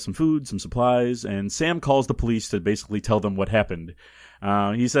get some food, some supplies, and Sam calls the police to basically tell them what happened.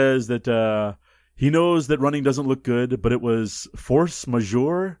 He says that he knows that running doesn't look good, but it was force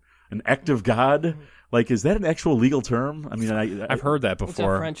majeure, an act of God. Like, is that an actual legal term? I mean, I've heard that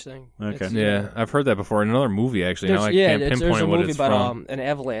before. It's a French thing. Okay. Yeah, I've heard that before in another movie, actually. Now I can't pinpoint what it's from. There's a movie about an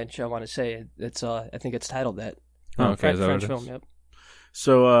avalanche, I want to say. It's I think it's titled that. Okay, French film, yep.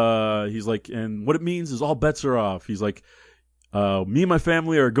 So he's like, and what it means is all bets are off. He's like, me and my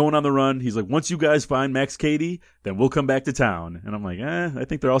family are going on the run. He's like, once you guys find Max Cady, then we'll come back to town. And I'm like, I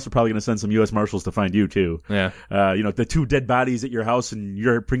think they're also probably going to send some U.S. Marshals to find you, too. Yeah. The 2 dead bodies at your house and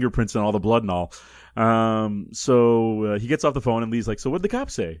your fingerprints and all the blood and all. So he gets off the phone and Lee's like, so what'd the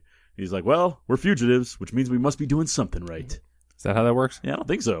cops say? He's like, well, we're fugitives, which means we must be doing something right. Is that how that works? Yeah, I don't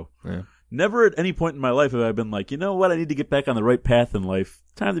think so. Yeah. Never at any point in my life have I been like, you know what? I need to get back on the right path in life.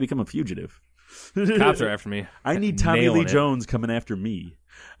 Time to become a fugitive. Cops are after me. I need Tommy Lee Jones coming after me.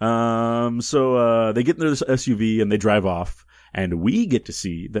 So they get in their SUV and they drive off. And we get to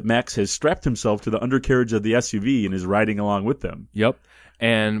see that Max has strapped himself to the undercarriage of the SUV and is riding along with them. Yep.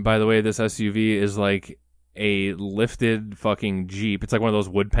 And by the way, this SUV is like a lifted fucking Jeep. It's like one of those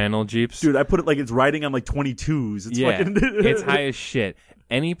wood panel Jeeps. Dude, I put it like it's riding on like 22s. It's fucking... It's high as shit.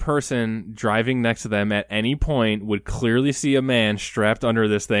 Any person driving next to them at any point would clearly see a man strapped under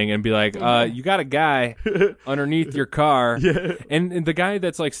this thing and be like, you got a guy underneath your car. Yeah. And the guy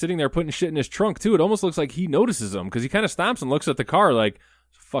that's like sitting there putting shit in his trunk too, it almost looks like he notices him because he kind of stops and looks at the car like,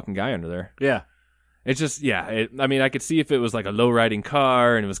 there's a fucking guy under there. Yeah. It's just, I mean, I could see if it was like a low-riding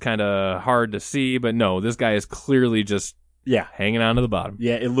car and it was kind of hard to see, but no, this guy is clearly just hanging on to the bottom.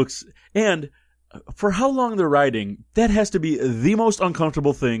 Yeah, it looks... And for how long they're riding, that has to be the most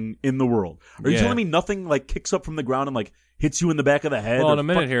uncomfortable thing in the world. Are you telling me nothing like kicks up from the ground and like hits you in the back of the head? Well, in a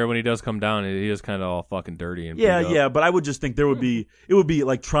minute here, when he does come down, he is kind of all fucking dirty. And but I would just think it would be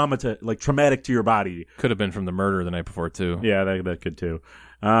like traumatic to your body. Could have been from the murder the night before, too. Yeah, that could, too.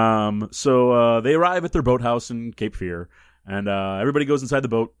 So they arrive at their boathouse in Cape Fear, and everybody goes inside the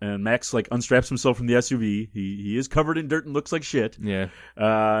boat, and Max like unstraps himself from the SUV. He is covered in dirt and looks like shit. Yeah.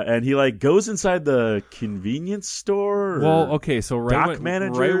 And he like goes inside the convenience store. Well, okay, so right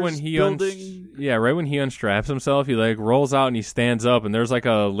when he unstraps himself, he like rolls out and he stands up, and there's like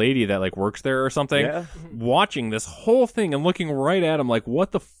a lady that like works there or something, watching this whole thing and looking right at him like,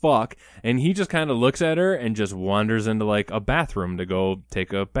 what the fuck? And he just kind of looks at her and just wanders into like a bathroom to go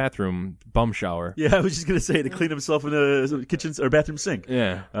take a bathroom bum shower. Yeah, I was just gonna say to clean himself in a kitchen or bathroom sink.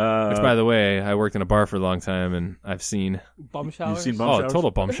 Yeah. Which, by the way, I worked in a bar for a long time, and I've seen bum showers. You've seen bum showers?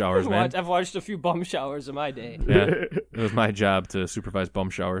 Total bum showers, man. I've watched a few bum showers in my day. Yeah, it was my job to supervise bum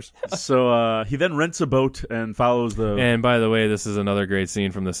showers. So he then rents a boat and follows the. And by the way, this is another great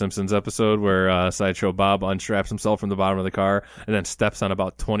scene from the Simpsons episode where Sideshow Bob unstraps himself from the bottom of the car and then steps on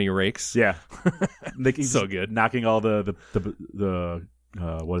about 20 rakes. Yeah, so good, knocking all the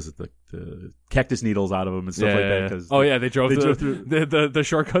what is it, the cactus needles out of them and stuff like that. They drove through the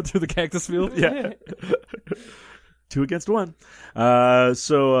shortcut through the cactus field. Yeah. 2 against 1.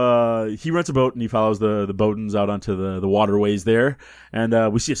 So he rents a boat and he follows the Bowdens out onto the waterways there.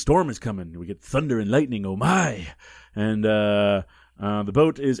 And we see a storm is coming. We get thunder and lightning. Oh my! And the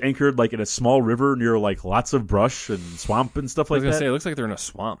boat is anchored like in a small river near like lots of brush and swamp and stuff like that. I was gonna say, it looks like they're in a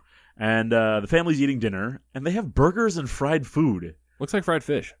swamp. And the family's eating dinner, and they have burgers and fried food. Looks like fried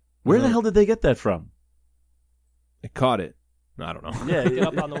fish. Where the hell did they get that from? They caught it. I don't know. Yeah, Get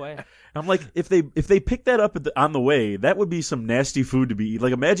up on the way. I'm like, if they picked that up on the way, that would be some nasty food to be.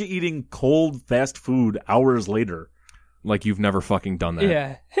 Like, imagine eating cold fast food hours later. Like you've never fucking done that.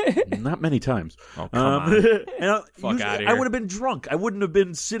 Yeah. Not many times. Oh, come on. And Fuck outta here. I would have been drunk. I wouldn't have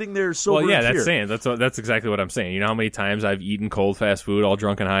been sitting there sober. Well, yeah, in fear. that's exactly what I'm saying. You know how many times I've eaten cold fast food, all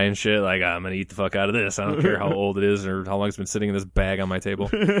drunk and high and shit. Like, I'm gonna eat the fuck out of this. I don't care how old it is or how long it's been sitting in this bag on my table.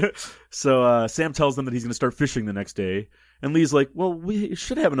 So Sam tells them that he's gonna start fishing the next day, and Lee's like, "Well, we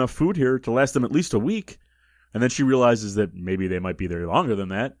should have enough food here to last them at least a week." And then she realizes that maybe they might be there longer than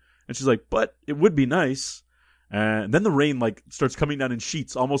that, and she's like, "But it would be nice." And then the rain like starts coming down in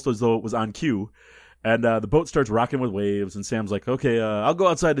sheets, almost as though it was on cue. And the boat starts rocking with waves. And Sam's like, "Okay, I'll go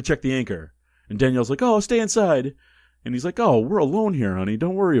outside to check the anchor." And Danielle's like, "Oh, stay inside." And he's like, "Oh, we're alone here, honey.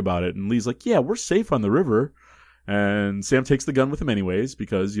 Don't worry about it." And Lee's like, "Yeah, we're safe on the river." And Sam takes the gun with him anyways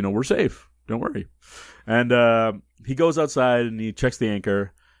because, we're safe. Don't worry. And he goes outside and he checks the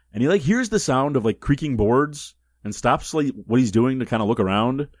anchor. And he like hears the sound of like creaking boards and stops like what he's doing to kind of look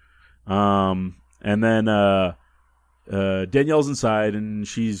around. And then Danielle's inside and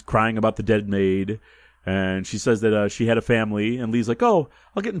she's crying about the dead maid. And she says that she had a family. And Lee's like, "Oh,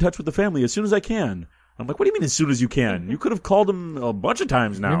 I'll get in touch with the family as soon as I can." I'm like, "What do you mean as soon as you can? You could have called him a bunch of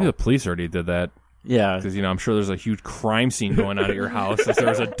times now." Maybe the police already did that. Yeah. Because, I'm sure there's a huge crime scene going on at your house if there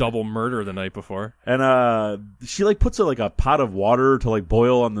was a double murder the night before. And she like puts a pot of water to like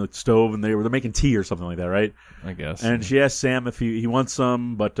boil on the stove, and they're making tea or something like that, right? I guess. And she asks Sam if he wants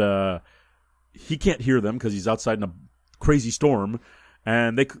some, but he can't hear them because he's outside in a crazy storm.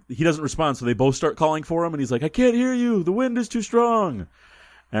 And he doesn't respond, so they both start calling for him, and he's like, "I can't hear you. The wind is too strong."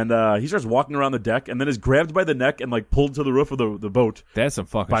 And he starts walking around the deck, and then is grabbed by the neck and like pulled to the roof of the boat. That's some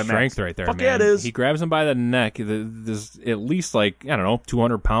fucking strength right there, Fuck man. yeah, it is. He grabs him by the neck. This at least like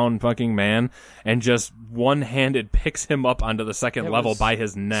 200-pound fucking man, and just one-handed picks him up onto the second level by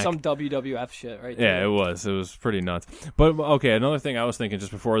his neck. Some WWF shit, right there. Yeah, it was pretty nuts. But okay, another thing I was thinking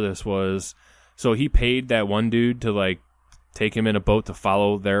just before this was, so he paid that one dude to like take him in a boat to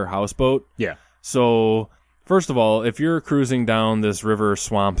follow their houseboat. Yeah. So first of all, if you're cruising down this river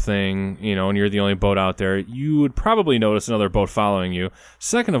swamp thing, and you're the only boat out there, you would probably notice another boat following you.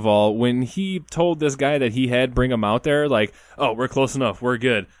 Second of all, when he told this guy that he had bring him out there, like, "Oh, we're close enough, we're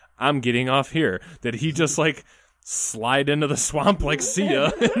good, I'm getting off here," did he just like slide into the swamp like, "See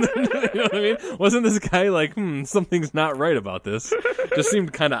ya"? You know what I mean? Wasn't this guy like, something's not right about this? Just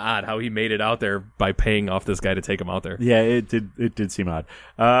seemed kind of odd how he made it out there by paying off this guy to take him out there. Yeah, it did seem odd.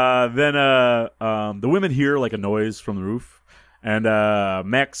 Then the women hear like a noise from the roof, and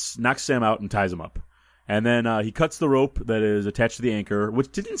Max knocks Sam out and ties him up. And then he cuts the rope that is attached to the anchor,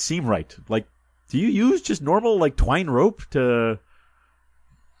 which didn't seem right. Like, do you use just normal like twine rope for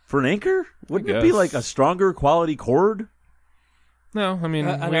an anchor? Wouldn't it be like a stronger quality cord? No, I mean,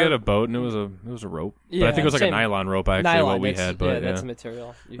 we had a boat and it was a rope. Yeah, but I think it was like a nylon rope actually what we had. But that's the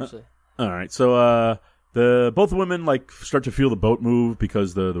material usually. All right, so both women like start to feel the boat move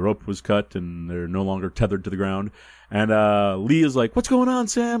because the rope was cut and they're no longer tethered to the ground. And Lee is like, "What's going on,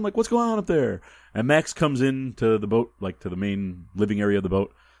 Sam? Like, what's going on up there?" And Max comes in to the boat, like to the main living area of the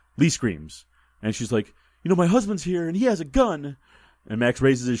boat. Lee screams, and she's like, "My husband's here and he has a gun." And Max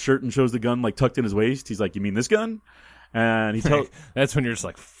raises his shirt and shows the gun like tucked in his waist. He's like, "You mean this gun?" And he tells that's when you're just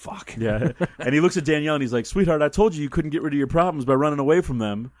like, "Fuck." Yeah. And he looks at Danielle and he's like, "Sweetheart, I told you couldn't get rid of your problems by running away from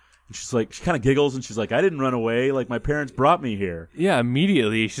them." And she's like, she kind of giggles and she's like, "I didn't run away. Like, my parents brought me here." Yeah,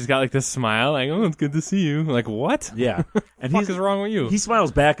 immediately she's got like this smile, like, "Oh, it's good to see you." Like, what? Yeah. And what is wrong with you? He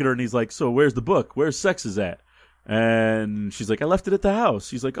smiles back at her and he's like, "So where's the book? Where's Sex is at?" And she's like, "I left it at the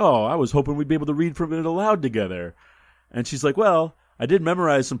house." He's like, "Oh, I was hoping we'd be able to read from it aloud together." And she's like, "Well, I did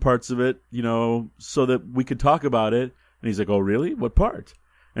memorize some parts of it, so that we could talk about it." And he's like, "Oh, really? What part?"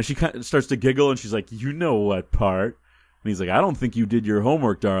 And she kind of starts to giggle, and she's like, "You know what part?" And he's like, "I don't think you did your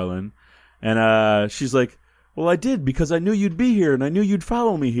homework, darling." And she's like, "Well, I did because I knew you'd be here, and I knew you'd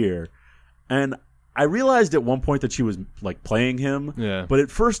follow me here." And I realized at one point that she was like playing him. Yeah. But at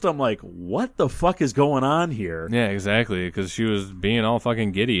first I'm like, what the fuck is going on here? Yeah, exactly, because she was being all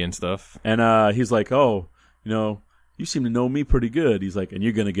fucking giddy and stuff. And he's like, "Oh, you seem to know me pretty good." He's like, "And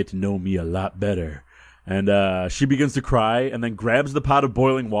you're going to get to know me a lot better." And she begins to cry and then grabs the pot of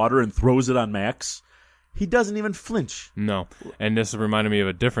boiling water and throws it on Max. he doesn't even flinch. No. And this reminded me of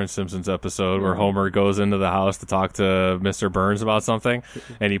a different Simpsons episode where Homer goes into the house to talk to Mr. Burns about something,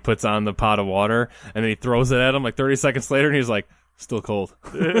 and he puts on the pot of water, and then he throws it at him like 30 seconds later, and he's like, still cold.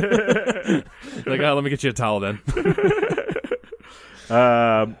 Like, let me get you a towel then.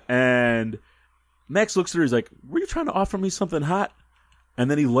 And Max looks at her, he's like, were you trying to offer me something hot?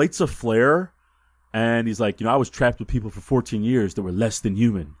 And then he lights a flare, and he's like, I was trapped with people for 14 years that were less than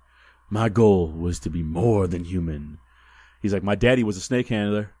human. My goal was to be more than human. He's like, my daddy was a snake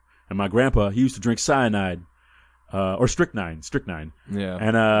handler, and my grandpa, he used to drink cyanide, or strychnine. Yeah.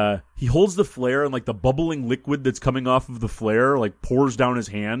 And he holds the flare, and like the bubbling liquid that's coming off of the flare like pours down his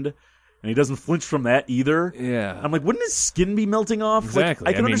hand, and he doesn't flinch from that either. Yeah. I'm like, wouldn't his skin be melting off? Exactly.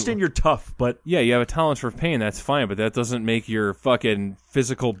 Like, I can understand you're tough, but yeah, you have a tolerance for pain. That's fine, but that doesn't make your fucking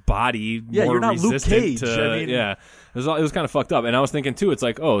physical body more you're not Luke resistant Cage. to. Yeah, it was kind of fucked up. And I was thinking too, it's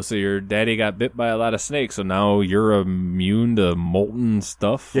like, oh, so your daddy got bit by a lot of snakes, so now you're immune to molten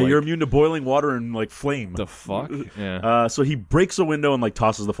stuff. Yeah, like, you're immune to boiling water and like flame. The fuck? Yeah. So he breaks a window and like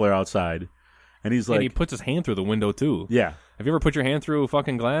tosses the flare outside, and he's like, and he puts his hand through the window too. Yeah. Have you ever put your hand through a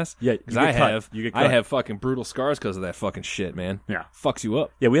fucking glass? Yeah, because I have. You get cut. I have fucking brutal scars because of that fucking shit, man. Yeah, fucks you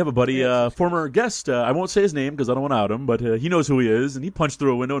up. Yeah, we have a buddy, former guest. I won't say his name because I don't want to out him, but he knows who he is, and he punched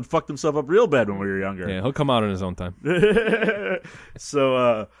through a window and fucked himself up real bad when we were younger. Yeah, he'll come out in his own time.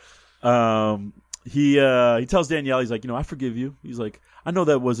 So, he tells Danielle, he's like, I forgive you. He's like, I know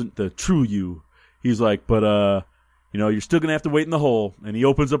that wasn't the true you. He's like, but you're still gonna have to wait in the hole. And he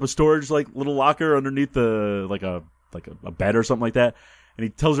opens up a storage like little locker underneath the like a bed or something like that. And he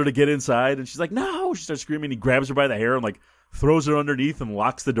tells her to get inside, and she's like, no. She starts screaming. He grabs her by the hair and like throws her underneath and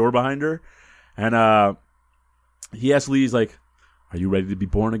locks the door behind her. And he asks Lee, he's like, are you ready to be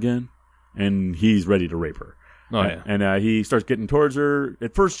born again? And he's ready to rape her. Oh, yeah. And he starts getting towards her.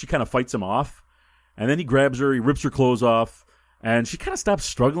 At first, she kind of fights him off. And then he grabs her. He rips her clothes off. And she kind of stops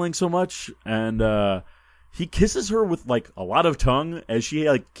struggling so much. And he kisses her with like a lot of tongue as she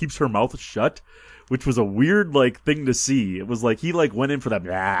like keeps her mouth shut, which was a weird like thing to see. It was like he like went in for that,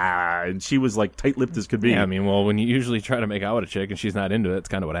 and she was like tight-lipped as could be. Yeah, I mean, well, when you usually try to make out with a chick and she's not into it, it's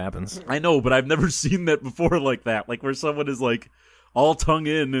kind of what happens. I know, but I've never seen that before like that. Like where someone is like all tongue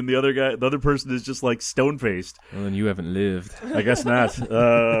in and the other person is just like stone-faced. Well, then you haven't lived. I guess not.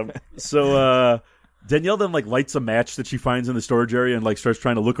 So Danielle then like lights a match that she finds in the storage area and like starts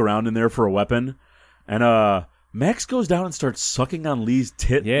trying to look around in there for a weapon. And Max goes down and starts sucking on Lee's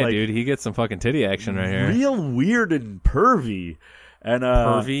tit. Yeah, like, dude, he gets some fucking titty action right here. Real weird and pervy. And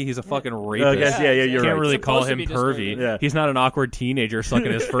pervy? He's a fucking rapist. Yeah, you're right. Can't really call him pervy. Yeah. He's not an awkward teenager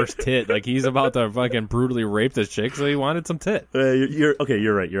sucking his first tit. Like, he's about to fucking brutally rape this chick, so he wanted some tit. You're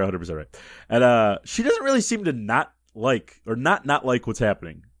right. You're 100% right. And she doesn't really seem to not like what's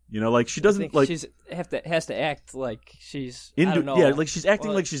happening. Like she doesn't like. She's has to act like she's into, I don't know. Yeah, like she's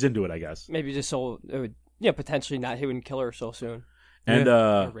acting like she's into it, I guess. Maybe just so it would, potentially he wouldn't kill her so soon. And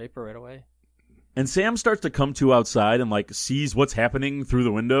or rape her right away. And Sam starts to come to outside and like sees what's happening through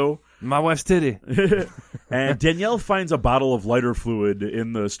the window. My wife's titty. And Danielle finds a bottle of lighter fluid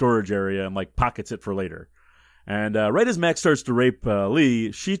in the storage area and like pockets it for later. And right as Max starts to rape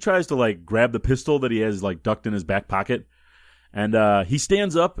Lee, she tries to like grab the pistol that he has like ducked in his back pocket. And he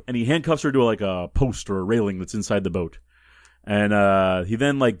stands up and he handcuffs her to like a post or a railing that's inside the boat. And he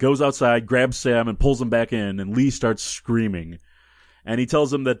then like goes outside, grabs Sam and pulls him back in, and Lee starts screaming. And he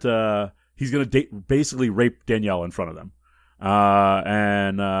tells him that he's going to basically rape Danielle in front of them.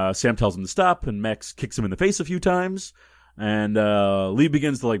 And Sam tells him to stop, and Max kicks him in the face a few times. And Lee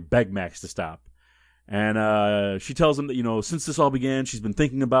begins to like beg Max to stop. And she tells him that, since this all began, she's been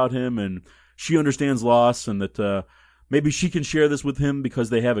thinking about him, and she understands loss, and that maybe she can share this with him because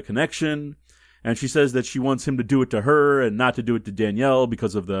they have a connection. And she says that she wants him to do it to her and not to do it to Danielle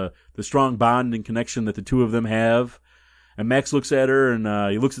because of the strong bond and connection that the two of them have. And Max looks at her,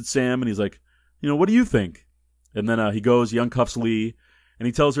 and he looks at Sam, and he's like, what do you think? And then he goes, he uncuffs Lee, and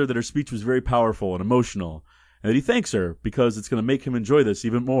he tells her that her speech was very powerful and emotional, and that he thanks her because it's going to make him enjoy this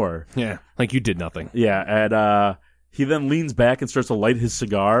even more. Yeah, like you did nothing. Yeah, and he then leans back and starts to light his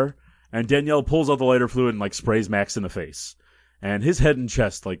cigar, and Danielle pulls out the lighter fluid and like sprays Max in the face. And his head and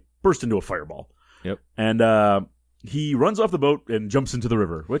chest like burst into a fireball. Yep. And he runs off the boat and jumps into the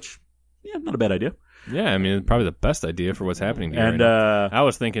river, which, not a bad idea. Yeah, I mean, probably the best idea for what's happening here. And right I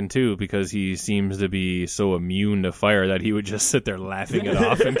was thinking, too, because he seems to be so immune to fire that he would just sit there laughing it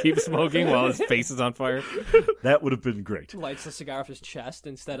off and keep smoking while his face is on fire. That would have been great. Lights the cigar off his chest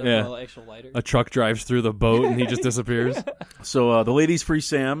instead of the actual lighter. A truck drives through the boat and he just disappears. So the ladies free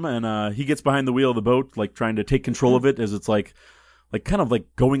Sam, and he gets behind the wheel of the boat, like trying to take control of it as it's like kind of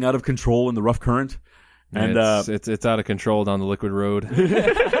like going out of control in the rough current. And it's out of control down the liquid road.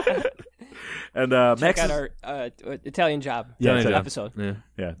 And Check Max out our Italian Job episode.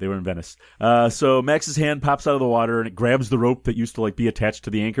 Yeah, they were in Venice. So Max's hand pops out of the water and it grabs the rope that used to like be attached to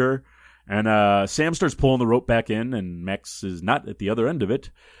the anchor. And Sam starts pulling the rope back in, and Max is not at the other end of it.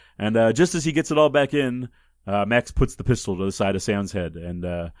 And just as he gets it all back in, Max puts the pistol to the side of Sam's head, and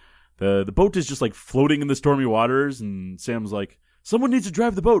the boat is just like floating in the stormy waters. And Sam's like, "Someone needs to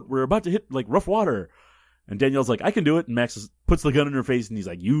drive the boat. We're about to hit like rough water." And Danielle's like, "I can do it." And Max puts the gun in her face, and he's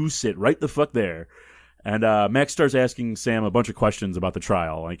like, "You sit right the fuck there." And Max starts asking Sam a bunch of questions about the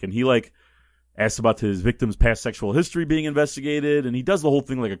trial, and he asks about his victim's past sexual history being investigated, and he does the whole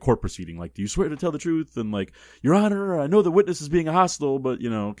thing like a court proceeding. Like, "Do you swear to tell the truth?" And like, "Your Honor, I know the witness is being hostile, but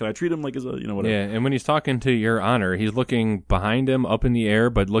can I treat him like as a whatever?" Yeah, and when he's talking to Your Honor, he's looking behind him up in the air,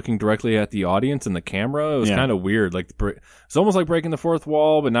 but looking directly at the audience and the camera. It was kind of weird. Like, it's almost like breaking the fourth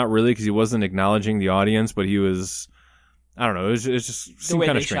wall, but not really, because he wasn't acknowledging the audience, but he was. I don't know. It just seemed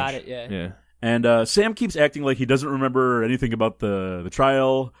kind of strange. Shot it, yeah. And Sam keeps acting like he doesn't remember anything about the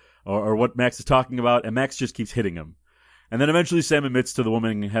trial. Or what Max is talking about, and Max just keeps hitting him. And then eventually Sam admits to the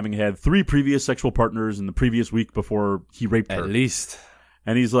woman having had 3 previous sexual partners in the previous week before he raped her. At least.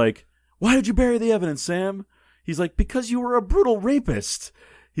 And he's like, "Why did you bury the evidence, Sam?" He's like, "Because you were a brutal rapist."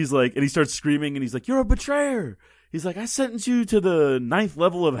 He's like, and he starts screaming, and he's like, "You're a betrayer." He's like, "I sentence you to the 9th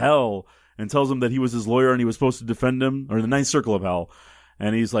level of hell," and tells him that he was his lawyer and he was supposed to defend him, or the 9th circle of hell.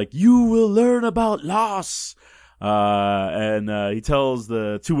 And he's like, "You will learn about loss." And he tells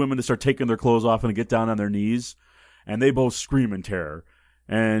the 2 women to start taking their clothes off and get down on their knees. And they both scream in terror.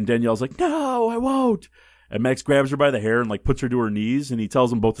 And Danielle's like, "No, I won't." And Max grabs her by the hair and like puts her to her knees. And he tells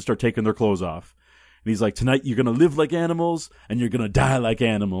them both to start taking their clothes off. And he's like, "Tonight you're going to live like animals and you're going to die like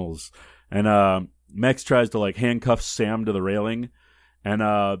animals." And Max tries to like handcuff Sam to the railing. And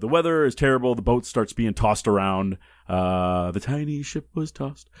the weather is terrible. The boat starts being tossed around. The tiny ship was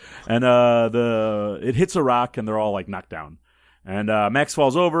tossed. And it hits a rock, and they're all like knocked down. And Max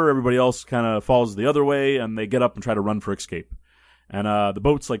falls over. Everybody else kind of falls the other way, and they get up and try to run for escape. And the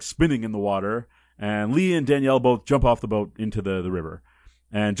boat's like spinning in the water. And Lee and Danielle both jump off the boat into the river.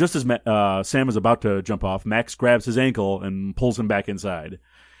 And just as Sam is about to jump off, Max grabs his ankle and pulls him back inside.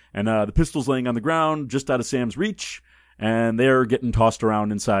 And the pistol's laying on the ground just out of Sam's reach. And they're getting tossed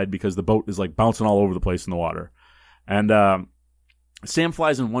around inside because the boat is like bouncing all over the place in the water. And Sam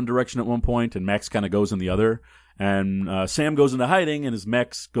flies in one direction at one point, and Max kind of goes in the other. And Sam goes into hiding, and as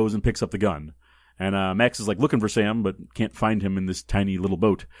Max goes and picks up the gun. And Max is like looking for Sam, but can't find him in this tiny little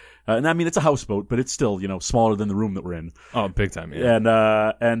boat. And I mean, it's a houseboat, but it's still, smaller than the room that we're in. Oh, big time,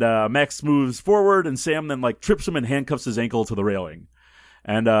 yeah. And Max moves forward, and Sam then like trips him and handcuffs his ankle to the railing.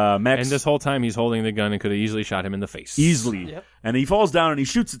 And Max, and this whole time he's holding the gun and could have easily shot him in the face. Easily. Yep. And he falls down and he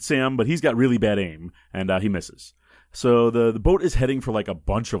shoots at Sam, but he's got really bad aim, and he misses. So the boat is heading for like a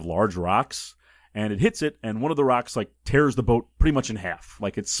bunch of large rocks, and it hits it, and one of the rocks like tears the boat pretty much in half.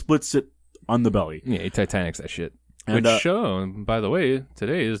 Like it splits it on the belly. Yeah, he Titanic's that shit. And, Which, by the way,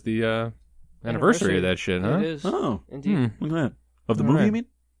 today is the anniversary of that shit, huh? It is. Oh, indeed. Look at that. Of the movie, you mean?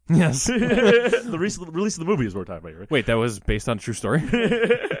 Yes. The release of the movie is what we're talking about here, right? Wait, that was based on a true story?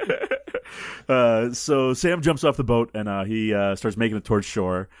 So Sam jumps off the boat, and he starts making it towards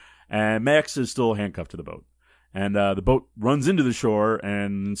shore, and Max is still handcuffed to the boat. And the boat runs into the shore,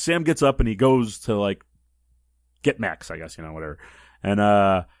 and Sam gets up, and he goes to, like, get Max, I guess, whatever.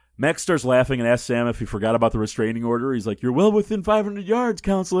 And Max starts laughing and asks Sam if he forgot about the restraining order. He's like, "You're well within 500 yards,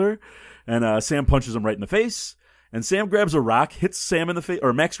 counselor." And Sam punches him right in the face. And Sam grabs a rock, hits Sam in the face,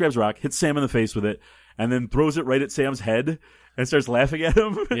 or Max grabs a rock, hits Sam in the face with it, and then throws it right at Sam's head and starts laughing at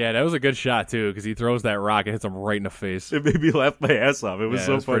him. Yeah, that was a good shot, too, because he throws that rock and hits him right in the face. It made me laugh my ass off. It was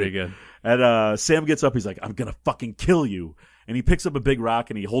so funny. Pretty good. And Sam gets up, he's like, "I'm gonna fucking kill you." And he picks up a big rock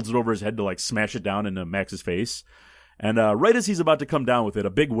and he holds it over his head to like smash it down into Max's face. And right as he's about to come down with it, a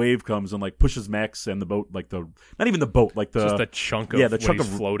big wave comes and like pushes Max and the boat, like not even the boat, like just a chunk of the chunk of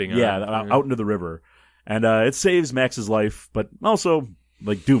floating out into the river. And it saves Max's life, but also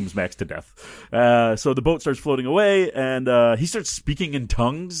like dooms Max to death. So the boat starts floating away, and he starts speaking in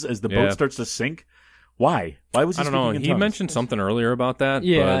tongues as the boat starts to sink. Why? Why was he speaking in tongues? He mentioned something earlier about that.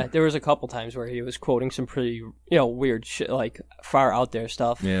 Yeah, but... there was a couple times where he was quoting some pretty, weird shit, like far out there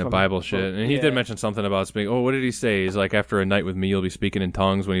stuff. Yeah, Bible shit. And he did mention something about speaking. Oh, what did he say? He's like, after a night with me, you'll be speaking in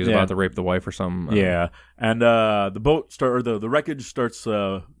tongues when he's about to rape the wife or something. Yeah, and the boat the wreckage starts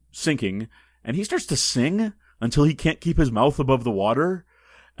sinking, and he starts to sing until he can't keep his mouth above the water.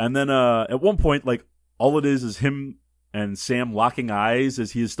 And then at one point, like, all it is him and Sam locking eyes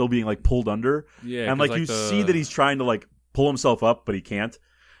as he is still being like pulled under. Yeah, and like you see that he's trying to like pull himself up, but he can't.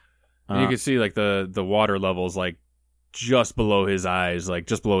 You can see like the water levels like just below his eyes, like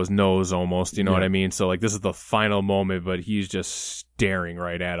just below his nose almost, you know what I mean? So like this is the final moment, but he's just staring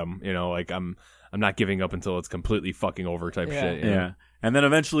right at him, you know, like I'm not giving up until it's completely fucking over type shit. You know? Yeah. And then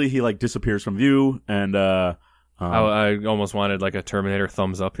eventually he like disappears from view, and I almost wanted like a Terminator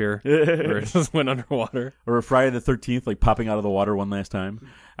thumbs up here, where it just went underwater, or a Friday the 13th like popping out of the water one last time.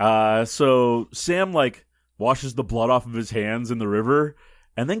 So Sam like washes the blood off of his hands in the river,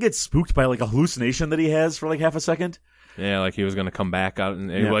 and then gets spooked by like a hallucination that he has for like half a second. Yeah, like he was going to come back out,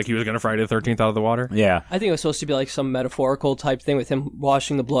 and like he was going to Friday the 13th out of the water. Yeah, I think it was supposed to be like some metaphorical type thing with him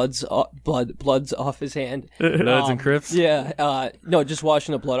washing the bloods off his hand. Bloods and crips. Yeah, no, just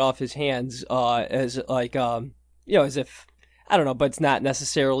washing the blood off his hands as like as if, I don't know, but it's not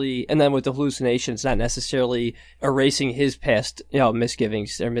necessarily. And then with the hallucination, it's not necessarily erasing his past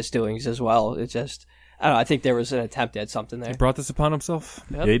misgivings or misdoings as well. It's just, I don't know. I think there was an attempt at something there. He brought this upon himself.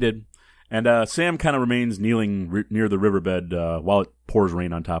 Yep. Yeah, he did. And Sam kind of remains kneeling near the riverbed while it pours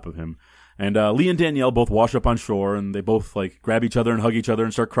rain on top of him. And Lee and Danielle both wash up on shore, and they both like grab each other and hug each other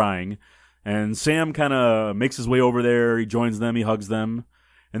and start crying. And Sam kind of makes his way over there. He joins them. He hugs them.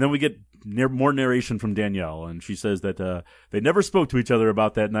 And then we get more narration from Danielle, and she says that they never spoke to each other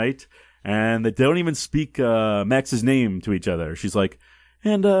about that night, and that they don't even speak Max's name to each other. She's like,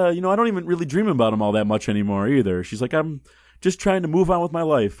 and I don't even really dream about him all that much anymore either. She's like, I'm just trying to move on with my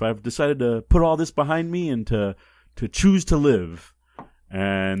life. I've decided to put all this behind me and to choose to live.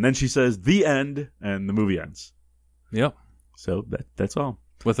 And then she says, the end, and the movie ends. Yep. So that's all.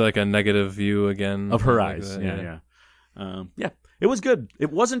 With like a negative view again. Of her like eyes. that, Yeah. It was good.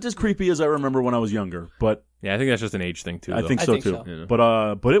 It wasn't as creepy as I remember when I was younger, but yeah, I think that's just an age thing too. I think so too. Yeah.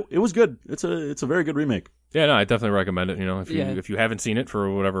 But it was good. It's a very good remake. Yeah, no, I definitely recommend it. If you haven't seen it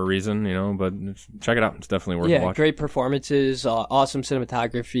for whatever reason, but check it out. It's definitely worth a watch. Great performances, awesome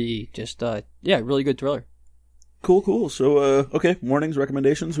cinematography, just really good thriller. Cool. So okay, mornings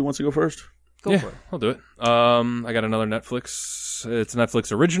recommendations. Who wants to go first? Go for it. I'll do it. I got another Netflix. It's a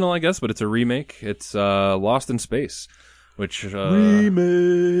Netflix original, I guess, but it's a remake. It's Lost in Space. Which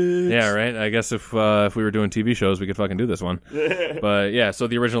remake? Yeah, right. I guess if we were doing TV shows, we could fucking do this one. But yeah, so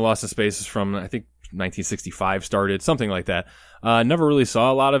the original Lost in Space is from I think 1965 started, something like that. Never really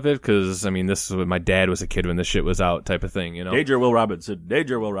saw a lot of it because this is when my dad was a kid when this shit was out, type of thing. Danger Will Robinson.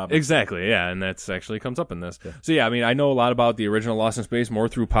 Exactly. Yeah, and that's actually comes up in this. Yeah. So yeah, I know a lot about the original Lost in Space more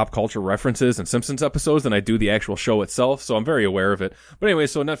through pop culture references and Simpsons episodes than I do the actual show itself. So I'm very aware of it. But anyway,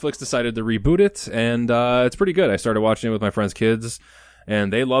 so Netflix decided to reboot it, and it's pretty good. I started watching it with my friends' kids,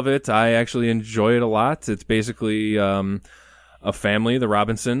 and they love it. I actually enjoy it a lot. It's basically a family, the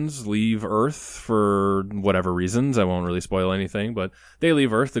Robinsons, leave Earth for whatever reasons. I won't really spoil anything, but they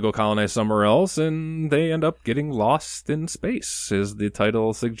leave Earth to go colonize somewhere else, and they end up getting lost in space, as the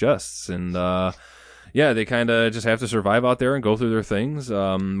title suggests. And they kind of just have to survive out there and go through their things.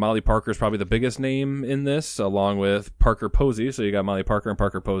 Molly Parker is probably the biggest name in this, along with Parker Posey. So you got Molly Parker and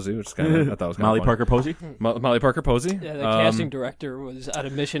Parker Posey, which is kind of I thought was kind Molly of Parker Posey. Molly Parker Posey. Yeah, the casting director was on a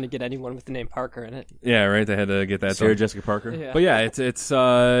mission to get anyone with the name Parker in it. Yeah, right. They had to get that. Sarah done. Jessica Parker. Yeah. But yeah, it's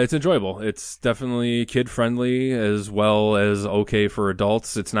enjoyable. It's definitely kid friendly as well as okay for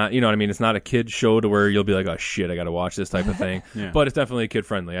adults. It's not, it's not a kid show to where you'll be like, oh shit, I got to watch this type of thing. Yeah. But it's definitely kid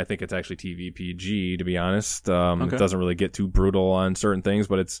friendly. I think it's actually TV PG, to be honest. Okay. It doesn't really get too brutal on certain things,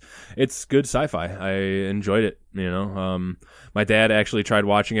 but it's good sci-fi. I enjoyed it. My dad actually tried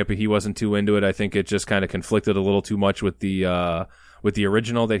watching it, but he wasn't too into it. I think it just kind of conflicted a little too much with the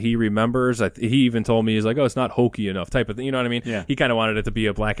original that he remembers. He even told me, he's like, oh, it's not hokey enough type of thing. You know what I mean? Yeah. He kind of wanted it to be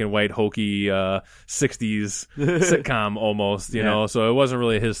a black and white hokey 60s sitcom almost, you know, so it wasn't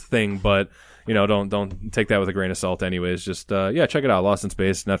really his thing, but don't take that with a grain of salt anyways. Just, check it out. Lost in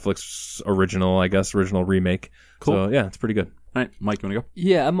Space, Netflix original remake. Cool. So yeah, it's pretty good. All right, Mike, you want to go?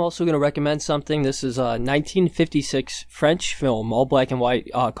 Yeah, I'm also going to recommend something. This is a 1956 French film, all black and white,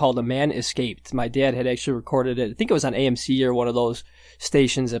 called A Man Escaped. My dad had actually recorded it. I think it was on AMC or one of those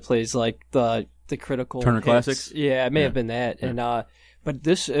stations that plays like the critical Turner hits. Classics. Yeah, it may have been that. Yeah. And but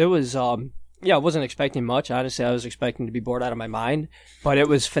it was I wasn't expecting much. Honestly, I was expecting to be bored out of my mind, but it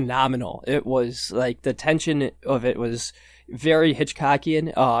was phenomenal. It was like the tension of it was very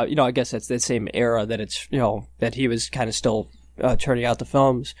Hitchcockian. I guess that's the same era that it's that he was kind of still turning out the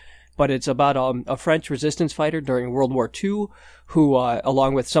films. But it's about a French resistance fighter during World War II who,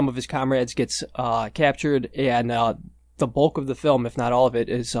 along with some of his comrades, gets captured, and the bulk of the film, if not all of it,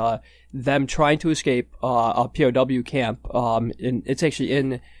 is them trying to escape a POW camp. It's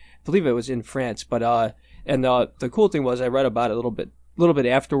actually I believe it was in France, but and the cool thing was I read about it a little bit little bit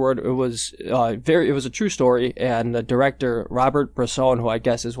afterward, it was it was a true story, and the director Robert Bresson, who I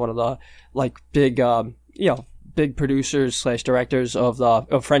guess is one of the big producers / directors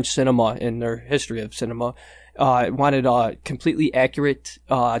of French cinema in their history of cinema, wanted a completely accurate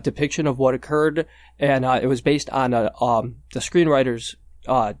depiction of what occurred, and it was based on the screenwriter's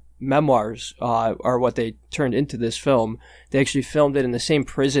memoirs, are what they turned into this film. They actually filmed it in the same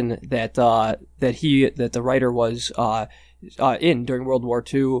prison that the writer was in during World War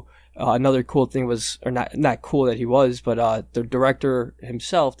II. Another cool thing was, or not cool that he was, but the director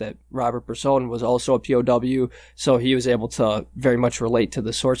himself, that Robert Bresson, was also a POW, so he was able to very much relate to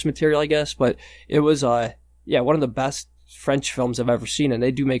the source material, I guess. But it was one of the best French films I've ever seen, and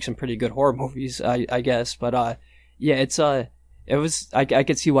they do make some pretty good horror movies, I guess. But I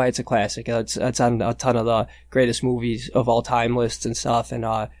could see why it's a classic. It's on a ton of the greatest movies of all time lists and stuff, and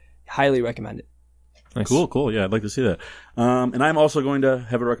highly recommend it. Nice. Cool. Yeah, I'd like to see that. And I'm also going to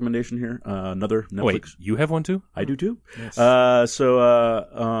have a recommendation here. Another Netflix. Wait, you have one too? I do too. Yes.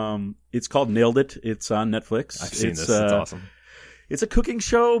 It's called Nailed It. It's on Netflix. I've seen this. It's awesome. It's a cooking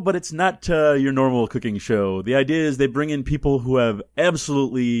show, but it's not your normal cooking show. The idea is they bring in people who have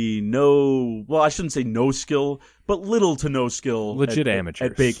absolutely I shouldn't say no skill, but little to no skill. Legit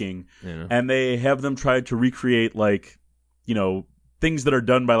amateurs. At baking. Yeah. And they have them try to recreate, things that are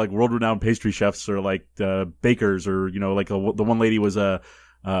done by world-renowned pastry chefs or bakers, or the one lady was a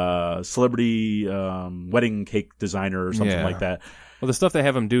celebrity wedding cake designer or something like that. Well, the stuff they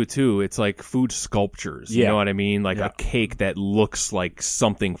have them do too, it's like food sculptures. You know what I mean? Like a cake that looks like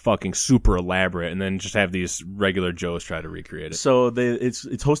something fucking super elaborate, and then just have these regular Joes try to recreate it. So it's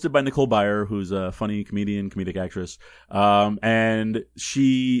hosted by Nicole Byer, who's a funny comedic actress, and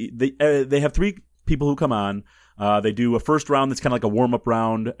they have 3 people who come on. They do a first round that's kind of like a warm-up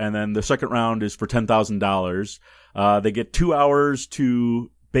round, and then the second round is for $10,000. They get 2 hours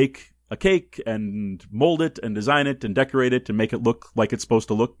to bake a cake and mold it and design it and decorate it and make it look like it's supposed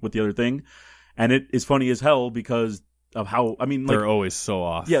to look with the other thing. And it is funny as hell because of how, they're always so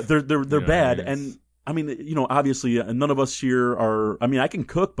off. Yeah, they're bad. And obviously none of us here are, I can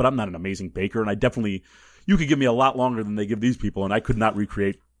cook, but I'm not an amazing baker. And you could give me a lot longer than they give these people, and I could not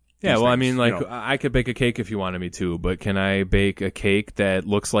recreate. Yeah, well, I could bake a cake if you wanted me to, but can I bake a cake that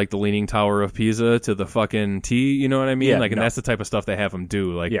looks like the Leaning Tower of Pisa to the fucking T? You know what I mean? Yeah, and that's the type of stuff they have them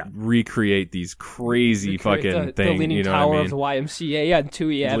do. Recreate these crazy fucking things. The Leaning you know Tower what I mean? of the YMCA on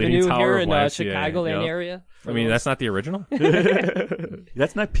Toohey Avenue here in Chicagoland area. That's not the original.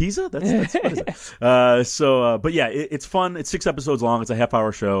 That's not Pisa. That's what is it? But yeah, it's fun. It's 6 episodes long. It's a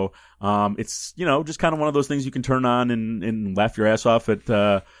half-hour show. It's just kind of one of those things you can turn on and laugh your ass off at.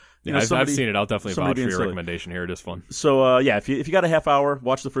 I've seen it. I'll definitely vouch for your silly recommendation here. It is fun. So if you got a half hour,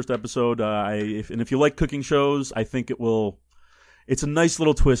 watch the first episode. If you like cooking shows, I think it's a nice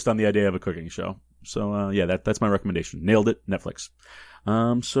little twist on the idea of a cooking show. So that's my recommendation. Nailed It, Netflix.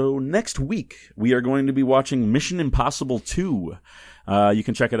 So next week we are going to be watching Mission Impossible 2. You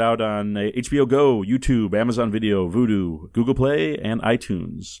can check it out on HBO Go, YouTube, Amazon Video, Vudu, Google Play, and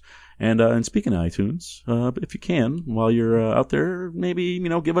iTunes. And speaking of iTunes, if you can, while you're out there, maybe,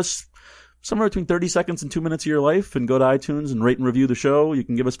 give us somewhere between 30 seconds and 2 minutes of your life and go to iTunes and rate and review the show. You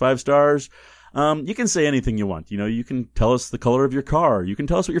can give us 5 stars. You can say anything you want. You can tell us the color of your car. You can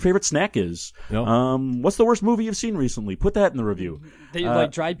tell us what your favorite snack is. Yep. What's the worst movie you've seen recently? Put that in the review. They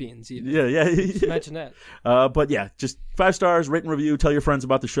like dry beans even. Yeah. Just mention that. But yeah, just 5 stars, rate and review, tell your friends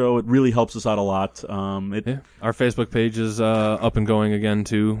about the show. It really helps us out a lot. Our Facebook page is up and going again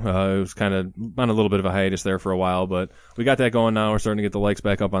too. It was kind of on a little bit of a hiatus there for a while, but we got that going now. We're starting to get the likes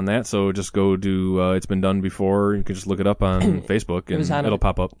back up on that. So just go to It's Been Done Before. You can just look it up on Facebook and it'll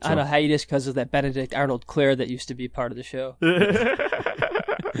pop up. On a hiatus because of that Benedict Arnold Claire that used to be part of the show.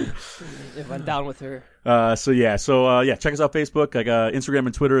 It went down with her. Check us out Facebook. I got Instagram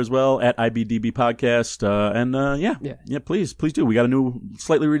and Twitter as well at IBDB Podcast. Please do. We got a new,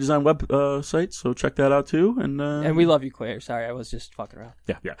 slightly redesigned web site, so check that out too. And we love you, Claire. Sorry, I was just fucking around.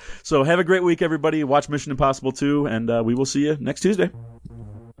 Yeah. So have a great week, everybody. Watch Mission Impossible 2, and we will see you next Tuesday.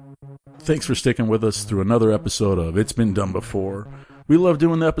 Thanks for sticking with us through another episode of It's Been Done Before. We love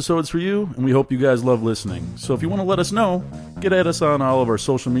doing the episodes for you, and we hope you guys love listening. So if you want to let us know, get at us on all of our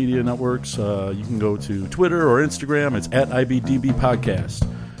social media networks. You can go to Twitter or Instagram. It's at IBDB Podcast.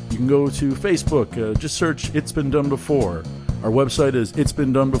 You can go to Facebook. Just search It's Been Done Before. Our website is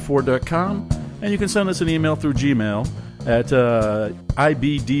itsbeendonebefore.com, and you can send us an email through Gmail at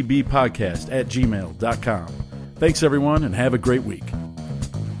ibdbpodcast@gmail.com. Thanks, everyone, and have a great week.